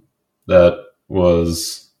 So that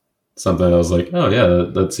was something I was like, oh yeah,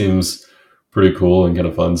 that seems pretty cool and kind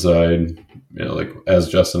of fun. So I, like as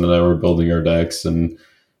Justin and I were building our decks, and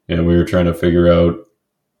we were trying to figure out,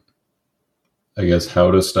 I guess,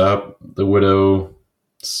 how to stop the Widow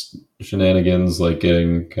shenanigans, like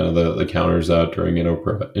getting kind of the counters out during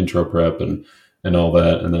intro prep and all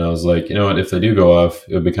that. And then I was like, you know what, if they do go off,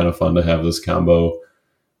 it would be kind of fun to have this combo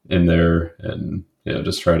in there, and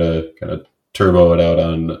just try to kind of turbo it out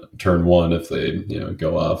on turn 1 if they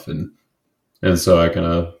go off, and so I kind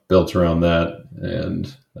of built around that,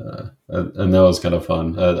 and that was kind of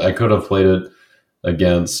fun. I could have played it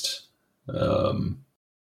against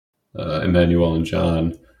Emmanuel and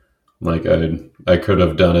John. Like I could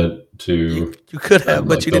have done it to you could have,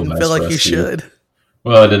 but you didn't feel like you should.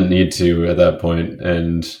 Well, I didn't need to at that point,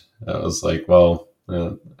 and I was like, well,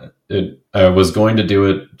 I was going to do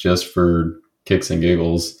it just for kicks and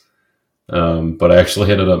giggles, but I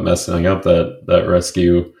actually ended up messing up that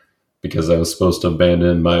rescue, because I was supposed to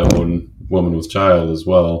abandon my own woman with child as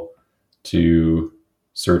well to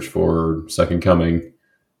search for Second Coming,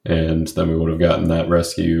 and then we would have gotten that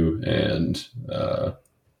rescue, and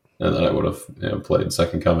then I would have played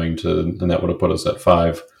Second Coming and that would have put us at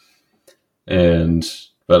 5.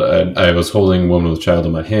 But I was holding Woman with Child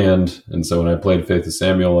in my hand, and so when I played Faith of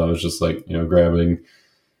Samuel, I was just like, grabbing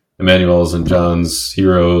Emmanuel's and John's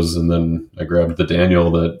heroes, and then I grabbed the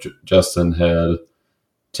Daniel that Justin had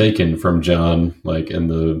taken from John, like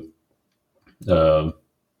in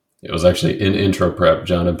it was actually in intro prep.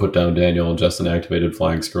 John had put down Daniel, and Justin activated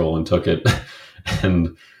Flying Scroll and took it,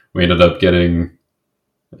 and we ended up getting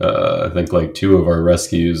I think like 2 of our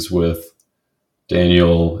rescues with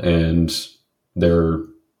Daniel and their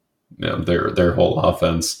whole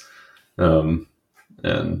offense, and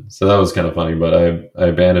so that was kind of funny. But I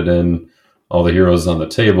abandoned all the heroes on the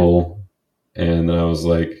table, and then I was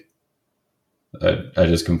like, I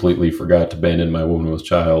just completely forgot to abandon my woman with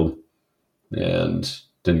child, and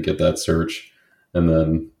didn't get that search, and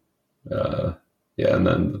then and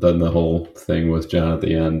then the whole thing with John at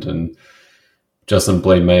the end, and Justin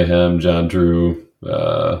played Mayhem, John drew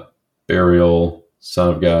Burial, Son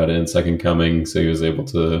of God, and Second Coming, so he was able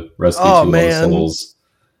to rescue 2 lost souls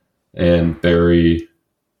and bury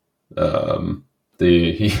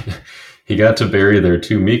he got to bury their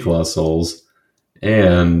 2 Meek lost souls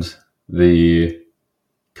and the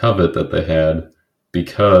covet that they had,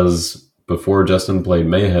 because before Justin played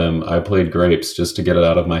Mayhem, I played Grapes just to get it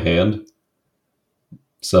out of my hand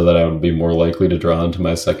so that I would be more likely to draw into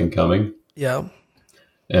my Second Coming. Yeah.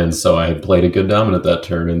 And so I had played a good dominant that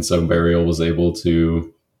turn, and so Burial was able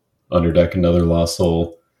to underdeck another Lost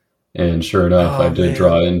Soul. And sure enough, I did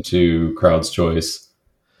draw into Crowd's Choice,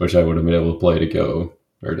 which I would have been able to play to go,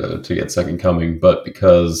 or to get Second Coming. But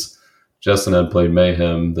because Justin had played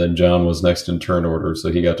Mayhem, then John was next in turn order,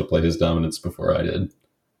 so he got to play his dominance before I did.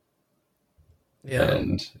 Yeah.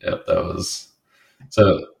 And that was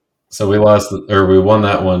so we won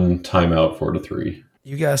that one timeout 4-3.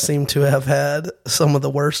 You guys seem to have had some of the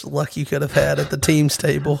worst luck you could have had at the teams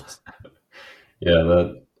table.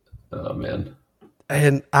 Yeah, oh man.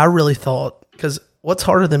 And I really thought, because what's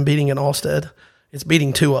harder than beating an Allstead? It's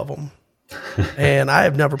beating two of them. And I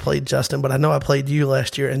have never played Justin, but I know I played you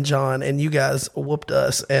last year and John, and you guys whooped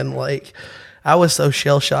us. And like, I was so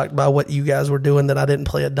shell shocked by what you guys were doing that I didn't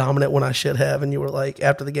play a dominant when I should have. And you were like,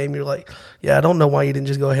 after the game, you were like, yeah, I don't know why you didn't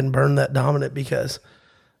just go ahead and burn that dominant, because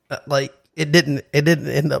like it didn't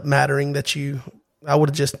end up mattering that I would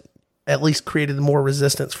have just at least created more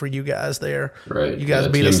resistance for you guys there. Right. You guys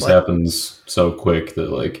beat us. Teams happens so quick that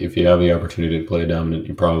like if you have the opportunity to play dominant,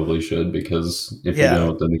 you probably should, because if you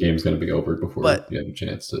don't, then the game's going to be over before you have a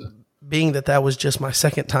chance to. Being that was just my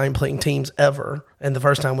second time playing teams ever, and the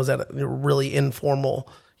first time was at a really informal,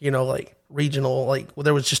 like regional, like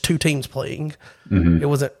there was just two teams playing. Mm-hmm. It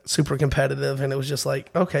wasn't super competitive, and it was just like,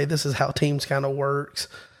 okay, this is how teams kind of works.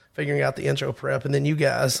 Figuring out the intro prep, and then you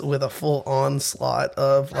guys with a full onslaught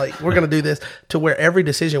of like, we're going to do this, to where every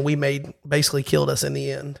decision we made basically killed us in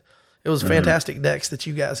the end. It was fantastic decks that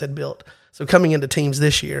you guys had built. So coming into teams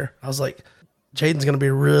this year, I was like, Jaden's going to be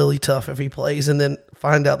really tough if he plays, and then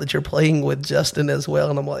find out that you're playing with Justin as well.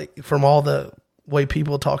 And I'm like, from all the way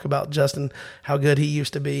people talk about Justin, how good he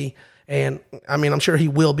used to be. And I mean, I'm sure he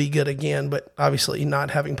will be good again, but obviously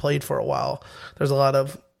not having played for a while, there's a lot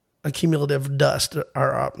of accumulative rust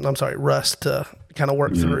to kind of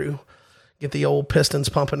work through, get the old pistons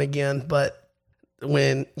pumping again. But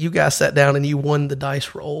when you guys sat down and you won the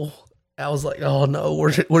dice roll, I was like, oh no,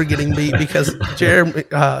 we're getting beat, because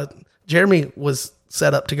Jeremy was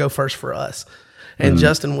set up to go first for us, and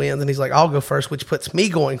Justin wins, and he's like, I'll go first, which puts me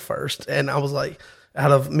going first. And I was like,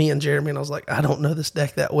 out of me and Jeremy, and I was like, I don't know this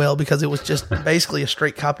deck that well, because it was just basically a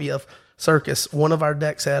straight copy of Circus. One of our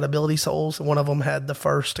decks had ability souls, and one of them had the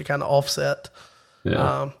first to kind of offset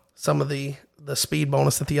some of the speed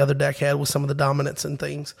bonus that the other deck had with some of the dominance and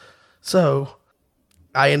things. So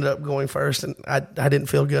I ended up going first, and I didn't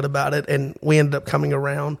feel good about it, and we ended up coming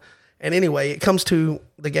around. And anyway, it comes to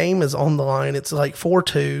the game is on the line. It's like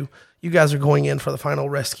 4-2. You guys are going in for the final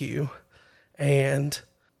rescue, and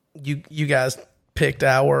you guys picked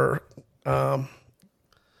our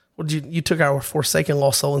you took our Forsaken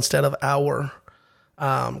Lost Soul instead of our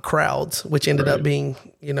crowds, which ended up being,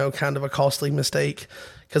 kind of a costly mistake,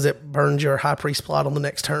 because it burned your High Priest plot on the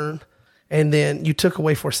next turn. And then you took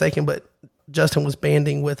away Forsaken, but Justin was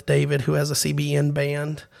banding with David, who has a CBN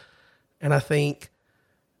band. And I think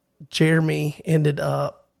Jeremy ended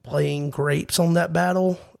up playing Grapes on that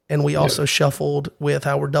battle. And we also shuffled with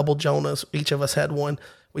our double Jonas. Each of us had one.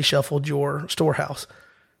 We shuffled your Storehouse.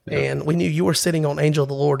 And we knew you were sitting on Angel of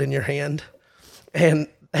the Lord in your hand, and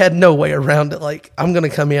had no way around it. Like, I'm going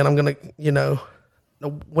to come in, I'm going to,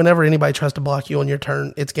 whenever anybody tries to block you on your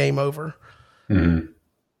turn, it's game over. Mm-hmm.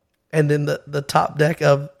 And then the top deck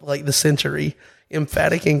of like the Century,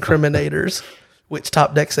 Emphatic Incriminators, which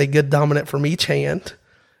top decks a good dominant from each hand,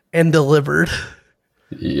 and delivered.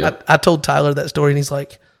 Yep. I told Tyler that story, and he's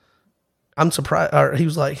like, I'm surprised. Or he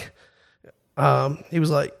was like,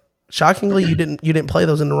 shockingly, you didn't play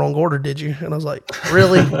those in the wrong order, did you? And I was like,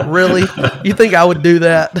 really? You think I would do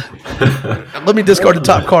that? Let me discard the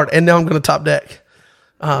top card, and now I'm going to top deck.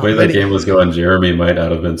 The way that game was going, Jeremy might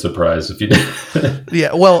not have been surprised if you did.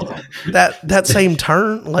 Yeah, well, that same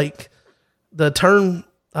turn, like the turn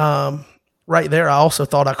right there, I also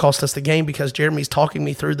thought I cost us the game, because Jeremy's talking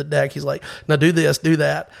me through the deck. He's like, now do this, do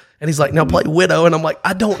that. And he's like, now play Widow. And I'm like,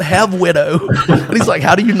 I don't have Widow. And he's like,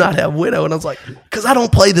 how do you not have Widow? And I was like, because I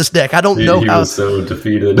don't play this deck. I don't know how. He was so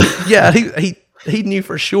defeated. Yeah, he knew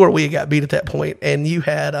for sure we got beat at that point. And you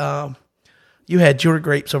had your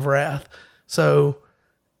Grapes of Wrath. So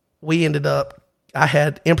we ended up, I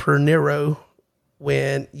had Emperor Nero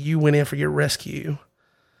when you went in for your rescue.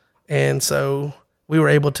 And so we were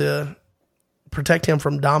able to protect him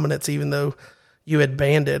from dominance, even though you had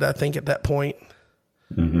banded, I think, at that point.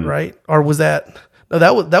 Mm-hmm. Right? Or was that? No,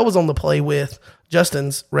 that was on the play with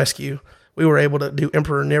Justin's rescue. We were able to do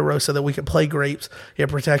Emperor Nero so that we could play Grapes. It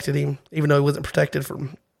protected him, even though he wasn't protected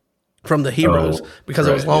from the heroes, because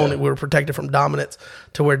it was lone. We were protected from dominance,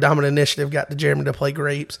 to where dominant initiative got to Jeremy to play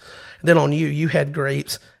Grapes. And then on you had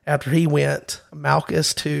Grapes. After he went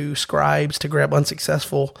Malchus to Scribes to grab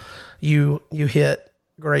Unsuccessful, you hit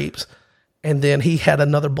Grapes. And then he had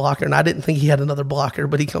another blocker, and I didn't think he had another blocker,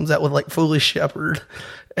 but he comes out with like Foolish Shepherd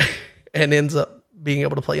and ends up being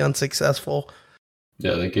able to play Unsuccessful.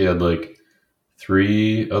 Yeah, I think he had like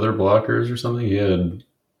 3 other blockers or something. He had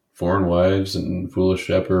Foreign Wives and Foolish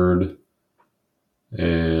Shepherd,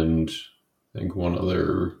 and I think one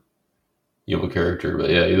other evil character. But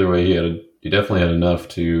yeah, either way, he definitely had enough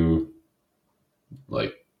to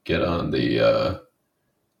like get on the.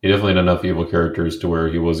 He definitely had enough evil characters to where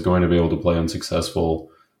he was going to be able to play unsuccessful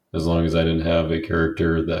as long as I didn't have a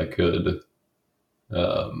character that could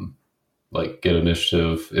get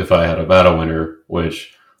initiative if I had a battle winner,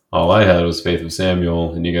 which all I had was Faith of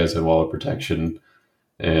Samuel, and you guys had Wall of Protection,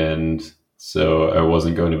 and so I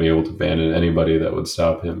wasn't going to be able to abandon anybody that would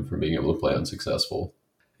stop him from being able to play unsuccessful.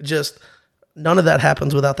 Just none of that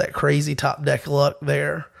happens without that crazy top deck luck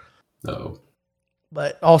there. No.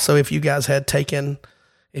 But also, if you guys had taken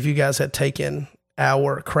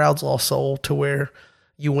our Crowd's Lost Soul to where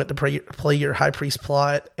you went to play your High Priest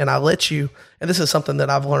plot, and I let you, and this is something that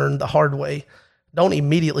I've learned the hard way, don't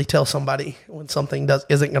immediately tell somebody when something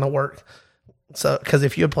isn't going to work. So, because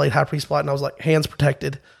if you had played High Priest plot and I was like, hands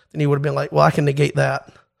protected, then you would have been like, well, I can negate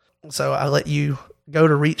that. So I let you go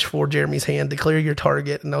to reach for Jeremy's hand to clear your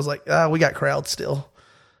target, and I was like, we got Crowd still.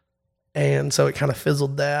 And so it kind of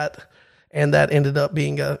fizzled that, and that ended up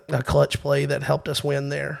being a clutch play that helped us win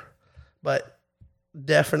there. But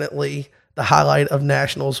definitely the highlight of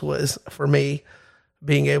Nationals was, for me,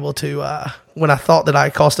 being able to, when I thought that I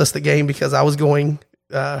cost us the game because I was going,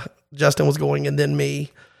 Justin was going, and then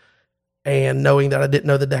me, and knowing that I didn't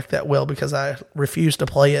know the deck that well because I refused to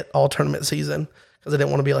play it all tournament season because I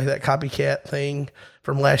didn't want to be like that copycat thing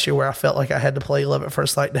from last year where I felt like I had to play Love at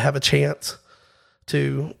First Sight to have a chance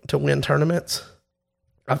to win tournaments.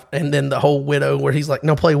 And then the whole Widow where he's like,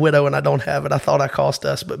 no, play Widow, and I don't have it. I thought I cost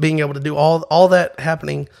us, but being able to do all that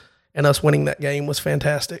happening and us winning that game was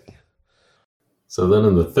fantastic. So then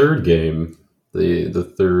in the third game,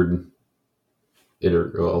 the third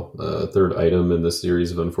item in this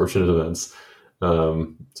series of unfortunate events.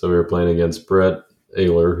 So we were playing against Brett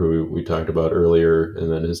Ayler, who we talked about earlier, and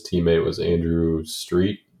then his teammate was Andrew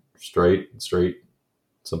Straight,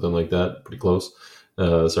 something like that, pretty close.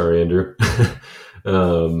 Sorry, Andrew.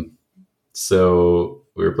 So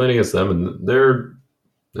we were playing against them, and they're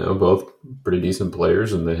both pretty decent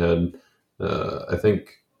players, and they had, I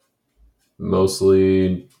think,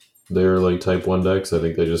 mostly they're like Type 1 decks. I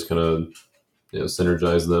think they just kind of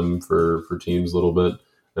synergize them for teams a little bit.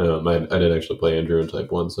 I did actually play Andrew in Type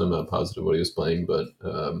 1, so I'm not positive what he was playing, but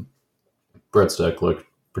Brett's deck looked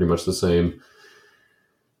pretty much the same.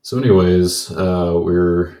 So anyways, it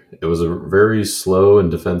was a very slow and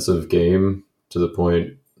defensive game to the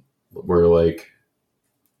point where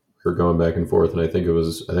we're going back and forth, and I think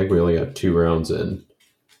we only got 2 rounds in.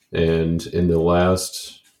 And in the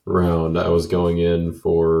last round, I was going in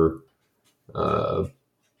for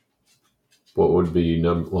what would be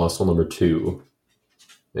Lost Soul number 2.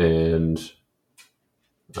 And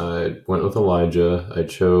I went with Elijah. I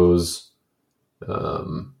chose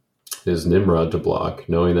his Nimrod to block,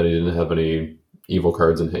 knowing that he didn't have any evil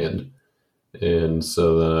cards in hand. And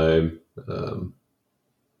so then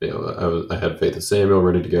I had Faith of Samuel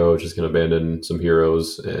ready to go. I was just going to abandon some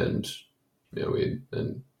heroes and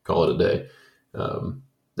call it a day.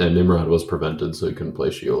 And Nimrod was prevented, so he couldn't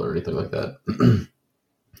play Shield or anything like that.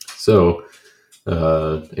 So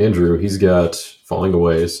Andrew, he's got Falling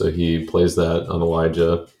Away, so he plays that on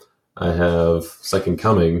Elijah. I have Second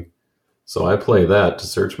Coming, so I play that to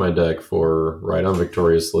search my deck for Ride On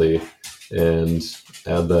Victoriously and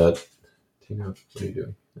add that. Tina, what are you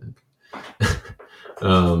doing?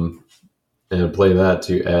 And play that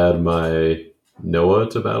to add my Noah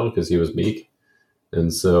to battle because he was meek.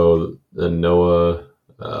 And so then Noah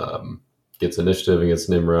gets initiative against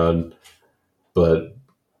Nimrod, but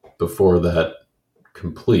before that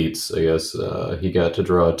completes, I guess, he got to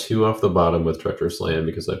draw 2 off the bottom with Treacherous Land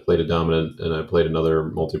because I played a Dominant and I played another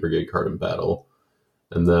multi-brigade card in battle.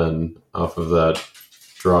 And then off of that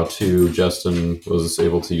draw 2, Justin was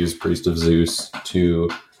able to use Priest of Zeus to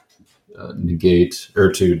negate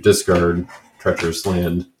or to discard Treacherous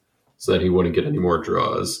Land so that he wouldn't get any more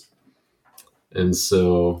draws. And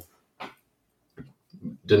so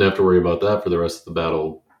didn't have to worry about that for the rest of the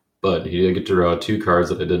battle, but he did get to draw 2 cards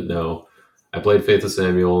that I didn't know. I played Faith of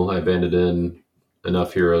Samuel. I banded in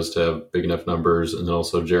enough heroes to have big enough numbers, and then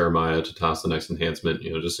also Jeremiah to toss the next enhancement,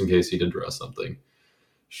 just in case he did draw something.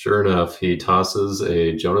 Sure enough, he tosses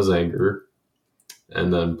a Jonah's Anger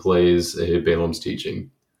and then plays a Balaam's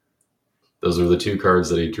Teaching. Those are the 2 cards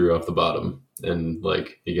that he drew off the bottom. And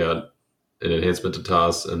he got an enhancement to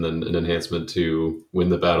toss and then an enhancement to win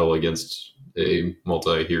the battle against a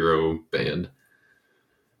multi-hero band.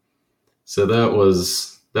 So that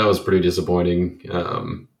was pretty disappointing.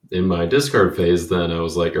 in my discard phase, then I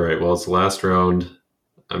was like, all right, well, it's the last round.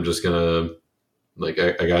 I'm just gonna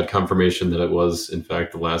I got confirmation that it was in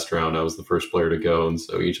fact the last round. I was the first player to go, and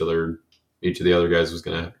so each of the other guys was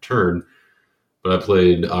gonna have a turn. But I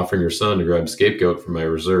played Offering Your Son to grab Scapegoat from my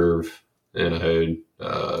reserve, and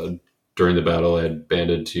during the battle I had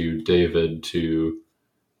banded to David to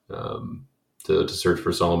search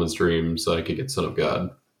for Solomon's Dream so I could get Son of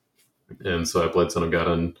God. And so I played Son of God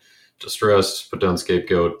on Distressed, put down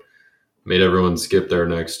Scapegoat, made everyone skip their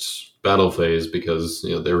next battle phase because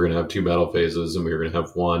they were going to have 2 battle phases and we were going to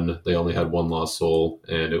have one. They only had 1 lost soul,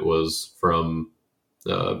 and it was from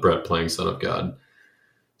Brett playing Son of God.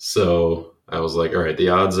 So I was like, all right, the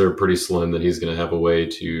odds are pretty slim that he's going to have a way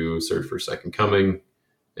to search for Second Coming.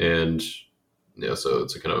 And so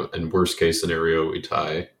it's a kind of, in worst case scenario, we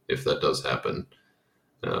tie if that does happen,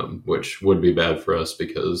 which would be bad for us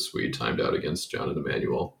because we timed out against John and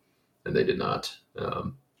Emmanuel, and they did not.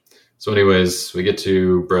 So anyways, we get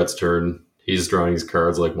to Brett's turn. He's drawing his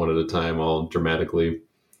cards like one at a time, all dramatically.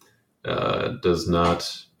 Does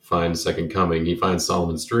not find Second Coming. He finds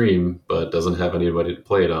Solomon's Dream, but doesn't have anybody to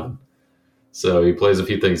play it on. So he plays a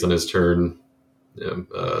few things on his turn.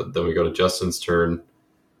 Then we go to Justin's turn.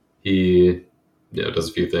 He does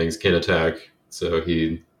a few things, can't attack. So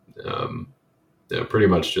he pretty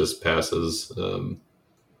much just passes.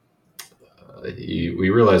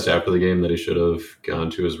 We realized after the game that he should have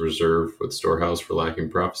gone to his reserve with Storehouse for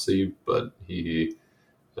Lacking Prophecy, but he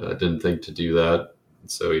didn't think to do that,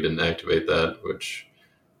 so he didn't activate that, which,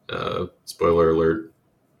 spoiler alert,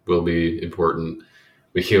 will be important.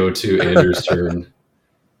 We go to Andrew's turn.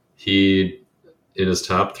 He, in his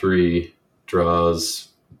top 3, draws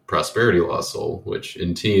Prosperity Lost Soul, which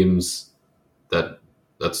in teams,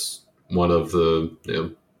 that's one of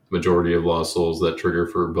the majority of Lost Souls that trigger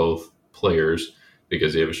for both players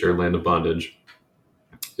because you have a shared land of bondage.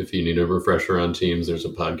 If you need a refresher on teams, there's a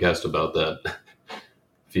podcast about that a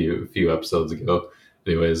few episodes ago.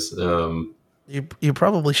 Anyways, you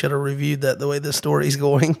probably should have reviewed that the way this story's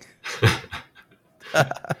going.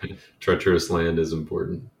 Treacherous land is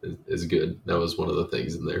important, is good. That was one of the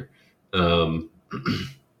things in there.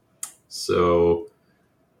 So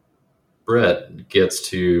Brett gets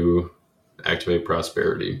to activate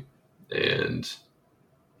Prosperity, and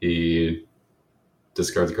he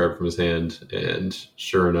discards a card from his hand, and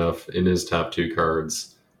sure enough, in his top 2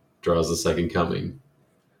 cards, draws the Second Coming.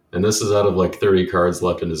 And this is out of like 30 cards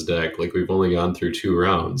left in his deck. Like, we've only gone through 2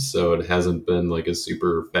 rounds, so it hasn't been like a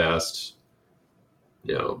super fast,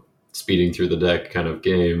 speeding through the deck kind of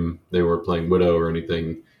game. They weren't playing Widow or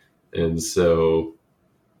anything. And so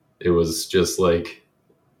it was just like,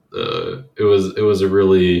 it was a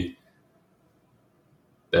really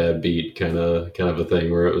bad beat kind of a thing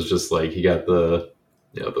where it was just like he got the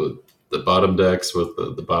bottom decks with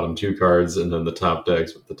the bottom 2 cards and then the top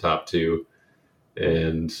decks with the top 2,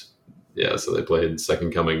 and so they played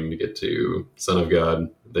Second Coming to get to Son of God.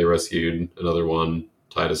 They rescued another one,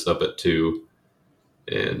 tied us up at 2,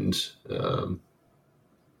 and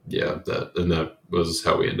that was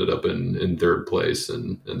how we ended up in 3rd place,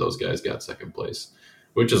 and those guys got 2nd place,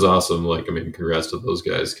 which is awesome. Like, I mean, congrats to those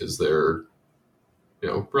guys because they're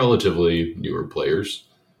relatively newer players.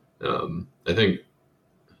 I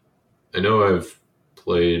know I've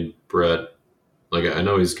played Brett. Like, I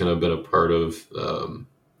know he's kind of been a part of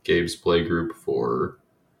Gabe's play group for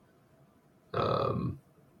a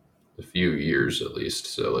few years at least.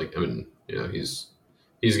 So, like, I mean, he's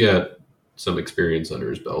got some experience under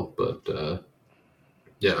his belt, but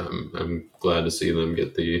I'm glad to see them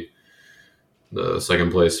get the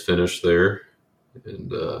 2nd place finish there,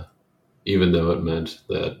 and even though it meant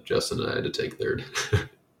that Justin and I had to take 3rd.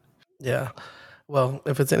 Yeah. Well,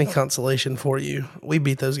 if it's any consolation for you, we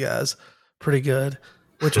beat those guys pretty good,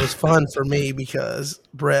 which was fun for me because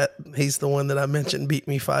Brett, he's the one that I mentioned, beat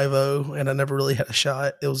me 5-0, and I never really had a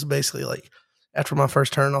shot. It was basically like, after my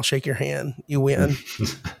first turn, I'll shake your hand, you win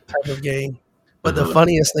type of game. But the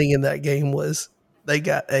funniest thing in that game was they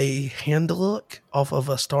got a hand look off of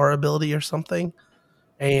a star ability or something,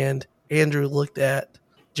 and Andrew looked at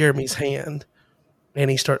Jeremy's hand, and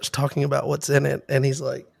he starts talking about what's in it, and he's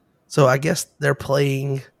like, so I guess they're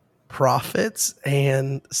playing Prophets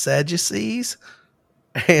and Sadducees,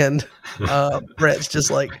 and Brett's just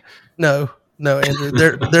like, no, Andrew,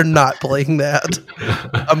 they're not playing that.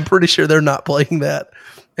 I'm pretty sure they're not playing that.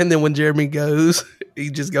 And then when Jeremy goes, he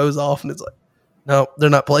just goes off, and it's like, no, they're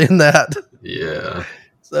not playing that. Yeah.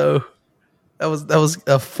 So that was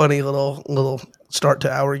a funny little start to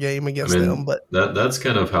our game against them. But that's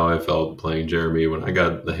kind of how I felt playing Jeremy when I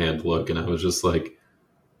got the hand look, and I was just like,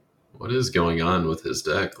 what is going on with his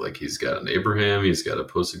deck? Like, he's got an Abraham, he's got a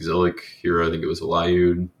post-exilic hero, I think it was a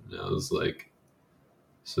Lyud. I was like,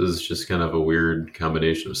 this is just kind of a weird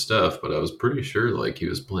combination of stuff, but I was pretty sure like he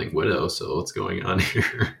was playing Widow, so what's going on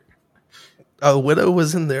here? Oh, Widow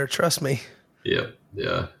was in there, trust me. Yeah,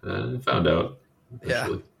 I found out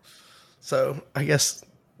eventually. Yeah. So I guess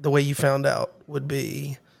the way you found out would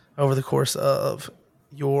be over the course of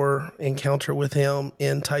your encounter with him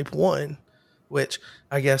in Type 1, which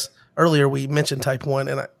I guess earlier we mentioned Type 1,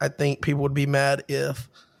 and I think people would be mad if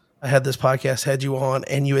I had this podcast, had you on,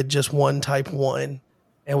 and you had just won Type 1,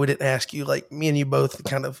 and we didn't ask you. Like, me and you both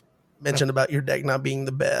kind of mentioned about your deck not being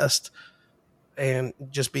the best and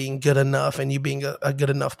just being good enough, and you being a good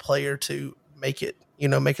enough player to make it,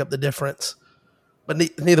 make up the difference. But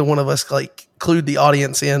neither one of us like clued the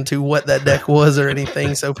audience into what that deck was or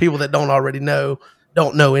anything. So people that don't already know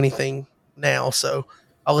don't know anything now. So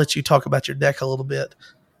I'll let you talk about your deck a little bit,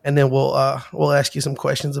 and then we'll ask you some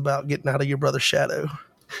questions about getting out of your brother's shadow.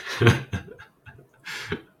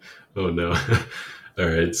 Oh no. All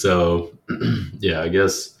right. So yeah, I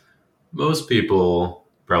guess most people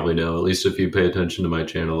probably know, at least if you pay attention to my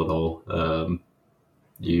channel at all,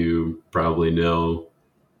 you probably know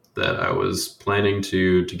that I was planning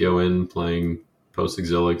to go in playing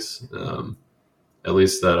post-exilics. At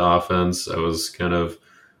least that offense, I was kind of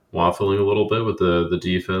waffling a little bit with the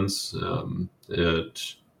defense.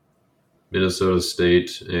 At Minnesota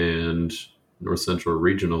State and North Central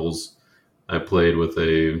Regionals, I played with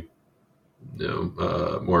a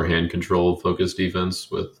more hand control focused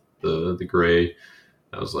defense with the gray.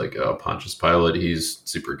 I was like, Pontius Pilate, he's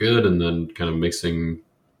super good, and then kind of mixing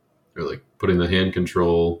or like putting the hand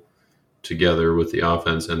control together with the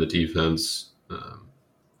offense and the defense.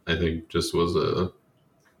 I think just was a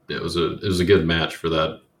good match for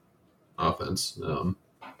that offense.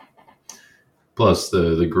 Plus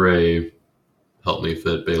the gray helped me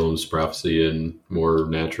fit Balaam's Prophecy in more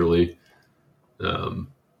naturally.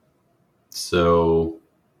 So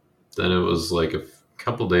then it was like a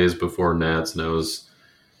couple days before Nats, and I was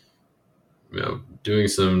doing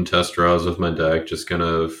some test draws with my deck, just kind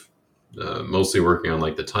of mostly working on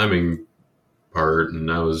like the timing part,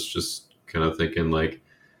 and I was just kind of thinking like,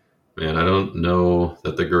 man, I don't know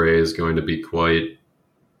that the gray is going to be quite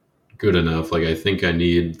good enough. Like, I think I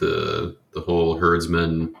need the whole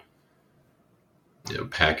herdsman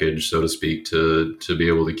package, so to speak, to be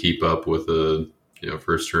able to keep up with a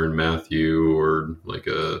first turn Matthew, or like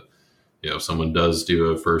a if someone does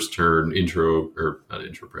do a first turn intro, or not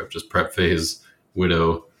intro prep, just prep phase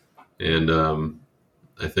Widow. And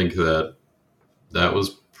I think that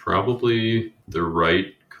was probably the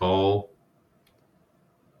right call.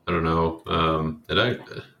 I don't know. It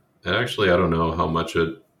actually, I don't know how much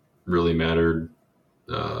it really mattered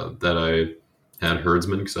that I had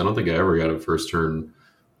herdsman, because I don't think I ever got a first turn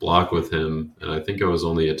block with him, and I think I was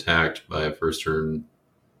only attacked by a first turn.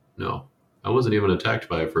 No, I wasn't even attacked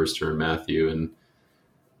by a first turn Matthew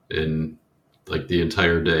in like the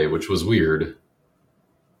entire day, which was weird.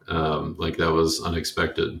 Like, that was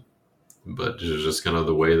unexpected, but it was just kind of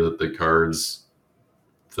the way that the cards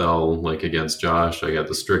fell. Like, against Josh, I got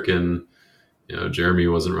the Stricken. Jeremy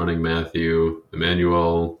wasn't running Matthew.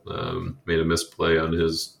 Emmanuel made a misplay on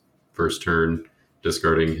his first turn,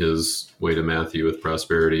 discarding his way to Matthew with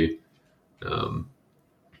Prosperity.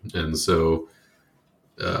 And so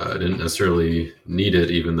I didn't necessarily need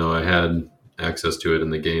it, even though I had access to it in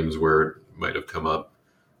the games where it might have come up.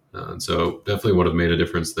 And so definitely would have made a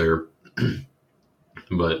difference there.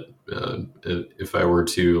 But if I were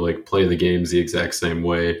to like play the games the exact same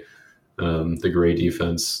way, the gray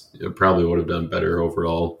defense probably would have done better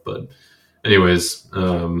overall. But anyways,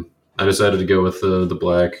 I decided to go with the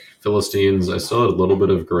black Philistines. I still had a little bit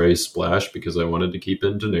of gray splash because I wanted to keep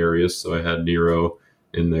in Denarius, so I had Nero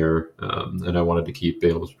in there, and I wanted to keep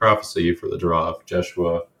Balaam's Prophecy for the draw of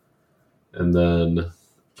Jeshua. And then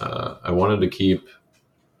I wanted to keep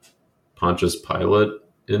Pontius Pilate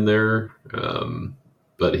in there,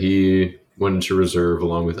 but he went into reserve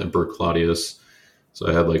along with Emperor Claudius. So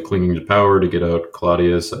I had like Clinging to Power to get out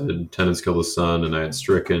Claudius. I had Tenants Kill the Sun, and I had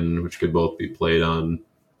Stricken, which could both be played on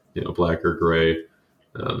black or gray.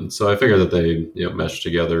 So I figured that they meshed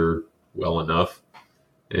together well enough.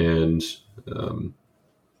 And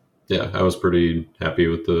I was pretty happy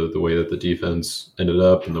with the way that the defense ended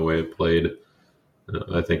up and the way it played.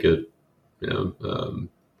 I think it,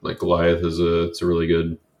 like Goliath is it's a really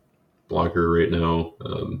good blocker right now.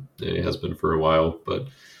 It has been for a while, but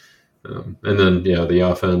and then the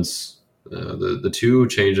offense, the two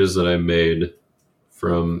changes that I made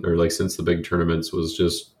since the big tournaments was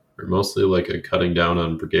just mostly like a cutting down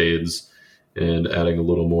on brigades and adding a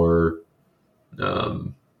little more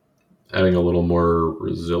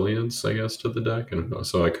resilience, I guess, to the deck. And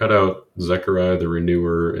so I cut out Zechariah the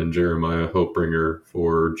Renewer and Jeremiah Hopebringer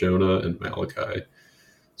for Jonah and Malachi.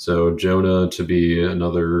 So Jonah to be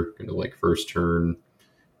another kind of like first turn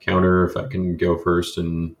counter if I can go first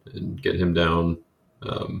and get him down.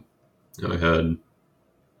 I had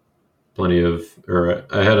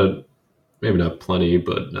maybe not plenty,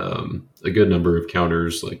 but a good number of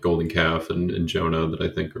counters like Golden Calf and Jonah that I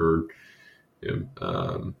think are,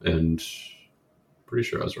 and pretty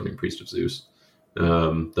sure I was running Priest of Zeus,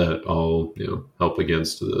 that all help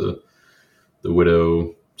against the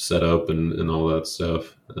Widow setup and all that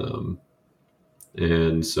stuff.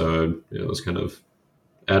 And so it was kind of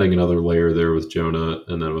adding another layer there with Jonah,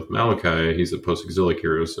 and then with Malachi, he's a post-exilic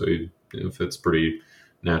hero, so he fits pretty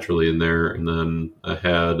naturally in there. And then I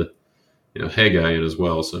had Haggai in as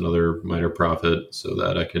well, so another minor prophet, so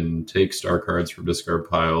that I can take star cards from discard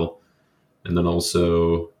pile, and then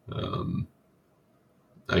also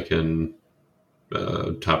I can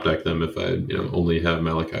top deck them if I only have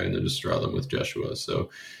Malachi, and then just draw them with Jeshua. So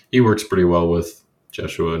he works pretty well with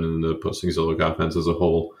Jeshua and the post-exilic offense as a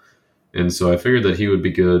whole. And so I figured that he would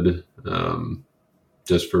be good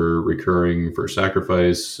just for recurring for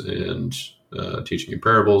sacrifice and teaching in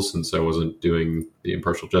parables, since I wasn't doing the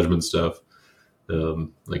impartial judgment stuff.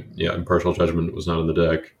 Impartial judgment was not in the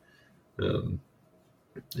deck.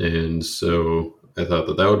 And so I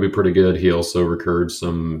thought that would be pretty good. He also recurred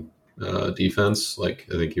some defense. Like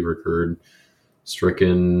I think he recurred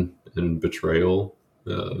Stricken and Betrayal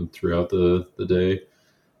throughout the day.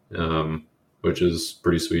 Which is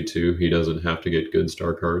pretty sweet too. He doesn't have to get good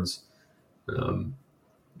star cards. And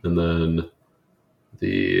then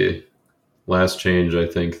the last change I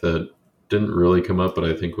think that didn't really come up, but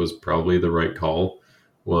I think was probably the right call,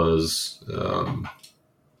 was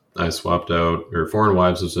I swapped out, or Foreign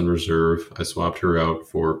Wives was in reserve. I swapped her out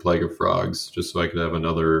for Plague of Frogs, just so I could have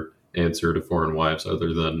another answer to Foreign Wives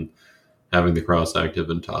other than having the cross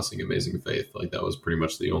active and tossing Amazing Faith. Like that was pretty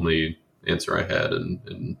much the only answer I had,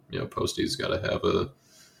 and Posty's got to have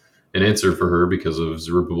an answer for her because of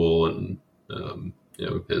Zerubbabel and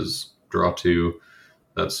his draw 2.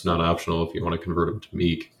 That's not optional if you want to convert him to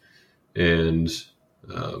Meek. And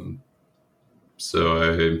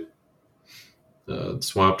so I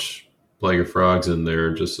swapped Plague of Frogs in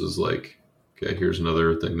there just as like, okay, here's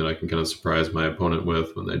another thing that I can kind of surprise my opponent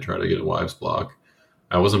with when they try to get a Wives block.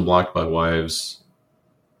 I wasn't blocked by Wives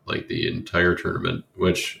like the entire tournament,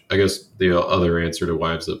 which I guess the other answer to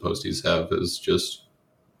Wives that Posties have is just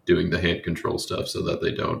doing the hand control stuff so that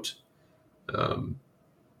they don't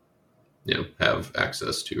have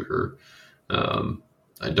access to her.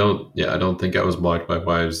 I don't think I was blocked by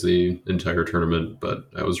Wives the entire tournament, but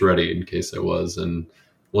I was ready in case I was. And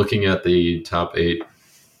looking at the top 8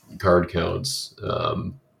 card counts,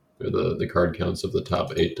 or the card counts of the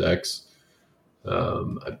top 8 decks,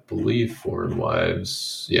 I believe Foreign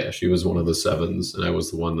Wives, she was one of the 7s, and I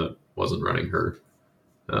was the one that wasn't running her.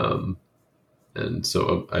 And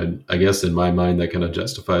so I guess in my mind that kind of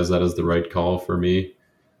justifies that as the right call for me.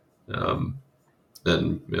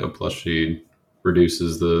 And plus she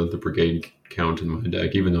reduces the brigade count in my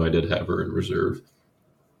deck, even though I did have her in reserve.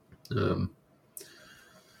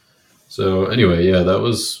 So anyway, that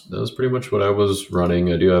was pretty much what I was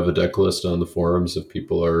running. I do have a deck list on the forums if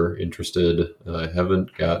people are interested. I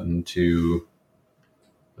haven't gotten to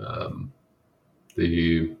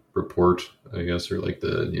the report, I guess, or like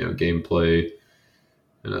the gameplay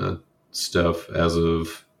stuff as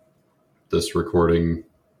of this recording.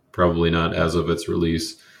 Probably not as of its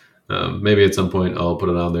release. Maybe at some point I'll put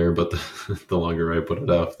it on there, but the longer I put it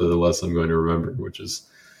off, the less I'm going to remember, which is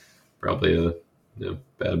probably a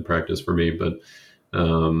bad practice for me. But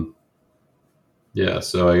so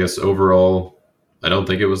I guess overall, I don't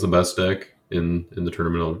think it was the best deck in the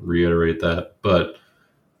tournament. I'll reiterate that, but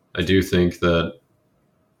I do think that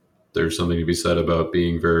there's something to be said about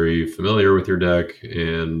being very familiar with your deck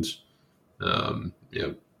and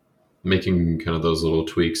making kind of those little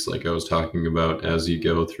tweaks like I was talking about as you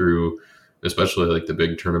go through, especially like the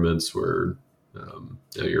big tournaments where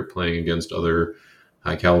you're playing against other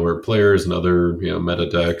high caliber players and other meta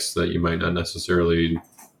decks that you might not necessarily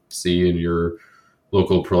see in your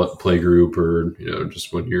local play group, or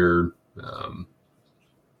just when you're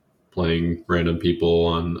playing random people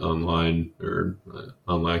online or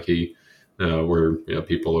on Lackey, where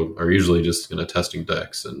people are usually just kind of testing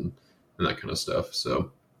decks and that kind of stuff.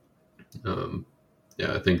 So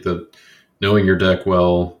I think that knowing your deck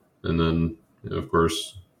well, and then of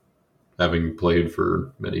course having played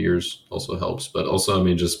for many years also helps. But also, I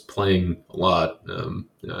mean, just playing a lot.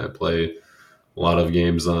 I play a lot of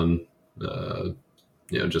games on,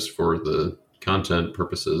 just for the content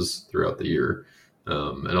purposes throughout the year.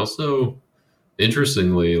 And also,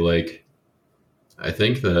 interestingly, like, I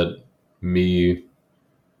think that me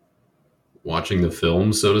watching the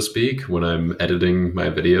film, so to speak, when I'm editing my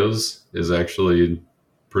videos is actually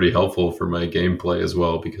pretty helpful for my gameplay as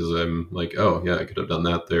well, because I'm like, oh yeah, I could have done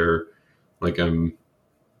that there. Like I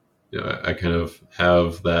kind of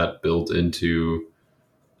have that built into,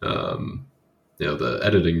 the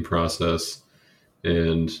editing process.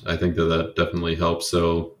 And I think that definitely helps.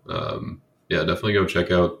 So, definitely go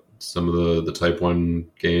check out some of the Type 1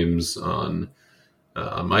 games on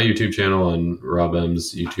my YouTube channel, on Rob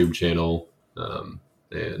M's YouTube channel,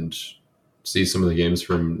 and see some of the games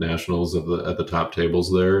from nationals at the top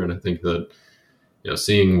tables there. And I think that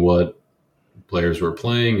seeing what players were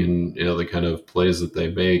playing and the kind of plays that they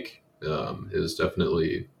make is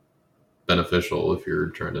definitely beneficial if you're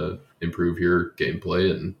trying to improve your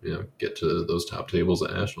gameplay and get to those top tables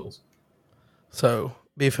at nationals. So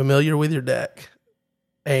be familiar with your deck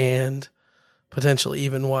and potentially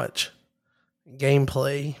even watch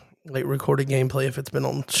gameplay, like recorded gameplay if it's been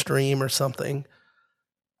on stream or something.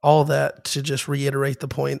 All that to just reiterate the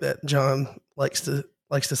point that John likes to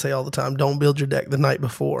say all the time: don't build your deck the night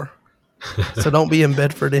before. So don't be in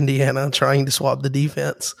Bedford, Indiana, trying to swap the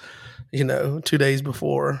defense, 2 days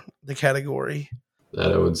before the category.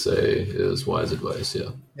 That I would say is wise advice.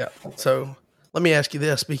 Yeah. Yeah. So let me ask you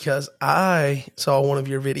this, because I saw one of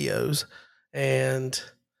your videos and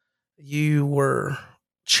you were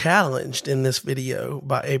challenged in this video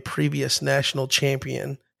by a previous national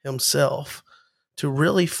champion himself to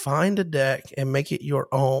really find a deck and make it your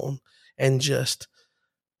own and just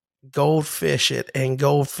goldfish it.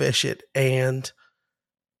 And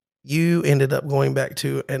you ended up going back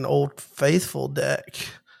to an Old Faithful deck,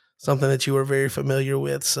 something that you were very familiar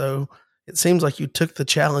with. So it seems like you took the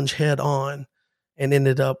challenge head on and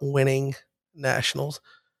ended up winning nationals.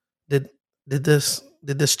 Did this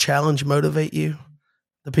challenge motivate you?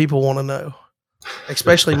 The people want to know,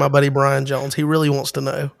 especially my buddy Brian Jones. He really wants to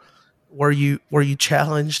know. Were you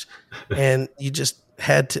challenged and you just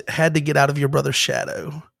had to get out of your brother's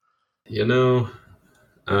shadow? Don't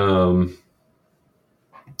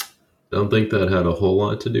think that had a whole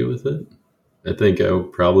lot to do with it. I think I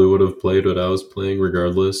probably would have played what I was playing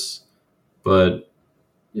regardless, but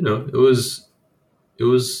it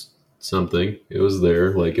was something. It was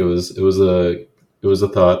there. Like it was a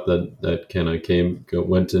thought that kind of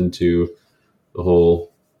went into the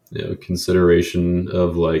whole consideration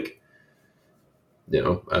of like,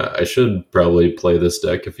 I should probably play this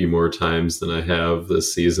deck a few more times than I have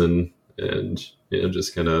this season, and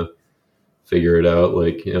just kind of figure it out.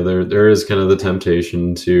 Like there is kind of the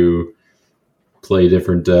temptation to play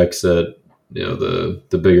different decks at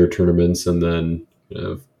the bigger tournaments, and then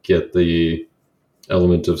get the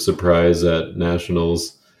element of surprise at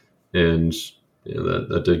nationals. And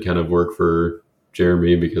that did kind of work for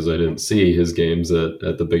Jeremy, because I didn't see his games at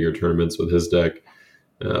the bigger tournaments with his deck.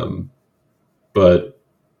 But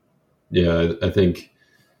yeah, I think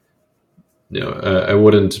I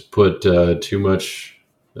wouldn't put too much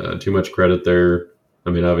credit there.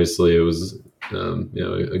 I mean, obviously it was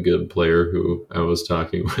a good player who I was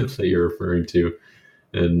talking with that you're referring to,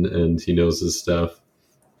 and he knows his stuff.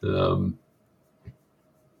 But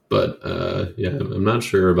I'm not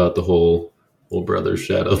sure about the whole brother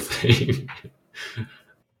shadow thing.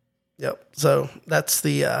 Yep. So that's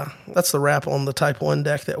the wrap on the Type 1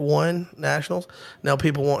 deck that won nationals. Now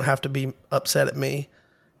people won't have to be upset at me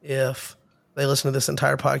if they listen to this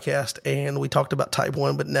entire podcast and we talked about Type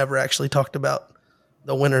 1 but never actually talked about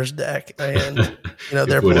the winner's deck and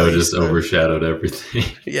their Widow plays. Just overshadowed everything.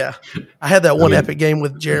 Yeah. I had that one epic game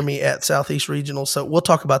with Jeremy at Southeast Regional, so we'll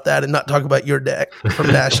talk about that and not talk about your deck from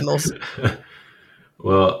nationals.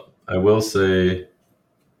 Well, I will say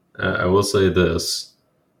this.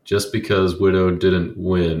 Just because Widow didn't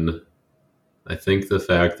win, I think the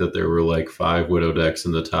fact that there were like 5 Widow decks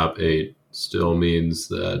in the top 8 still means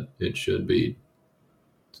that it should be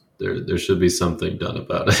there should be something done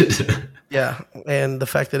about it. Yeah, and the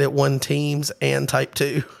fact that it won teams and Type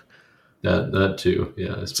 2. That too.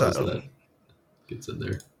 Yeah, I suppose that gets in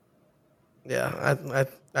there. Yeah,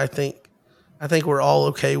 I think we're all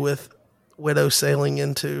okay with Widow sailing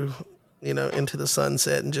into the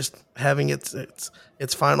sunset and just having its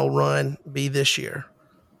final run be this year.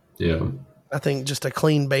 Yeah. I think just a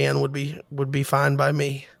clean ban would be fine by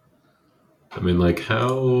me. I mean, like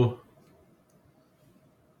how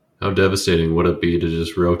devastating would it be to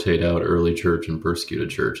just rotate out early church and persecuted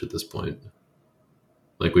church at this point?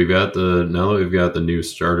 Like now that we've got the new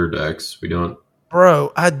starter decks, we don't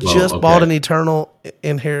Bro, I just bought an Eternal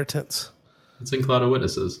Inheritance. It's in Cloud of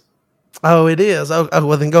Witnesses. Oh, it is. Oh,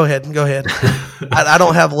 well, then go ahead. I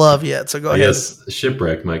don't have love yet, so go ahead. Yes,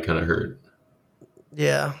 Shipwreck might kind of hurt.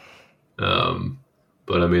 Yeah.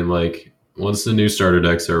 But I mean, like, once the new starter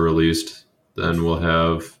decks are released, then we'll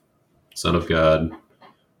have Son of God.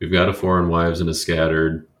 We've got a Foreign Wives and a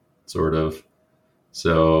Scattered, sort of.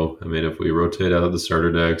 So, I mean, if we rotate out of the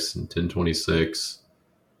starter decks in 1026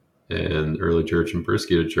 and Early Church and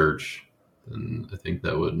Persecuted Church, then I think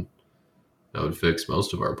that would fix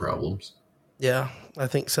most of our problems. Yeah, I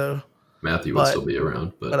think so. Matthew would still be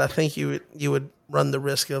around, but I think you would run the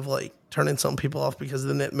risk of like turning some people off, because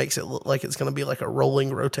then it makes it look like it's going to be like a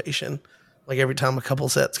rolling rotation. Like every time a couple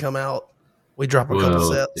sets come out, we drop a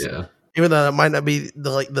couple sets. Yeah. Even though it might not be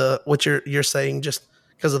what you're saying, just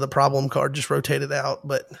because of the problem card, just rotate it out.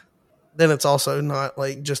 But then it's also not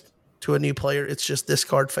like just to a new player. It's just this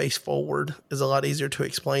card face forward is a lot easier to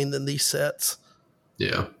explain than these sets.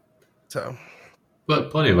 Yeah. So,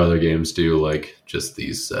 but plenty of other games do like just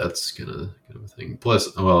these sets kind of thing.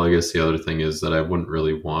 Plus, well, I guess the other thing is that I wouldn't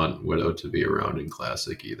really want Widow to be around in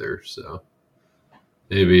Classic either. So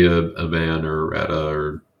maybe a ban or errata,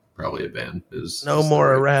 or probably a ban is no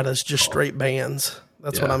more erratas, just straight bans.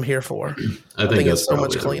 That's what I'm here for. I think it's so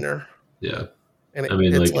much cleaner. Yeah, and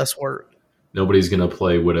it's less work. Nobody's gonna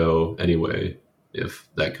play Widow anyway if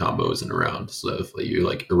that combo isn't around. So if you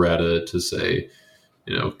like errata to say,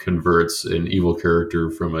 converts an evil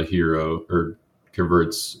character from a hero, or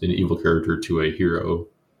converts an evil character to a hero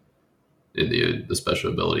in the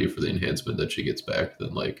special ability for the enhancement that she gets back,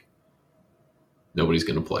 then like nobody's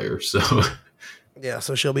going to play her. So yeah,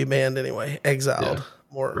 so she'll be banned anyway, exiled,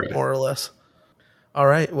 more or less. All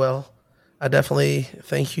right, well, I definitely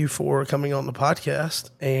thank you for coming on the podcast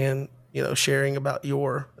and sharing about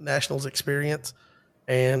your Nationals experience.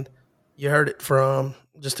 And you heard it from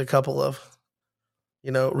just a couple of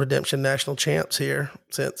Redemption National champs here,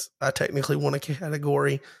 since I technically won a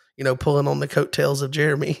category, pulling on the coattails of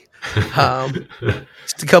Jeremy.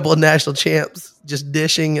 Just a couple of national champs just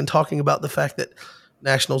dishing and talking about the fact that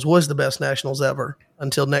Nationals was the best Nationals ever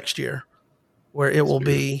until next year, where it will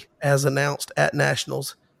be as announced at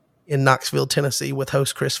Nationals in Knoxville, Tennessee, with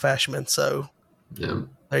host Chris Fashman. So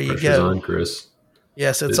there you go. On, Chris.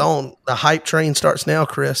 Yes, it's on. The hype train starts now,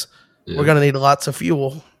 Chris. Yeah. We're going to need lots of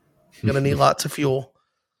fuel. Going to need lots of fuel.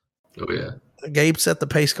 Oh yeah. Gabe set the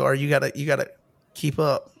pace car. You gotta keep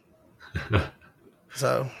up.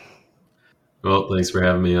 So. Well, thanks for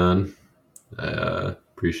having me on. I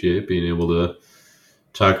appreciate being able to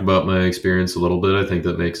talk about my experience a little bit. I think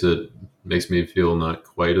that makes me feel not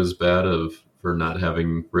quite as bad for not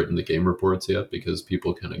having written the game reports yet, because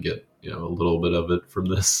people kind of get a little bit of it from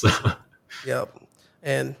this. Yep.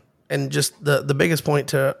 And just the biggest point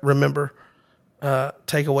to remember,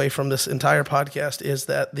 take away from this entire podcast, is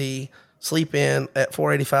that the Sleep Inn at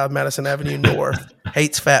 485 Madison Avenue North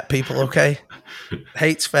hates fat people. Okay,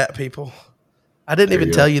 hates fat people. I didn't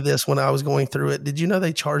even tell you this when I was going through it. Did you know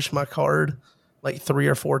they charged my card like 3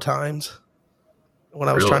 or 4 times when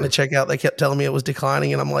I was trying to check out? They kept telling me it was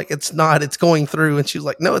declining, and I'm like, it's not. It's going through. And she was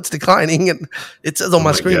like, no, it's declining, and it says on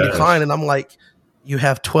my screen decline. And I'm like, you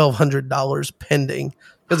have $1,200 pending,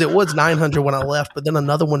 because it was $900 when I left, but then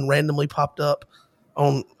another one randomly popped up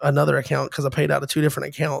on another account because I paid out of 2 different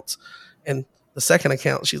accounts. And the second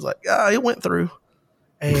account, she's like, it went through.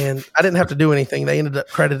 And I didn't have to do anything. They ended up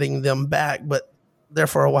crediting them back. But there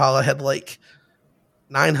for a while, I had like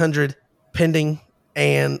 $900 pending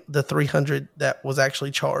and the $300 that was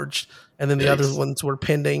actually charged. And then the other ones were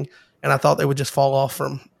pending. And I thought they would just fall off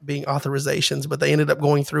from being authorizations, but they ended up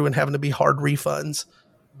going through and having to be hard refunds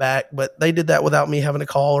back. But they did that without me having to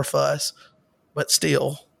call or fuss. But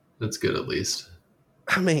still. That's good, at least.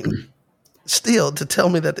 I mean, still, to tell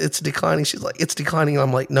me that it's declining, she's like, it's declining. And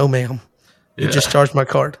I'm like, no, ma'am. You just charged my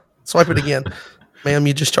card. Swipe it again. Ma'am,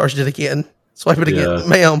 you just charged it again. Swipe it again.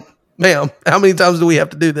 Ma'am, how many times do we have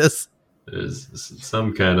to do this? There's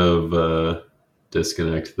some kind of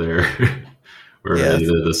disconnect there where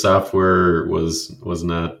either the software was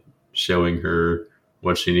not showing her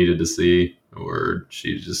what she needed to see, or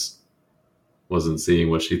she just wasn't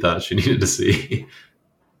seeing what she thought she needed to see.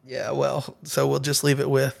 Yeah, well, so we'll just leave it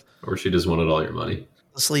with. Or she just wanted all your money.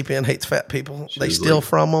 The Sleep Inn hates fat people. They steal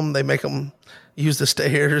from them. They make them use the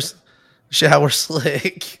stairs, shower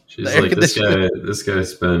slick. She's like, this guy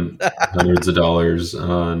spent hundreds of dollars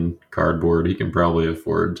on cardboard. He can probably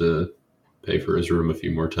afford to pay for his room a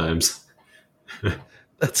few more times.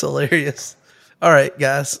 That's hilarious. All right,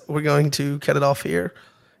 guys, we're going to cut it off here,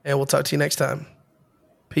 and we'll talk to you next time.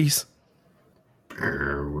 Peace.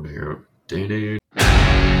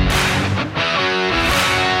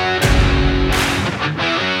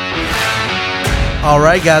 All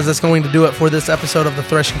right, guys, that's going to do it for this episode of the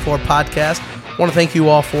Threshing Floor Podcast. I want to thank you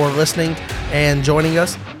all for listening and joining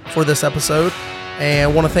us for this episode.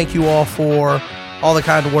 And I want to thank you all for all the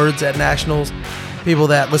kind words at Nationals, people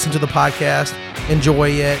that listen to the podcast,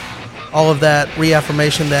 enjoy it, all of that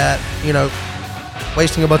reaffirmation that,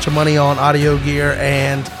 wasting a bunch of money on audio gear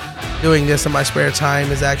and doing this in my spare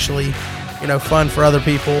time is actually, fun for other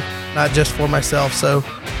people, not just for myself. So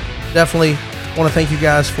definitely want to thank you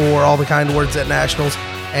guys for all the kind words at Nationals,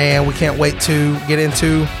 and we can't wait to get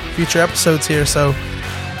into future episodes here. So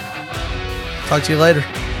talk to you later.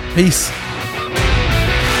 Peace.